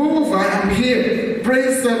 I am here.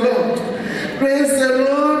 Praise the Lord. Praise the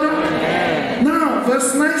Lord. Now,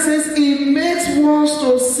 verse 9 says, he makes wars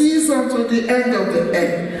to cease unto the end of the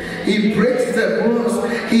earth. He breaks the bows,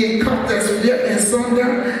 he cut the spear in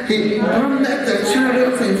sunder, he burned the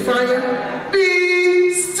chariots in fire.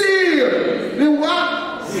 Be still. Be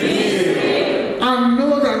what? And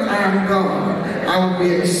know that I am God. I will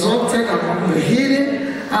be exalted among the heathen.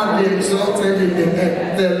 I will be exalted in the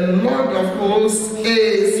earth. The Lord of hosts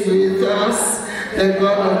is with us. The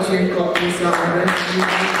God of Jacob is our refuge.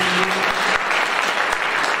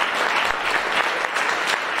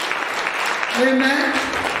 Amen.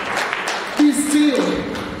 Be still.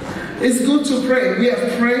 It's good to pray. We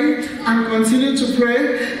have prayed and continue to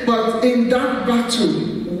pray, but in that battle,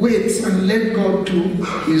 wait and let God do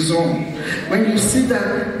his own. When you see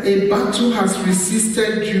that a battle has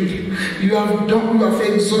resisted you, you have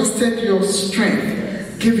exhausted your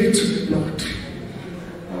strength, give it to the Lord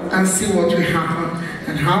and see what will happen.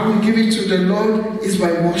 And how we give it to the Lord is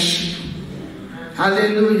by worship.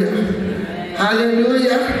 Hallelujah.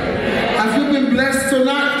 Hallelujah. Have you been blessed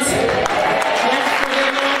tonight? Clap for the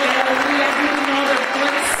Lord. Hallelujah. Give him all the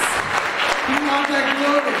praise. Give him all the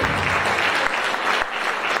glory.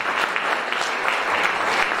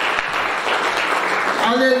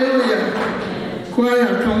 Hallelujah.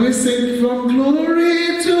 Choir, can we sing from glory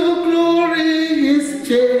to glory? He's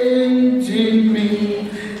changing me.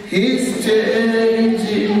 He's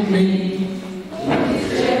changing me. He's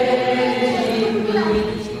changing me.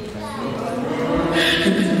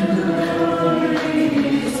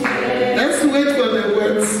 Let's wait for the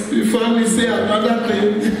words before we say another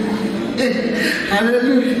thing.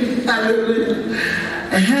 Hallelujah. Hallelujah.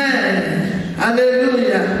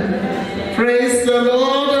 Hallelujah. Praise the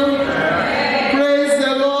Lord. Praise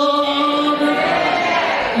the Lord.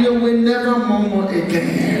 You will never murmur again.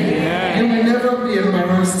 You will never be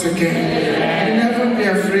embarrassed again. You will never be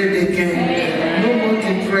afraid again. No more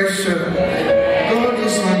depression. God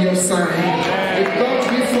is on your side. If God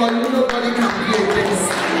be for you, nobody can be against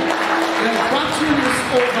you. The battle is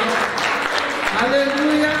over.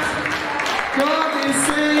 Hallelujah. God is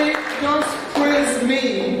saying, just praise me.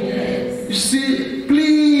 You see,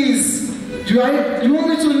 please. You want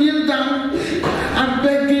me to kneel down? I'm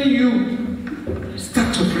begging you.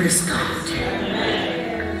 Start to praise God.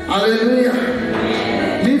 Hallelujah.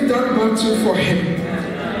 Leave that battle for him.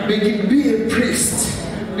 Be a priest.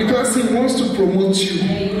 Because he wants to promote you.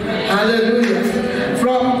 Hallelujah.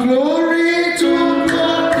 From glory to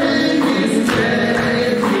glory, he's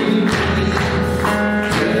taking me.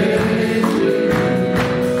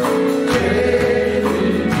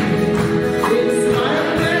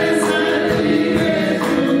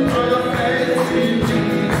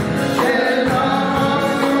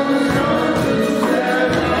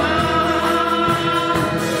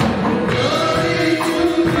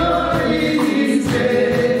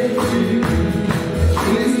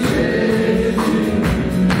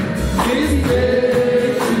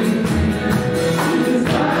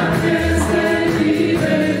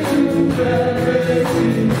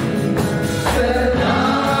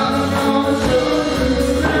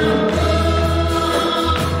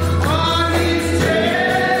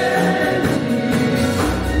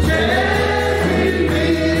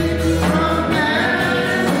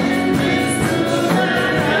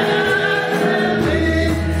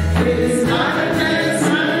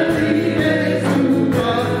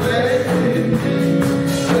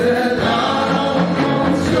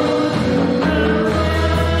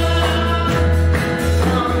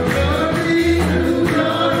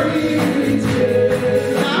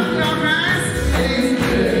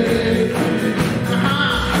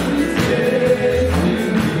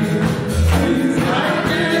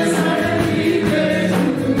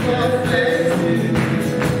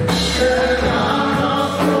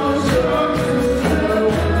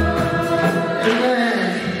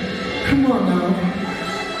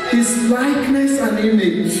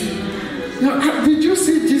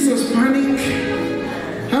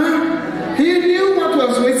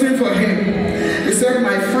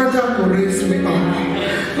 me up.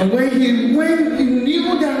 And when he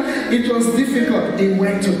knew that it was difficult, he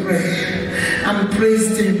went to pray and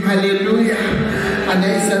praised him. Hallelujah. And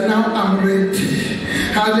he said, now I'm ready.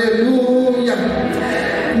 Hallelujah.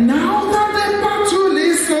 Now that the battle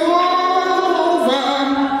is over,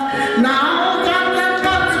 now that the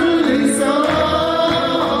battle is over,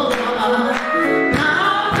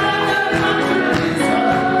 now that the battle is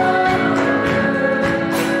over,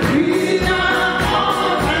 we are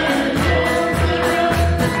more than conquerors.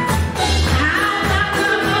 Now that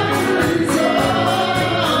the battle is over,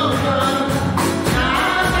 now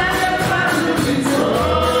that the battle is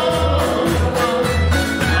over,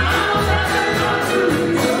 now that the battle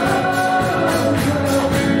is over,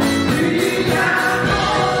 we are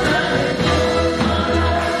more than conquerors.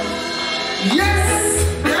 Yes,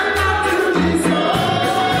 the battle is over.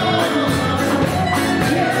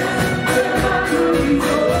 Yes, the battle is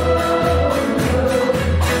over.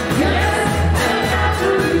 Yes, the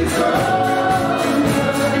battle is over.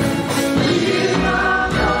 We are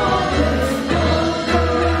more than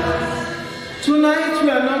conquerors. Tonight we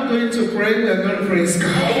are not going to pray, we are going to praise God.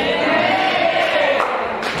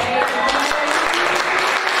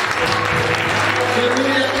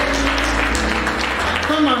 Hallelujah.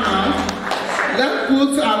 Come on now. Let's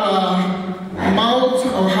put our mouth,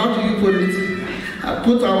 or how do you put it?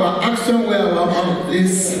 Put our action where our mouth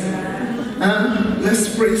is.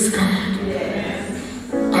 Let's praise God.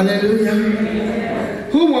 Hallelujah.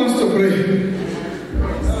 Who wants to pray?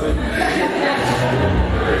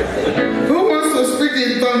 Who wants to speak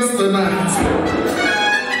in tongues tonight?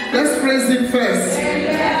 Let's praise him first.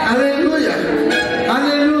 Hallelujah.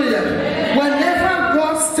 Hallelujah. Whenever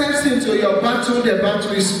God steps into your battle, the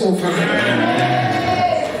battle is over.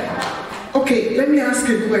 Okay, let me ask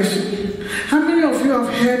a question. How many of you have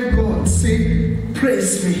heard God say,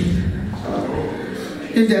 praise me,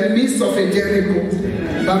 in the midst of a Jericho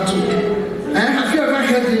battle? Have you ever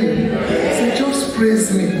heard him say, just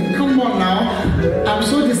praise me? Come on now. I'm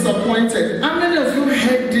so disappointed. How many of you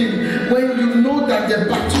heard him when you know that the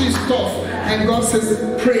battle is tough and God says,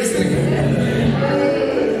 praise me?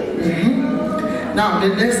 Now, the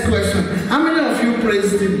next question. How many of you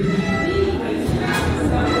praised him?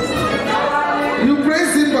 You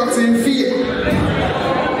praised him but in fear.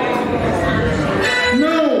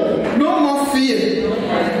 No more fear.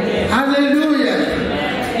 Hallelujah.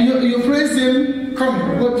 You praised him.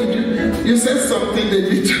 Come, what did you? You said something they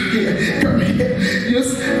need to hear. Come here.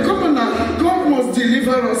 Come on now. God must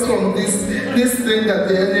deliver us from this thing that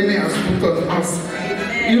the enemy has put on us.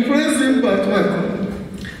 You praise him, but what?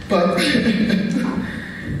 But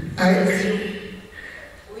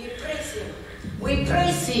we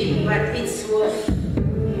praise him, but it's worth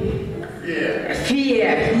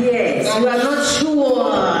fear. Yes, you are not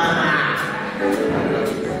sure.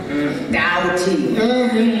 Doubting.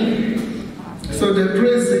 So the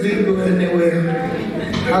praise didn't go anywhere.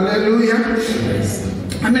 Hallelujah.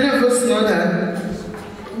 How many of us know that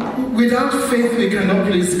without faith we cannot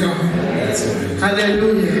please God?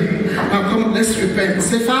 Hallelujah. Now come, let's repent.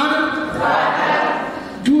 Say, Father,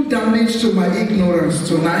 do damage to my ignorance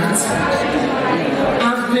tonight.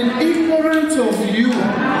 I've been ignorant of you.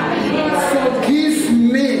 Forgive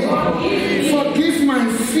me. Forgive my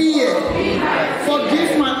fear.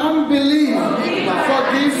 Forgive my unbelief.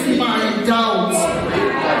 Forgive my doubts.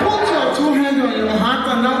 Put your two hands on your heart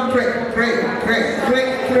and now pray.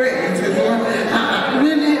 And say, Lord,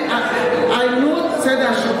 I know said I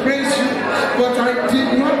should praise you, but I did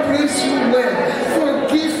not praise you well.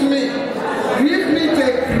 Forgive me. Give me the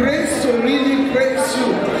grace to really praise you.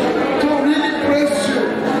 To really praise you.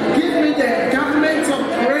 Give me the garment of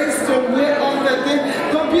praise to wear on the day.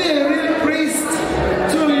 To be a real priest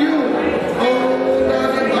to you. Oh,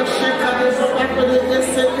 Lord,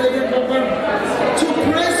 to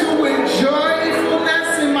praise you with joyfulness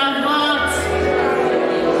in my heart.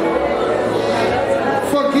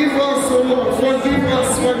 Forgive us, oh Lord. Forgive us.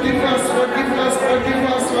 Forgive us. Forgive us. Forgive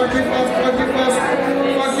us. Forgive us. Forgive us.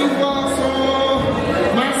 Forgive us, oh.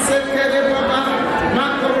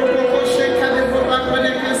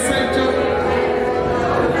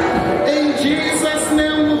 In Jesus'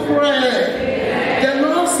 name we pray. The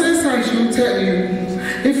Lord says I should tell you,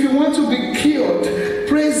 if you want to be cured,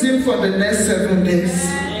 praise him for the next 7 days.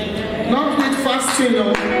 Not with fasting,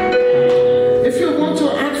 no. If you want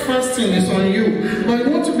to add fasting, it's on you. But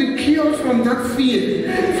you want to be cured from that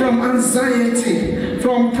fear, from anxiety,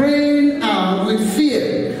 from praying with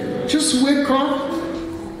fear. Just wake up,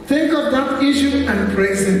 think of that issue and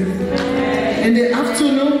praise him. In the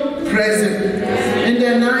afternoon, praise him. In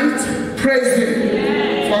the night, praise him.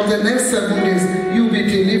 For the next 7 days, you'll be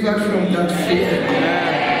delivered from that fear.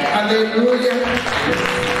 Hallelujah.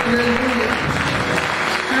 Hallelujah.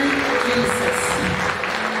 Thank you, Jesus.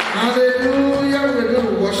 Hallelujah. We're going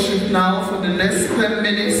to worship now for the next 10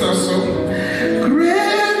 minutes or so.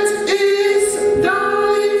 Great is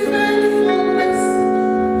thy faithfulness.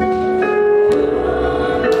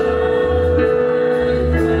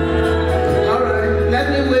 All right, let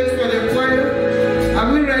me wait for the choir. Are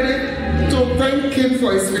we ready to thank him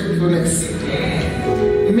for his faithfulness?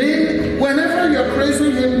 Whenever you're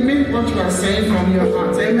praising him, mean what you are saying from your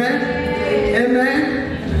heart. Amen?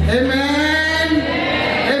 Amen? Amen?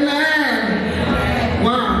 Amen?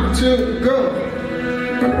 1, 2, go.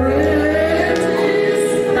 Great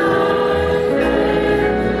is thy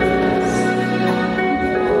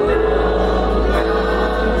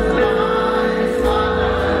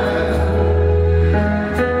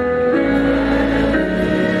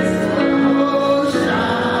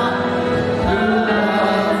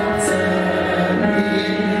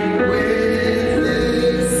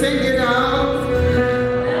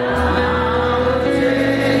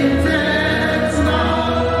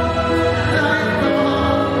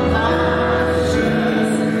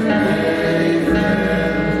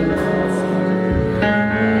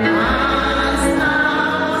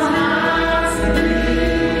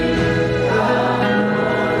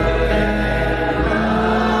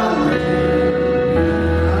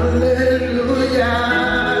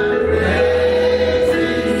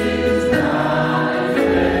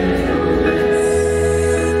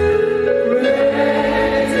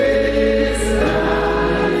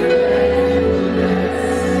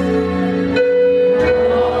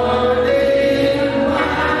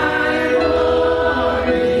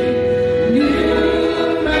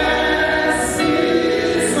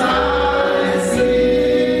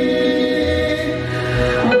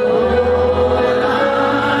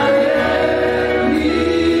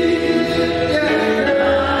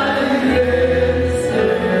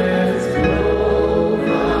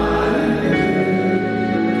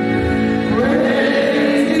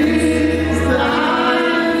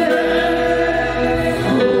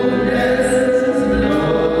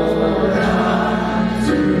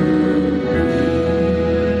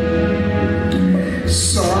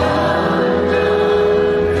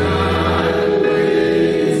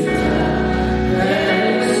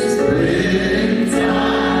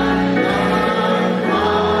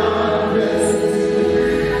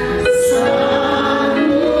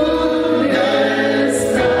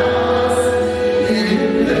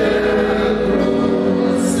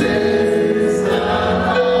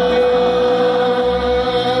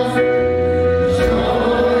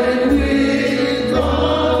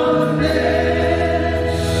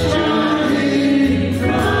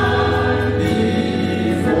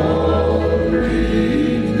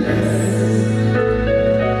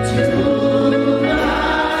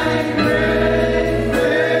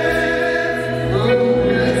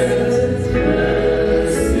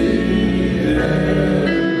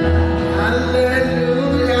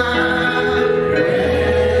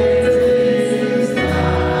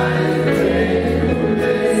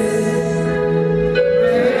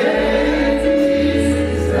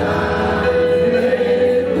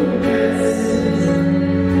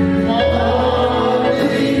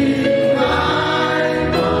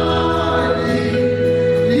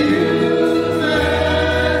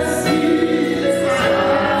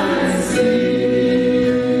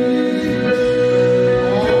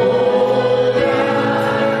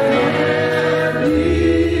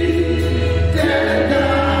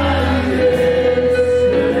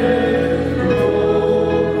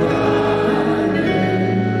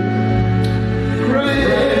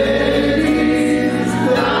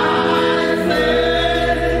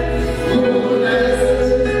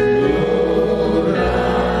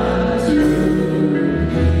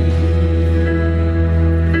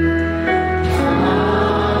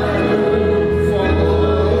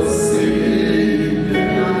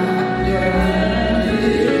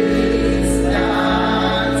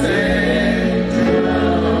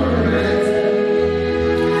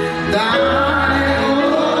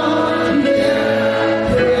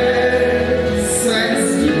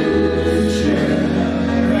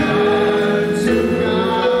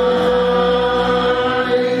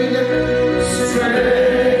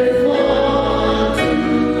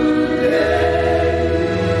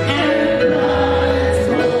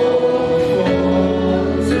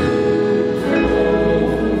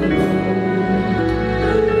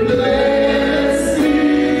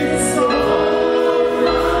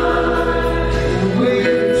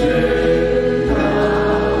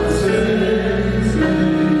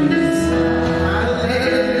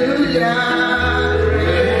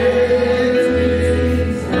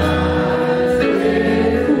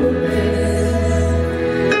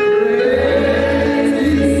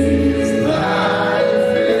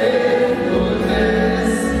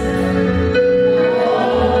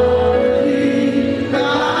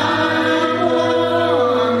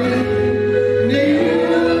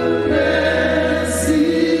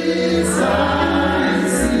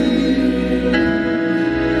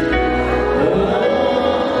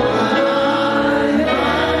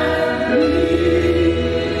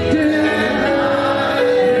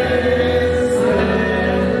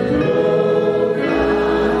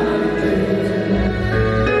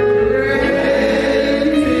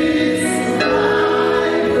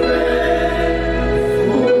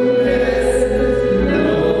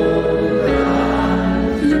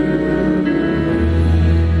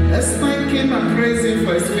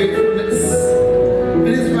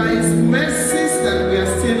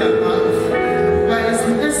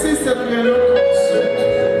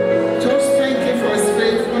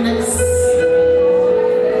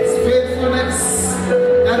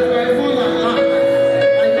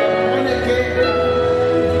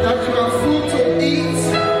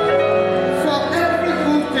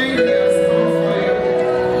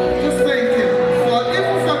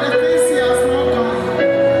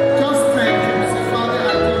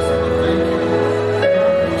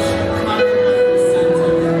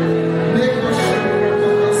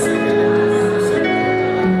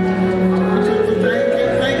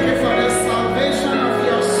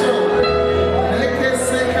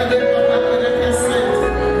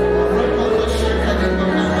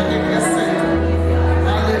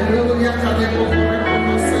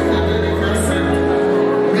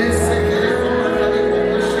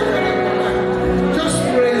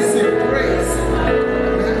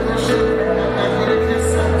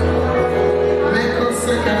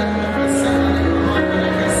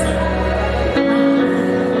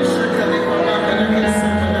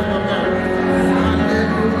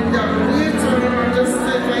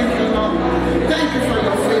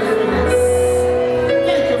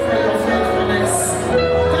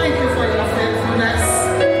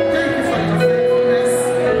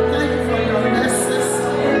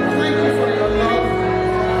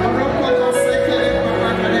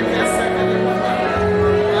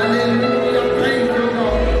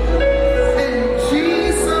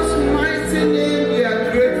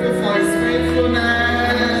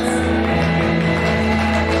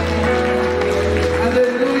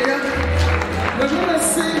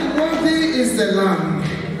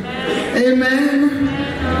Amen.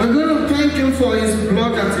 We're going to thank him for his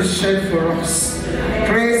blood that is shed for us.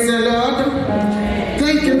 Praise the Lord.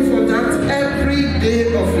 Thank him for that every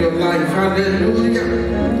day of your life. Hallelujah.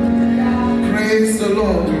 Praise the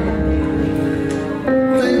Lord.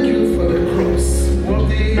 Thank you for the cross.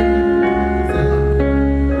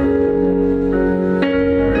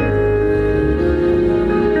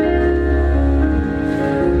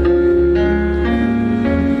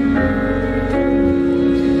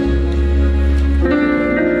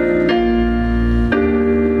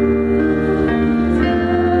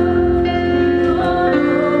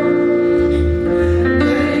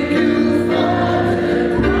 Thank you for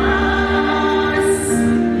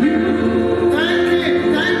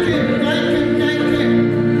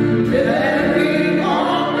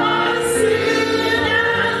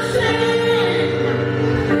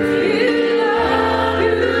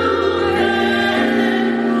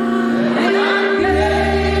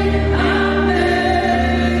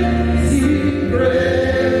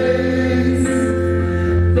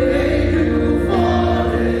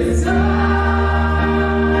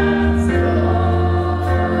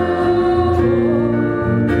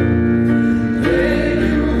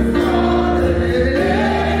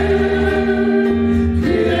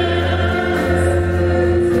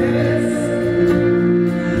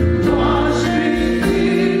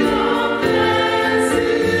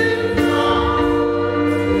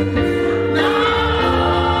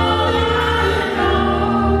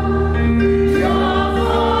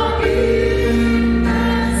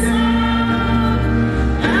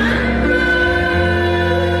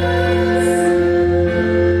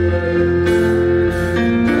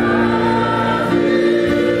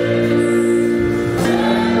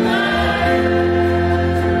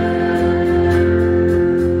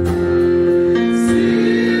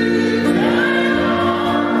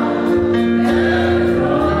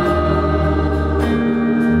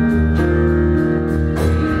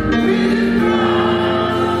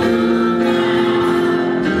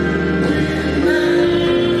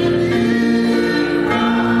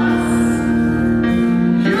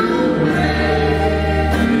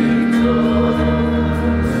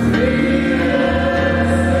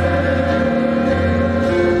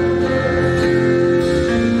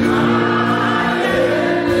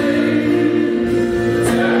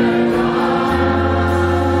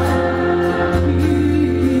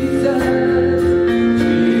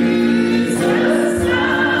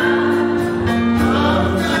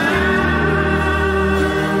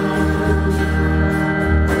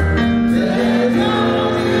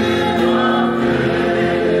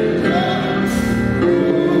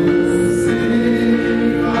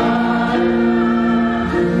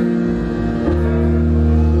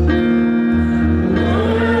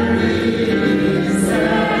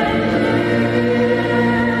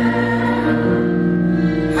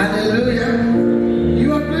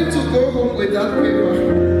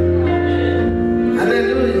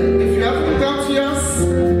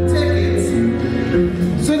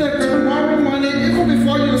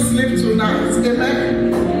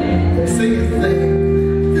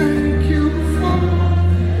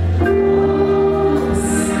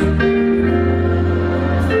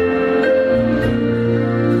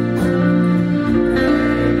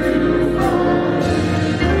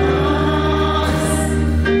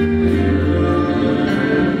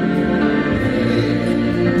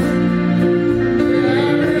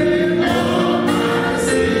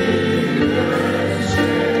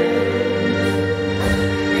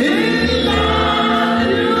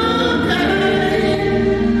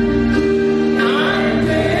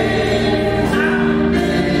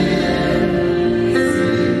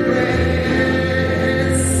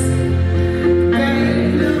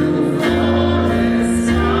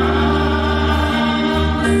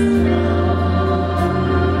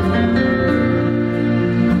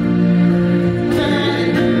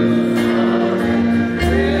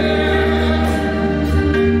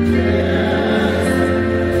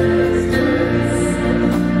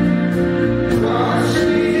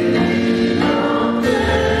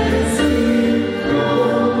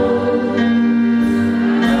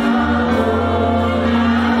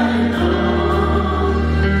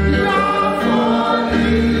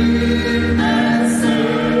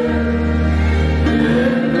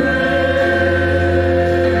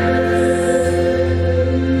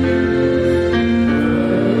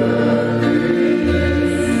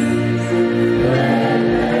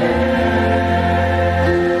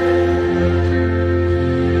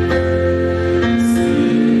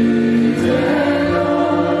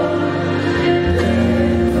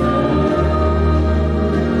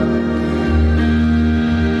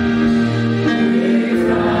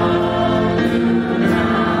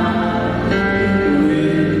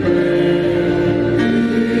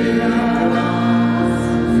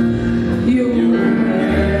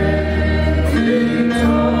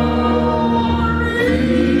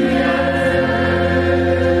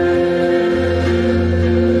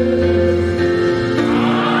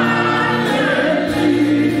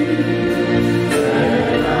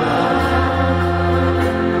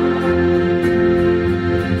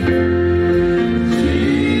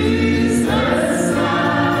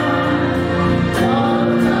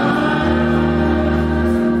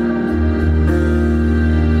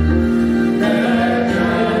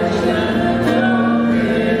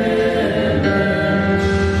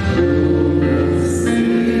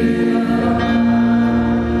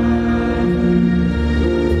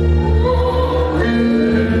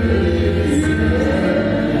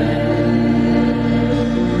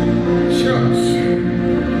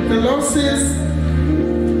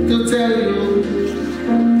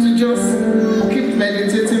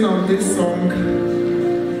this song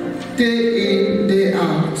day in, day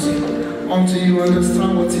out, until you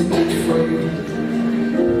understand what He did for you.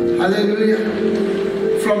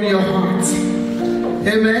 Hallelujah. From your heart.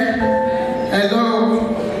 Amen.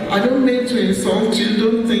 Hello. I don't mean to insult you.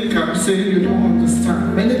 Don't think I'm saying you don't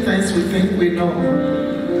understand. Many times we think we know.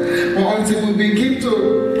 But until we begin to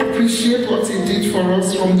appreciate what He did for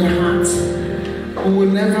us from the heart, we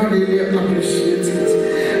will never really appreciate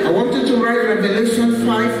it. I want you to write Revelation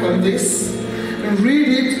 5 on this and read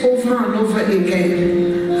it over and over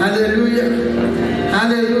again. Hallelujah.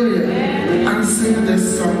 Hallelujah. And sing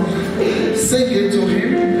this song. Sing it to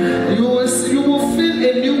Him. You will feel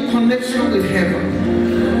a new connection with heaven.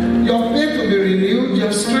 Your faith will be renewed.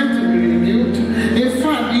 Your strength will be renewed. In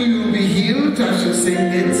fact, you will be healed as you sing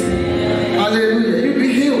it. Hallelujah. You'll be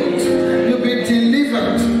healed. You'll be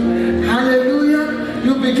delivered. Hallelujah.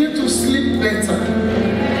 You'll begin to sleep better.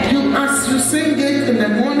 As you sing it in the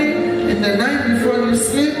morning, in the night before you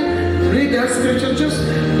sleep, read that scripture. Just,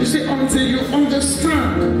 you see, until you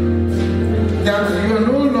understand that you are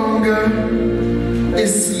no longer a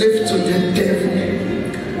slave to the devil.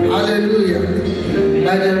 Hallelujah.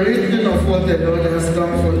 By the reading of what the Lord has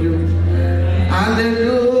done for you.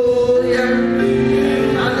 Hallelujah.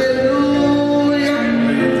 Hallelujah.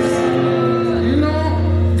 You know,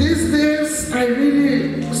 these days I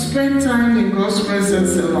really spend time in God's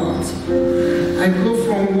presence a lot. I go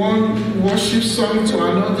from one worship song to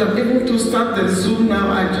another. Even to start the Zoom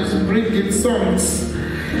now, I just bring in songs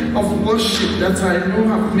of worship that I know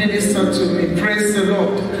have ministered to me. Praise the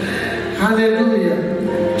Lord. Hallelujah.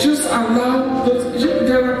 Just allow,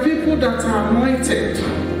 there are people that are anointed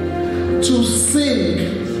to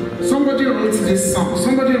sing. Somebody wrote this song.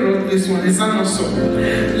 Somebody wrote this one. Is that not so?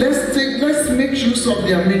 Let's make use of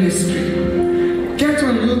their ministry. Get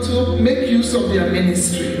on YouTube, make use of their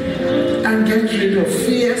ministry, and get rid of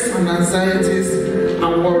fears and anxieties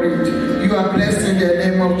and worried. You are blessed in the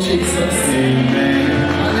name of Jesus. Amen.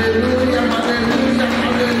 Hallelujah, hallelujah,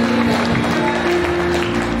 hallelujah.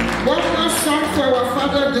 One more song for our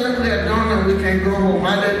Father, then we are done and we can go home.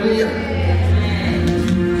 Hallelujah.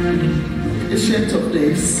 Ancient of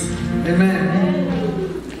days. Amen.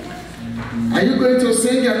 Are you going to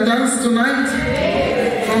sing and dance tonight?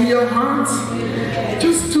 From your heart?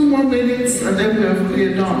 Just 2 more minutes and then we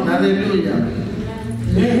are done. Hallelujah.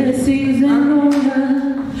 Blessings and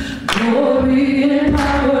honor, glory and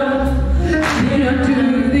power, be unto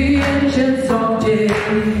the ancients of days.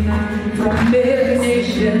 From every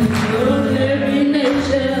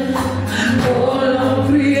nation, all of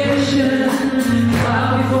creation,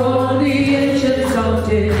 bow before the ancients of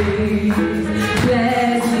days.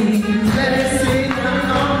 Blessings, blessings and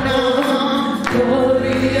honor,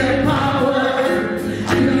 glory and power,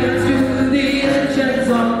 be unto the ancients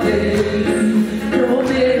of days. From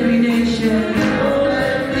every nation, all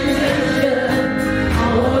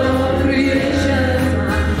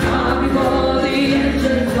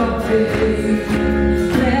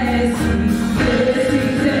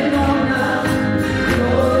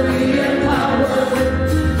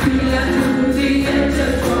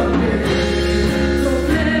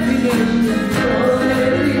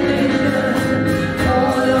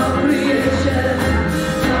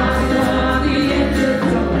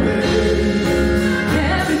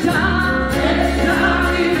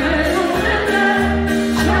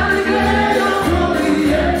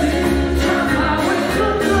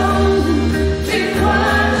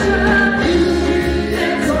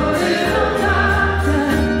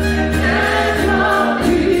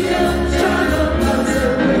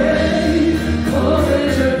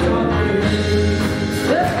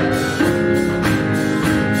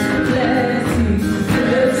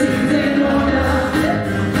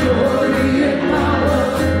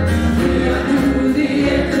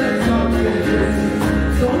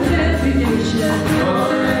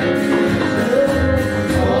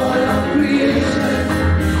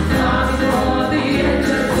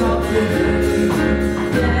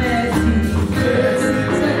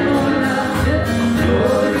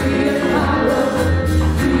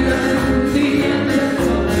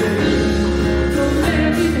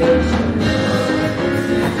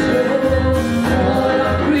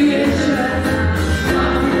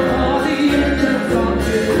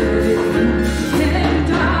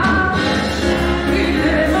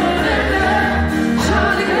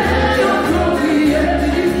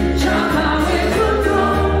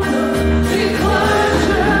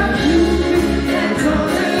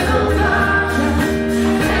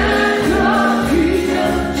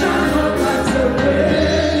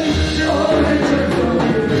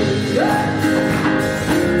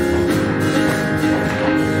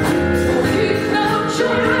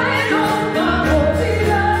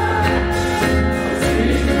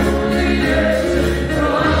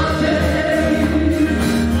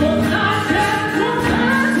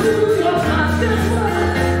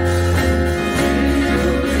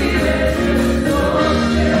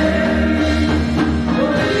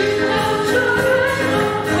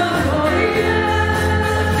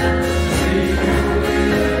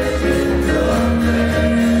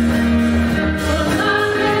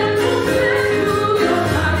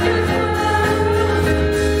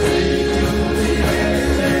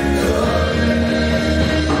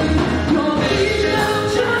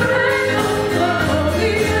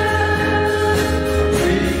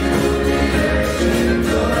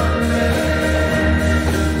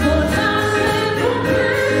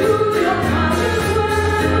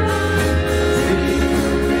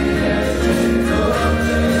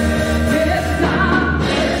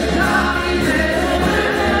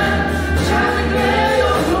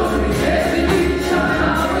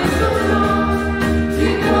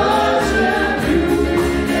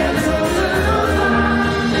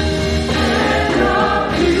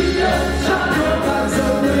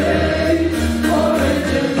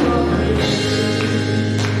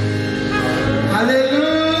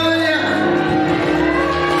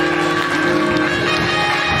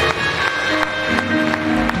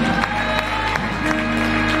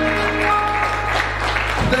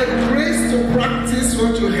the grace to practice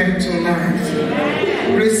what you had tonight.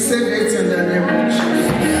 Receive it in the name of Jesus.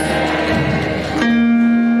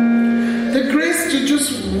 The grace to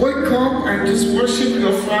just wake up and just worship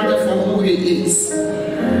your Father for who He is.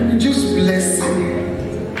 Just bless Him.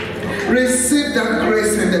 Receive that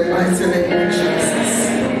grace in the mighty name of Jesus.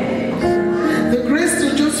 The grace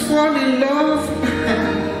to just fall in love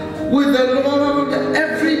with the Lord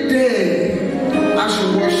every day as you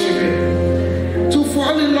worship Him. To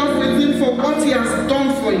fall in love with Him for what He has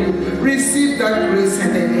done for you. Receive that grace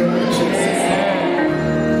in the name of Jesus.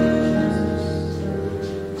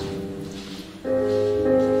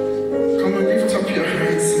 Come on, lift up your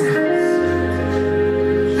hands now.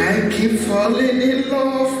 I keep falling in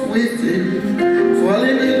love with Him,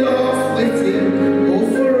 falling in love with Him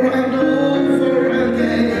over and over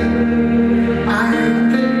again. I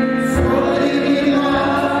keep falling in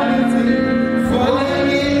love with Him, falling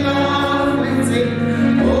in love with Him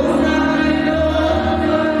over and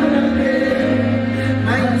over again.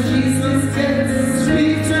 My Jesus gets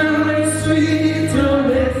sweeter and sweeter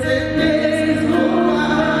as the days go by.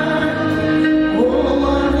 Oh,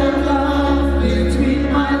 what a love between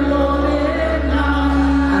my Lord and I.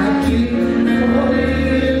 I keep falling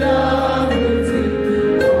in love with Him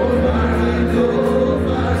over and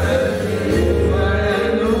over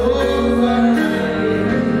and over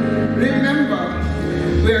again. Remember,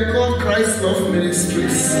 we are called Christ Love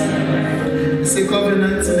Ministries. It's a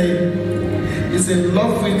covenant name. He's in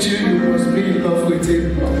love with you, you must be in love with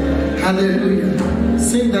Him. Hallelujah.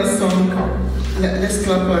 Sing that song. Let's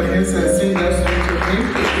clap our hands and sing that song to Him.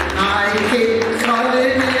 I keep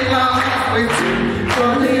falling in love with Him,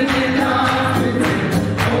 falling in love with Him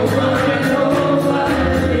over and over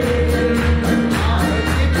again. I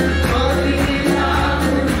keep falling in love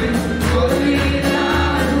with Him, falling in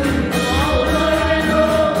love with Him over and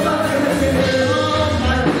over again. Oh,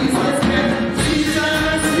 my Jesus,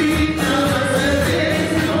 Jesus, Jesus, the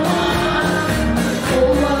days go on. Oh,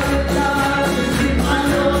 what a love between my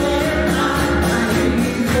Lord and I. I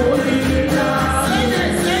keep falling in love. Sing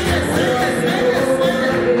it, sing it, sing it, sing it, sing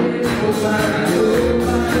it. Over and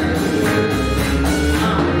over again. I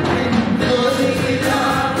keep falling in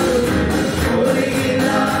love with Him, falling in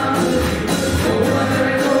love with Him over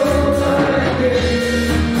and over again.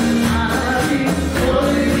 I keep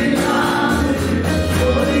falling in love with Him,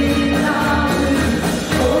 falling in love with Him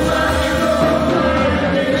over and over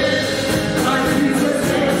again. My Jesus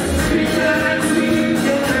says, sweeter and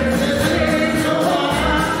sweeter as the days go on.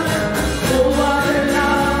 Oh, what a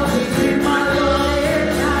love between my Lord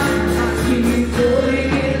and I. I keep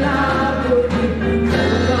falling in love with Him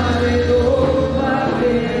over and over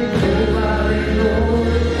again, over and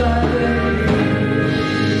over again.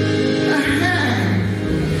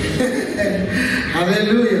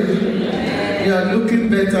 Hallelujah. You are looking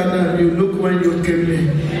better than you look when you came in.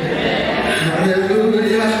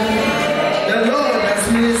 Hallelujah. The Lord has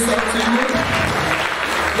ministered to you.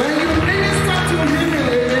 When you minister to Him, He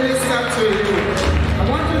will minister to you. I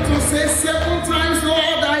want you to say 7 times,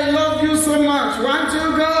 Lord, I love you so much. 1, 2,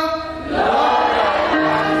 go.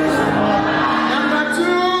 Number 2.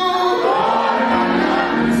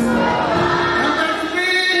 Number 3.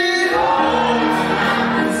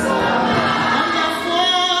 Number 4.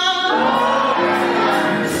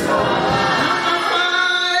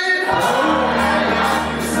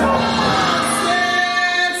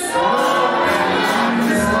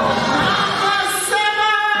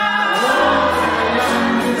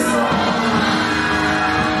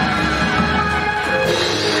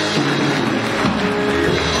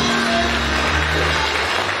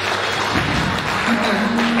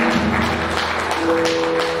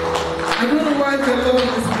 I don't know why the Lord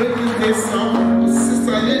is bringing this up.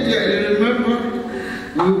 Sister Lydia, you remember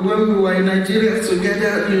when we were in Nigeria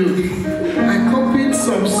together, I copied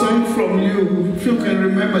some song from you. If you can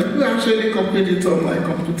remember, you actually copied it on my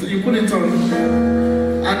computer. You put it on.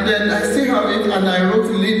 And then I still have it, and I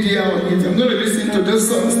wrote Lydia on it. I'm going to listen to those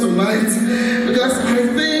songs tonight because I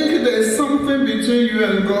think there's something between you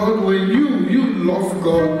and God when you love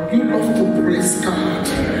God. You love to praise God.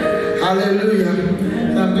 Hallelujah.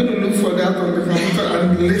 And I'm going to look for that on the computer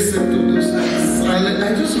and listen to those songs.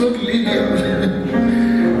 I just wrote Lydia.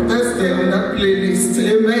 That's there on that playlist.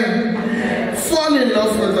 Amen. Fall in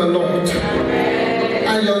love with the Lord,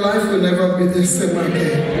 and your life will never be the same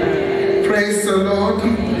again. Praise the Lord.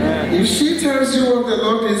 If she tells you what the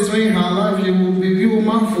Lord is doing in her life, you will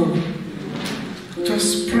marvel.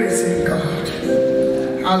 Just praising God.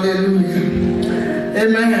 Hallelujah.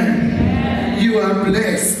 Amen. You are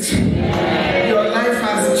blessed. Your life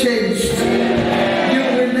has changed. You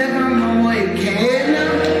will never know again.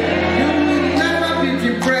 You will never be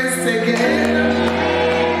depressed.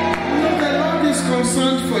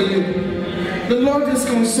 you. The Lord is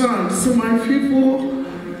concerned. So my people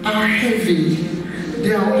are heavy.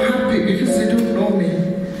 They are unhappy because they don't know me.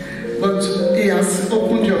 But He has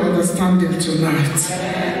opened your understanding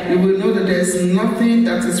tonight. You will know that there is nothing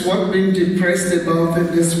that is worth being depressed about in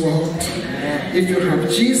this world. If you have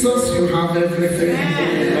Jesus, you have everything.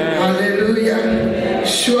 Hallelujah.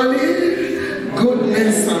 Surely,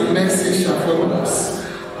 goodness and mercy shall follow us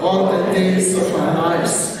all the days of our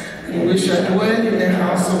lives. And we shall dwell in the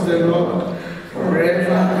house of the Lord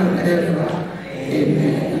forever and ever.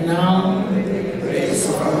 Amen. Now, the grace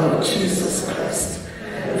of our Lord Jesus Christ,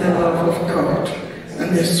 the love of God,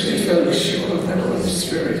 and the sweet fellowship of the Holy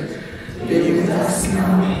Spirit be with us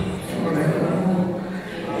now forevermore.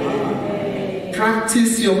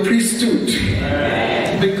 Practice your priesthood,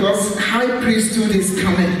 because high priesthood is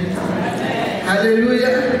coming.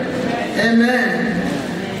 Hallelujah. Amen.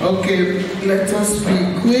 Okay, let us be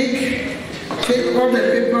quick. Take all the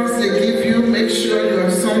papers they give you. Make sure you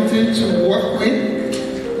have something to work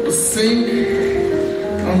with. Sing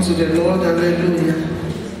unto the Lord. Hallelujah.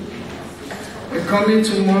 We're coming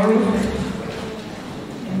tomorrow.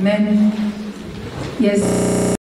 Amen. Yes.